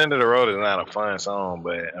 Yeah, because End of the Road is not a fun song,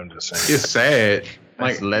 but I'm just saying it's sad.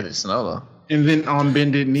 Like Let It Snow though. and then on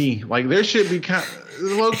bended knee. Like there should be kind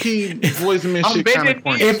low key Boys and Men shit kind of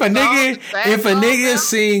corny. If a nigga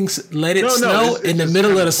sings "Let It Snow" in the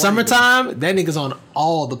middle of the summertime, that nigga's on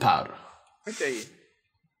all the powder. I tell you,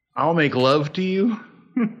 I'll make love to you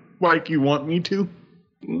like you want me to.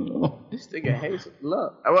 this nigga hates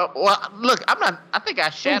love. Well, look, I'm not. I think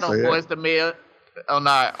I shat on Boys the Men on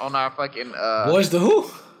our fucking Boys the who?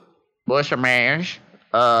 Boys the Men.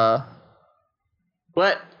 But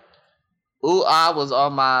Ooh Ah was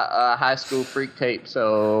on my high school freak tape,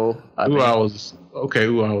 so Ooh Ah was okay.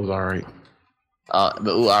 Ooh Ah was all right.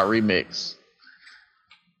 The Ooh Ah remix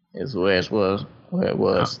is where it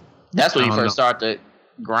was. That's when you first started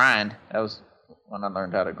to grind. That was when I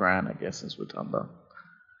learned how to grind. I guess that's what we're talking about.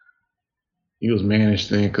 He was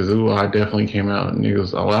managed then because Ooh Ah definitely came out and he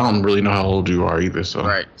goes, "Oh, I don't really know how old you are either." So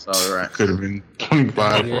right. Could have been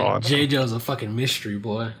 25 for all. J. Joe's a fucking mystery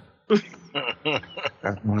boy. I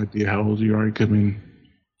have no idea how old you are. He could have been.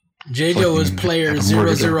 J. Joe was player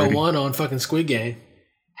 001 on fucking Squid Game.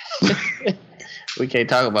 We can't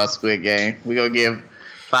talk about Squid Game. We gonna give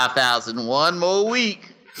 5,000 one more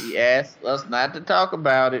week. He asked us not to talk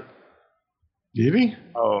about it. Did he?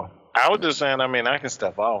 Oh, I was just saying. I mean, I can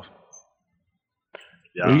step off.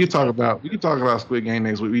 Yeah. We can talk about Squid Game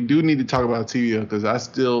next week. We do need to talk about TV because I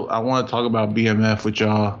want to talk about BMF with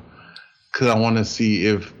y'all because I want to see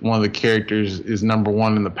if one of the characters is number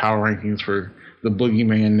one in the power rankings for the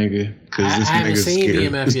boogeyman nigga. Because I this haven't nigga's seen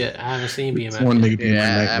scared. BMF yet. I haven't seen BMF. One nigga be my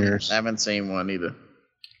I nightmares. haven't seen one either.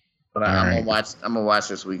 But I'm gonna watch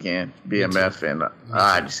this weekend. BMF and I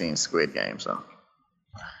already seen Squid Game. So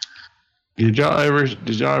Did y'all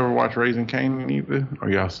ever watch Raising Cane's either? Or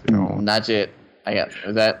y'all still on? not yet.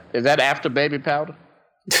 Is that after Baby Powder?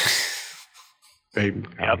 Baby.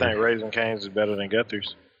 I think Raising Cane's is better than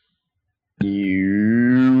Guthrie's.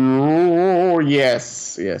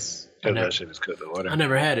 Yes. Because that shit is cooked to order. I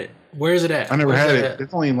never had it. Where is it at? I never Where's had that it. at?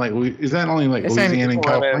 It's only in Louisiana and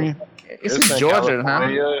California? It's in Georgia, huh?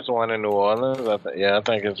 Yeah, it's one in New Orleans. I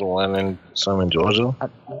think it's one in Georgia. I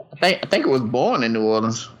think it was born in New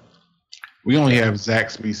Orleans. We only have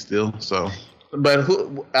Zaxby still, so. But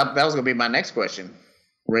that was gonna be my next question.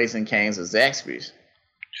 Raising Cane's or Zaxby's?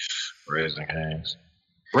 Raising Cane's.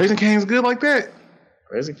 Raising Cane's good like that?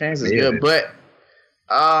 Raising Cane's is good, but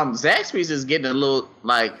Zaxby's is getting a little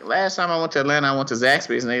like last time I went to Atlanta, I went to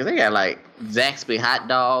Zaxby's and they got like Zaxby hot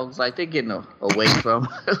dogs, like they're getting away from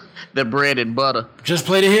the bread and butter. Just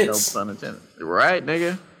play the hits. No pun intended. Right,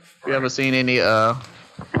 nigga? You ever seen any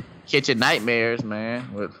Kitchen Nightmares,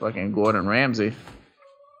 man, with fucking Gordon Ramsay?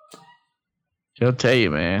 He'll tell you,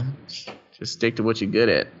 man. Just stick to what you're good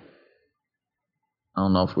at. I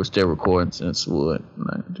don't know if we're still recording since Wood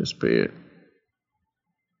disappeared.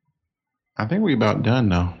 I think we about done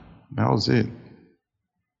though. That was it.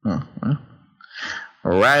 Well,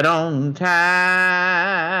 right on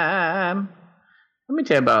time. Let me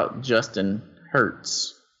tell you about Justin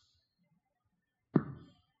Hurts.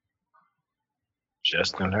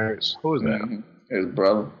 Justin Hurts? Who is that? Mm-hmm. His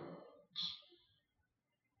brother.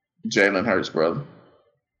 Jalen Hurts' brother.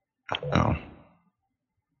 Oh.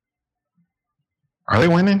 Are they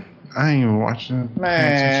winning? I ain't even watching.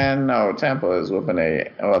 Man, no. Tampa is whooping they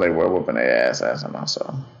were whooping their ass last time I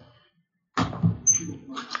saw.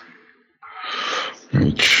 Let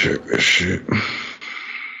me check this shit.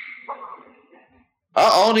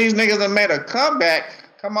 These niggas have made a comeback.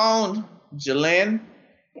 Come on, Jalen.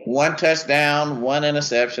 1 touchdown, 1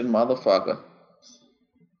 interception, motherfucker.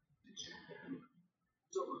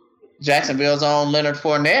 Jacksonville's own Leonard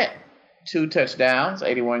Fournette, 2 touchdowns,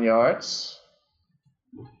 81 yards.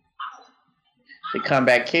 The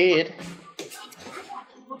comeback kid,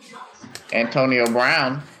 Antonio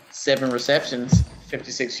Brown, 7 receptions,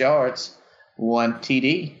 56 yards, 1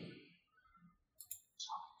 TD.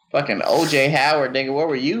 Fucking OJ Howard, nigga, where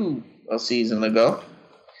were you a season ago?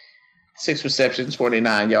 6 receptions,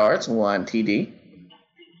 49 yards, 1 TD.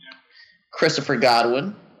 Christopher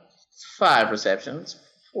Godwin, 5 receptions,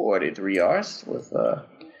 43 yards with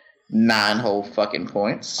 9 whole fucking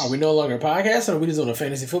points. Are we no longer podcasting or are we just on a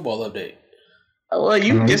fantasy football update? Well,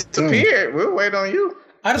 you disappeared. We'll wait on you.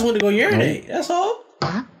 I just want to go urinate. That's all.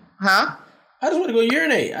 Huh? I just want to go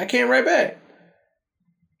urinate. I can't write back.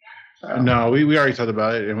 No, we already talked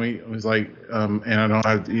about it, and it was like, and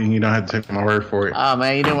you don't have to take my word for it. Oh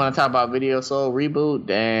man, you didn't want to talk about Video Soul reboot?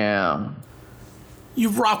 Damn.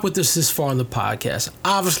 You've rocked with us this far in the podcast.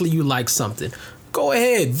 Obviously, you like something. Go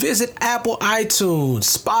ahead, visit Apple,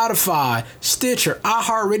 iTunes, Spotify, Stitcher,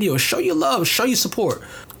 iHeartRadio. Show your love, show your support.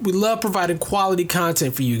 We love providing quality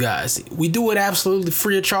content for you guys. We do it absolutely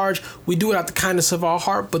free of charge. We do it out the kindness of our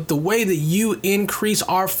heart. But the way that you increase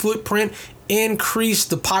our footprint, increase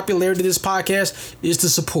the popularity of this podcast, is to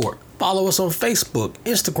support. Follow us on Facebook,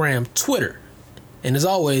 Instagram, Twitter. And as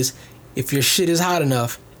always, if your shit is hot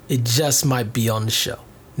enough, it just might be on the show.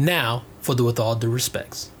 Now, for the With All Due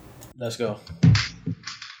Respects. Let's go.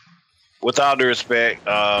 With all due respect,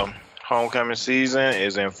 homecoming season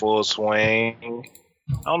is in full swing.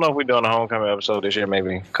 I don't know if we're doing a homecoming episode this year,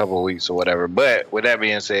 maybe a couple of weeks or whatever. But with that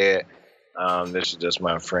being said, this is just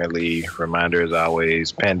my friendly reminder as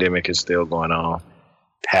always. Pandemic is still going on.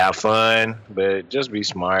 Have fun, but just be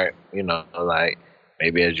smart. You know, like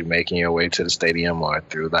maybe as you're making your way to the stadium or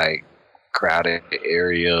through like crowded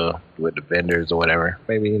area with the vendors or whatever,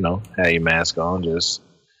 maybe, you know, have your mask on. Just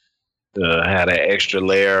have that extra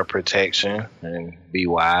layer of protection and be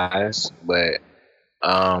wise. But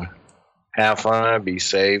have fun, be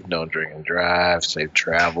safe, don't drink and drive, safe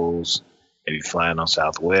travels. If you're flying on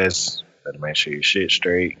Southwest, better make sure your shit's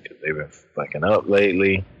straight because they've been fucking up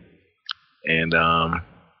lately. And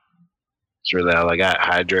that's really all I got.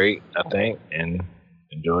 Hydrate, I think, and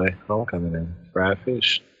enjoy homecoming and fried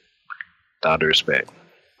fish. With all due respect.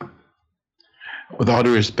 With all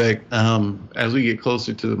due respect, as we get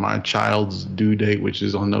closer to my child's due date, which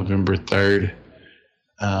is on November 3rd,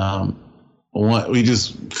 we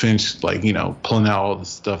just finished, like, you know, pulling out all the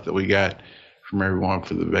stuff that we got from everyone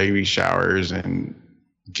for the baby showers and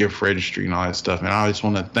gift registry and all that stuff. And I just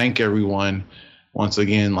want to thank everyone once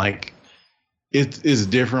again. Like, it's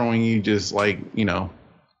different when you just, like, you know,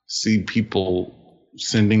 see people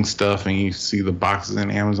sending stuff and you see the boxes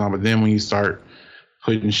in Amazon. But then when you start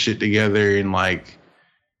putting shit together and, like,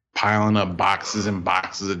 piling up boxes and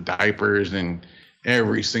boxes of diapers and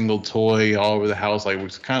every single toy all over the house, like,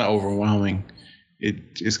 it's kind of overwhelming.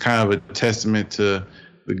 It's kind of a testament to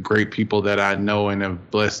the great people that I know and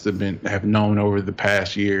have blessed to have known over the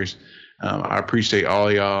past years. I appreciate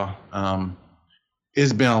all y'all.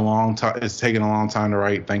 It's been a long time. It's taken a long time to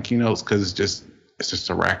write thank you notes because it's just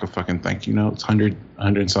a rack of fucking thank you notes, 100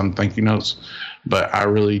 and some thank you notes. But I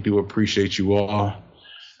really do appreciate you all.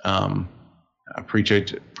 I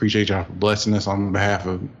appreciate y'all for blessing us on behalf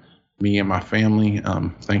of me and my family.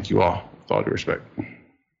 Thank you all, with all due respect.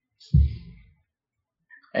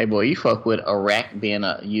 Hey boy, you fuck with a rack being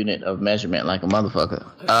a unit of measurement like a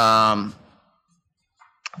motherfucker.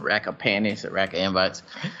 Rack of panties, a rack of invites.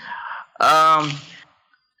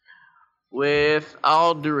 With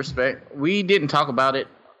all due respect, we didn't talk about it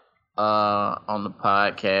on the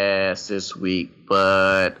podcast this week,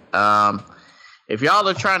 but if y'all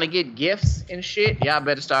are trying to get gifts and shit, y'all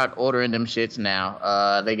better start ordering them shits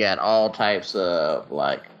now. They got all types of,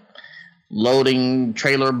 like, loading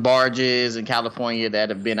trailer barges in California that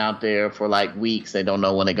have been out there for like weeks. They don't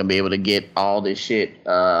know when they're gonna be able to get all this shit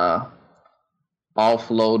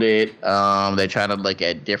offloaded. They're trying to look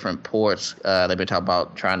at different ports. They've been talking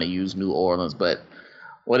about trying to use New Orleans, but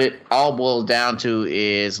what it all boils down to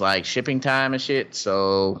is like shipping time and shit.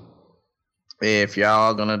 So if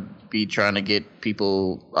y'all gonna be trying to get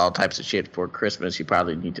people all types of shit for Christmas, you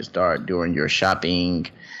probably need to start doing your shopping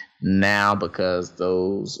now, because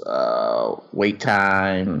those wait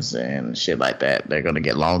times and shit like that, they're going to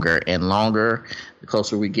get longer and longer the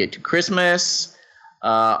closer we get to Christmas.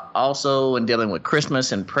 Also, in dealing with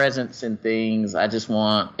Christmas and presents and things, I just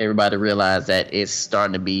want everybody to realize that it's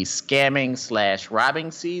starting to be scamming /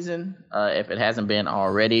 robbing season. If it hasn't been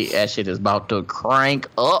already, that shit is about to crank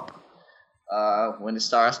up. When it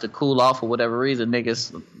starts to cool off for whatever reason,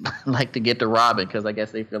 niggas like to get to robbing because I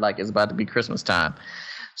guess they feel like it's about to be Christmas time.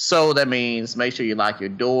 So that means make sure you lock your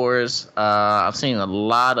doors. I've seen a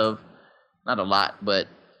lot of, not a lot, but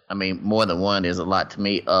I mean more than one is a lot to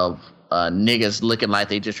me, of niggas looking like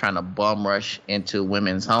they just trying to bum rush into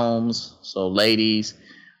women's homes. So ladies,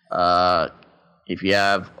 if you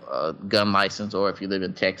have a gun license or if you live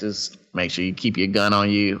in Texas, make sure you keep your gun on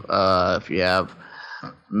you. If you have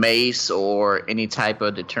mace or any type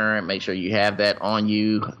of deterrent, make sure you have that on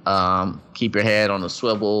you. Keep your head on a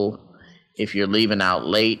swivel. If you're leaving out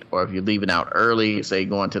late or if you're leaving out early, say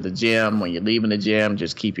going to the gym, when you're leaving the gym,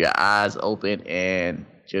 just keep your eyes open and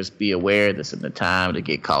just be aware this is the time to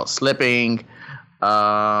get caught slipping.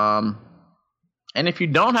 And if you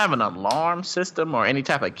don't have an alarm system or any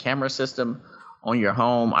type of camera system on your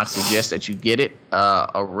home, I suggest that you get it,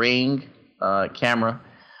 a Ring camera.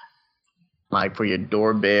 Like for your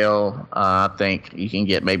doorbell, I think you can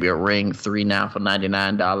get maybe a Ring 3 now for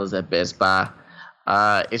 $99 at Best Buy.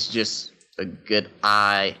 It's just a good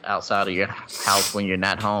eye outside of your house when you're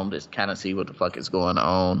not home to kind of see what the fuck is going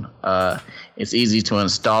on. It's easy to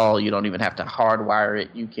install. You don't even have to hardwire it.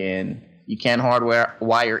 You can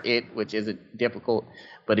wire it, which isn't difficult.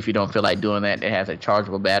 But if you don't feel like doing that, it has a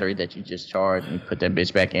chargeable battery that you just charge and you put that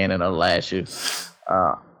bitch back in and it'll last you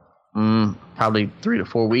probably 3 to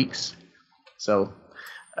 4 weeks. So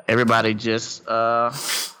everybody just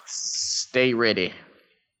stay ready,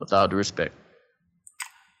 with all due respect.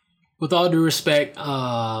 With all due respect, what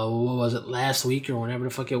was it, last week or whenever the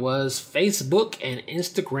fuck it was, Facebook and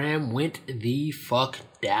Instagram went the fuck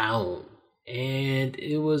down. And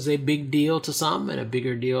it was a big deal to some and a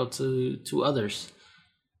bigger deal to others.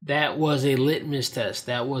 That was a litmus test.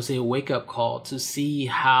 That was a wake-up call to see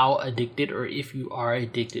how addicted or if you are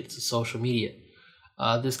addicted to social media.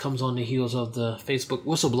 This comes on the heels of the Facebook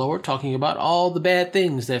whistleblower talking about all the bad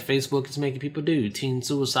things that Facebook is making people do. Teen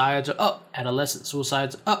suicides are up. Adolescent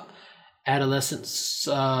suicides are up. Adolescents,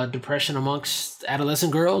 depression amongst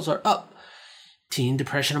adolescent girls are up. Teen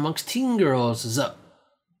depression amongst teen girls is up.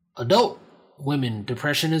 Adult women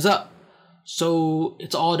depression is up. So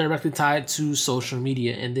it's all directly tied to social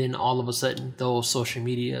media. And then all of a sudden, those social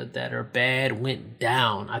media that are bad went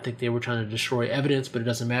down. I think they were trying to destroy evidence, but it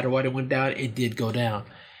doesn't matter why it went down. It did go down.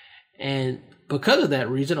 And because of that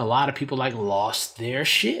reason, a lot of people lost their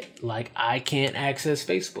shit. I can't access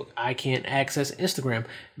Facebook. I can't access Instagram.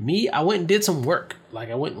 Me, I went and did some work.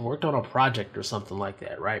 I went and worked on a project or something like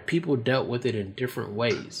that, right? People dealt with it in different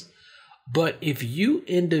ways. But if you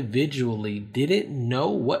individually didn't know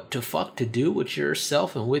what to fuck to do with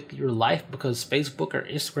yourself and with your life because Facebook or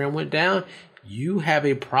Instagram went down, you have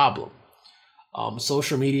a problem.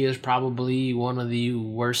 Social media is probably one of the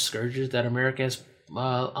worst scourges that America has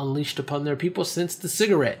unleashed upon their people since the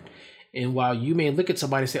cigarette. And while you may look at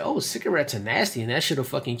somebody and say, oh, cigarettes are nasty and that shit'll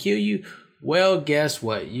fucking kill you. Well, guess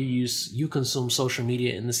what? You consume social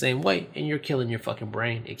media in the same way and you're killing your fucking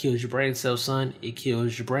brain. It kills your brain cells, son. It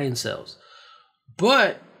kills your brain cells.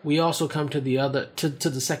 But we also come to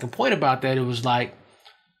the second point about that. It was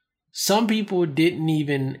some people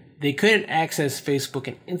they couldn't access Facebook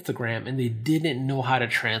and Instagram and they didn't know how to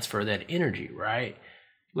transfer that energy, right?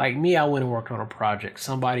 Like me, I went and worked on a project.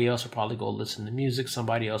 Somebody else will probably go listen to music.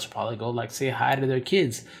 Somebody else will probably go say hi to their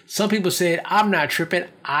kids. Some people said, I'm not tripping.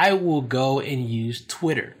 I will go and use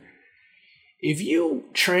Twitter. If you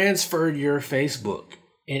transferred your Facebook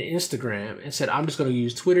and Instagram and said, I'm just going to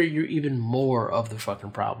use Twitter, you're even more of the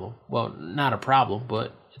fucking problem. Well, not a problem,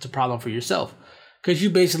 but it's a problem for yourself. Because you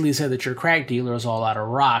basically said that your crack dealer is all out of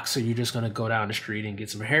rocks, so you're just going to go down the street and get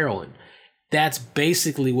some heroin. That's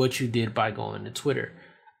basically what you did by going to Twitter.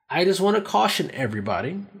 I just want to caution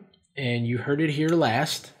everybody, and you heard it here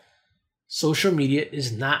last, social media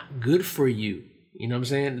is not good for you. You know what I'm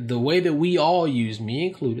saying? The way that we all use, me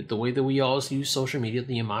included, the way that we all use social media,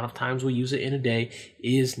 the amount of times we use it in a day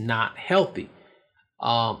is not healthy.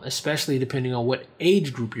 Especially depending on what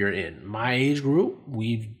age group you're in. My age group,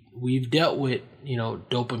 we've dealt with,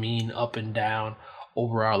 dopamine up and down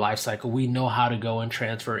over our life cycle. We know how to go and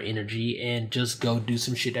transfer energy and just go do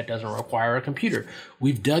some shit that doesn't require a computer.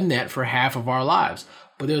 We've done that for half of our lives.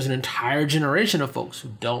 But there's an entire generation of folks who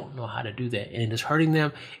don't know how to do that. And it is hurting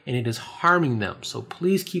them and it is harming them. So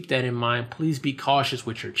please keep that in mind. Please be cautious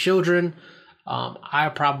with your children. I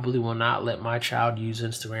probably will not let my child use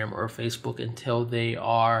Instagram or Facebook until they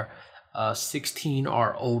are 16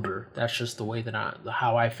 or older. That's just the way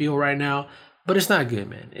how I feel right now. But it's not good,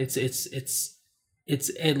 man. It's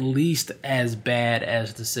at least as bad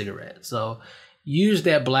as the cigarette. So use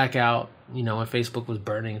that blackout, when Facebook was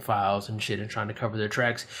burning files and shit and trying to cover their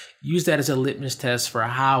tracks. Use that as a litmus test for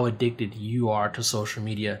how addicted you are to social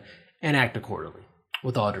media and act accordingly,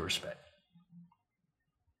 with all due respect.